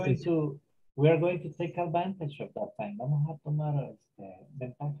 we are going to take advantage of that time. Vamos a tomar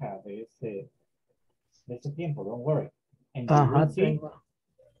ventaja de ese tiempo. Don't worry. And you will see.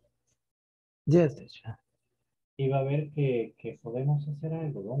 Yes, teacher. Y va a ver que podemos hacer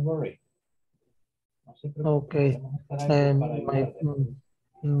algo. Don't worry. No se preocupe. Okay.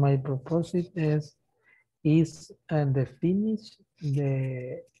 My proposal is the finish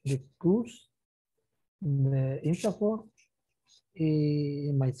the course, the INSAFORP,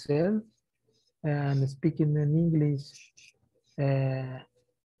 myself, and speaking in English a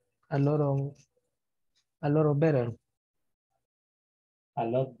lot better. A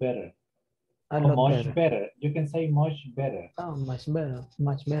lot better. Much better. You can say much better. Oh, much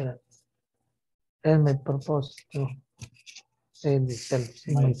better. And my purpose to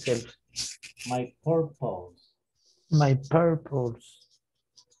myself. My purpose. My purpose.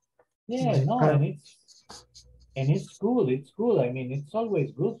 Yeah, and it's good. I mean, it's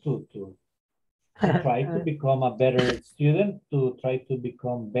always good to try to become a better student, to try to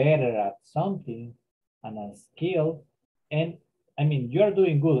become better at something and a skill. And I mean, you're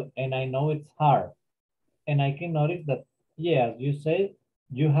doing good, and I know it's hard. And I can notice that, yeah, as you said,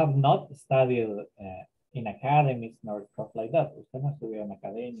 you have not studied in academies nor stuff like that. Usted no estudió en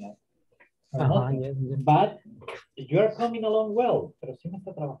academia. Yes, yes. But you're coming along well, pero sí me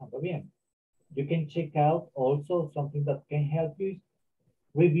está trabajando bien. You can check out also something that can help you.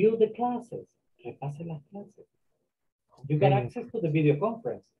 Review the classes. Repase las clases. You got access to the video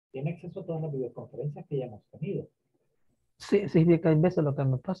conference. Tiene acceso a todas las videoconferencias que ya hemos tenido. Sí, sí, que hay veces lo que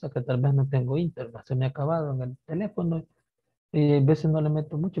me pasa es que tal vez no tengo internet, se me ha acabado en el teléfono y hay veces no le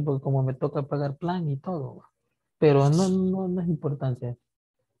meto mucho porque como me toca pagar plan y todo, pero no es importancia.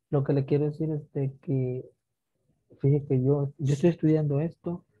 Lo que le quiero decir es de que, fíjese que yo estoy estudiando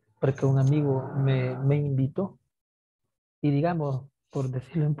esto porque un amigo me invitó y digamos, por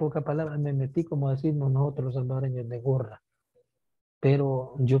decirlo en pocas palabras, me metí como decimos nosotros los salvadoreños de gorra,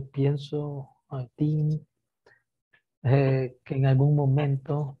 pero yo pienso a ti que en algún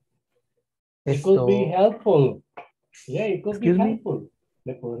momento It could be esto... helpful. Yeah, it could be Excuse me? helpful.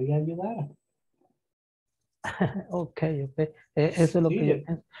 Le podría ayudar. Ok. Eso es lo Sí, que yo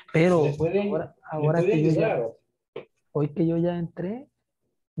pienso. Pero le puede ahora que yo ya, ayudar. hoy que yo ya entré,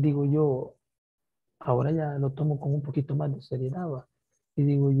 digo yo, ahora ya lo tomo con un poquito más de seriedad, ¿va? Y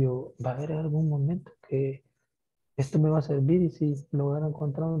digo yo, va a haber algún momento que esto me va a servir y si lograr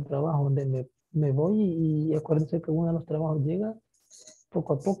encontrar un trabajo donde me voy y acuérdense que uno de los trabajos llega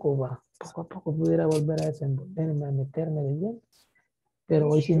poco a poco, va. Poco a poco pudiera volver a desenvolverme, a meterme de lleno. Pero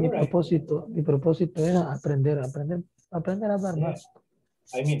hoy sí mi propósito es aprender a hablar más.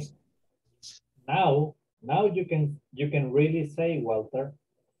 I mean, now you can really say, Walter,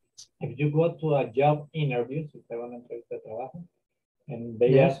 if you go to a job interview, si usted va a una entrevista de trabajo, and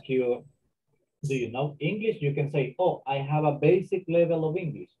they Yes. ask you, do you know English? You can say, oh, I have a basic level of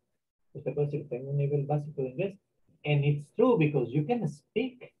English. Usted puede decir, tengo un nivel básico de inglés. And it's true because you can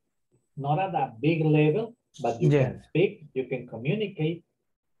speak, not at a big level, but you Yeah. can speak, you can communicate.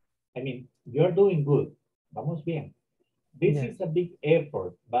 I mean, you're doing good. Vamos bien. This Yeah. is a big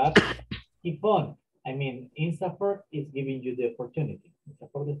effort, but keep on. I mean, INSAFORP is giving you the opportunity.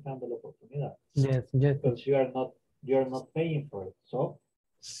 INSAFORP está dando la oportunidad. Yes, yes. Because you're not paying for it. So,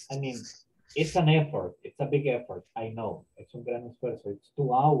 I mean, it's an effort. It's a big effort. I know. Es un gran esfuerzo. It's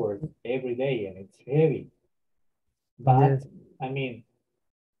 2 hours every day and it's heavy. But, Yes. I mean,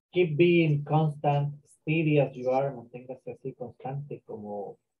 keep being constant, steady as you are. Manténgase así constante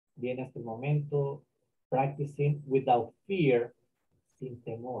como viene hasta el momento. Practicing without fear, sin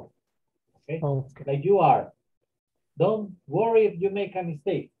temor. Okay? Like you are. Don't worry if you make a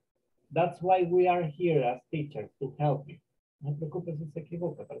mistake. That's why we are here as teachers, to help you. No te preocupes si se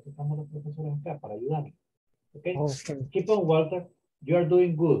equivoca, para eso estamos los profesores acá, para ayudarnos. Okay? Keep on, Walter. You are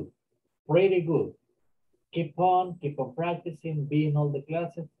doing good. Pretty good. Keep on practicing, be in all the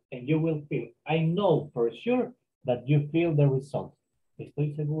classes, and you will feel. I know for sure that you feel the results.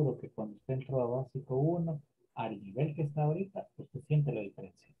 Estoy seguro que cuando usted entró a básico 1, al nivel que está ahorita, usted siente la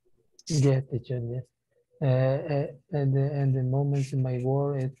diferencia. Yes, teacher, yes. And the moment in my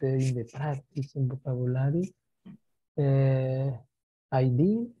work in the practice and vocabulary, I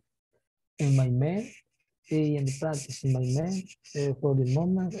did in my main, in the practice in my main, for the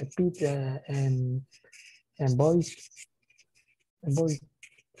moment, repeat and voice,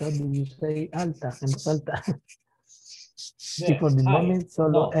 how do you say alta, en voz alta. Yeah. Y for the moment,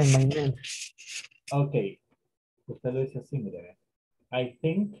 solo no. en my main. Ok. Usted lo dice así, mire. I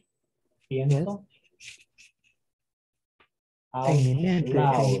think, pienso. En Out mi mente,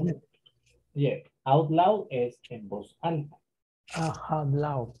 loud. Yeah. Out loud es en voz alta. Out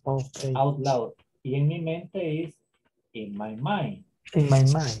loud, okay. Out loud. Y en mi mente es in my mind. In my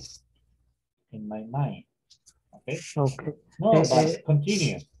mind. In my mind. Okay. Okay. No, but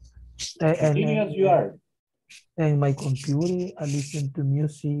continue. Continue as you are. In my computer, I listen to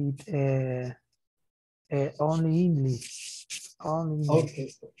music only English. Only English.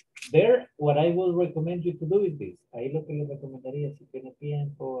 Okay. There, what I will recommend you to do is this. Ahí lo que les recomendaría, si tiene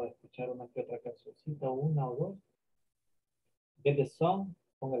tiempo, escuchar una que otra cancioncita, una o dos. Get the song,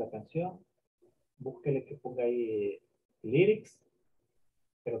 ponga la canción, búsquele que ponga ahí lyrics,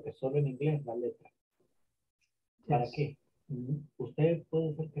 pero que solo en inglés la letra. ¿Para qué? Usted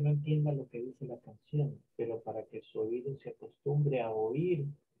puede ser que no entienda lo que dice la canción, pero para que su oído se acostumbre a oír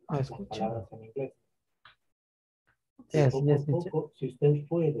las palabras en inglés. Y poco a poco, si usted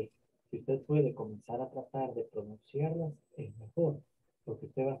puede comenzar a tratar de pronunciarlas, es mejor, porque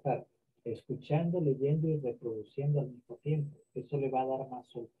usted va a estar escuchando, leyendo y reproduciendo al mismo tiempo. Eso le va a dar más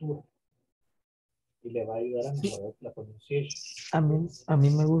soltura. Y le va a ayudar a mejorar la pronunciación. A mí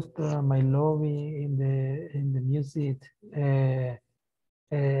me gusta My Love in the Music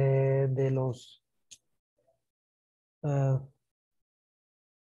de los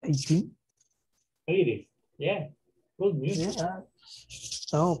 18. 80s, yeah, good music. Yeah.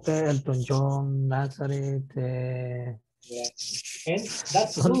 Okay, Elton John, Nazareth. Yeah. And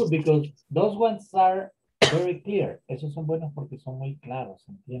that's good because those ones are very clear. Esos son buenos porque son muy claros,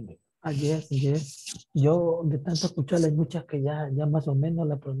 ¿entiende? Yes, yes. Yo de tanto escucharla hay muchas que ya más o menos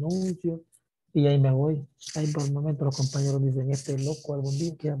la pronuncio y ahí me voy. Ahí por el momento los compañeros dicen, este loco algún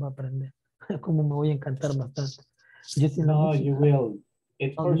día que ya va a aprender. Como me voy a encantar bastante. Yo sin la No, música, you will.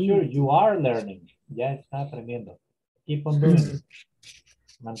 It's for sure you are learning. Ya está aprendiendo. Keep on doing it.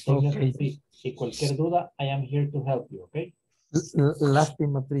 Manténgase así. Y cualquier duda, I am here to help you, ¿ok?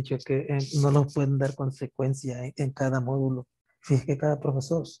 Lástima, Tricho, que no nos pueden dar consecuencia en cada módulo. Fíjate que cada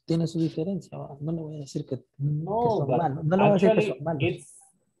profesor tiene su diferencia. ¿Va? No le voy a decir que No, son malos. No le voy a decir que son malos.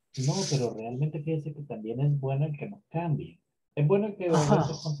 No, pero realmente fíjese que también es bueno el que nos cambie. Es bueno que a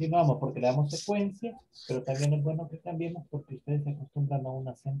veces continuamos porque le damos secuencia, pero también es bueno que cambiemos porque ustedes se acostumbran a un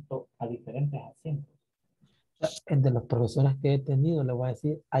acento, a diferentes acentos. De los profesores que he tenido, le voy a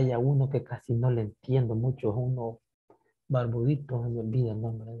decir, hay a uno que casi no le entiendo mucho, es uno barbudito, me olvida el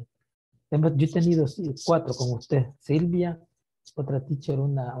nombre. Yo he tenido 4 con usted, Silvia, otra teacher,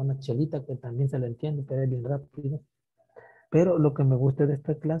 una chelita que también se le entiende, pero es bien rápido. Pero lo que me gusta de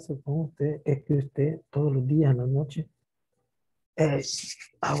esta clase con usted es que usted todos los días en la noche,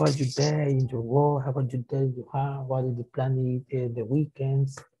 how are you day in your work, how are you day you have, what is the planning, the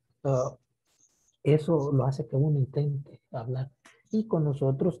weekends, eso lo hace que uno intente hablar. Y con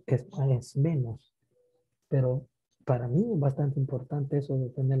nosotros es menos. Pero para mí es bastante importante eso de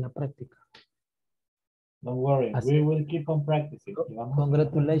tener la práctica. Don't worry, we will keep on practicing.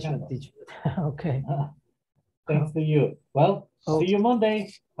 Congratulations, teacher. Okay. Thanks to you. Well, see you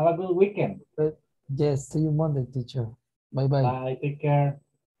Monday. Have a good weekend. Yes, see you Monday, teacher. Bye-bye. Bye, take care.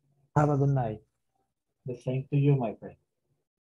 Have a good night. The same to you, my friend.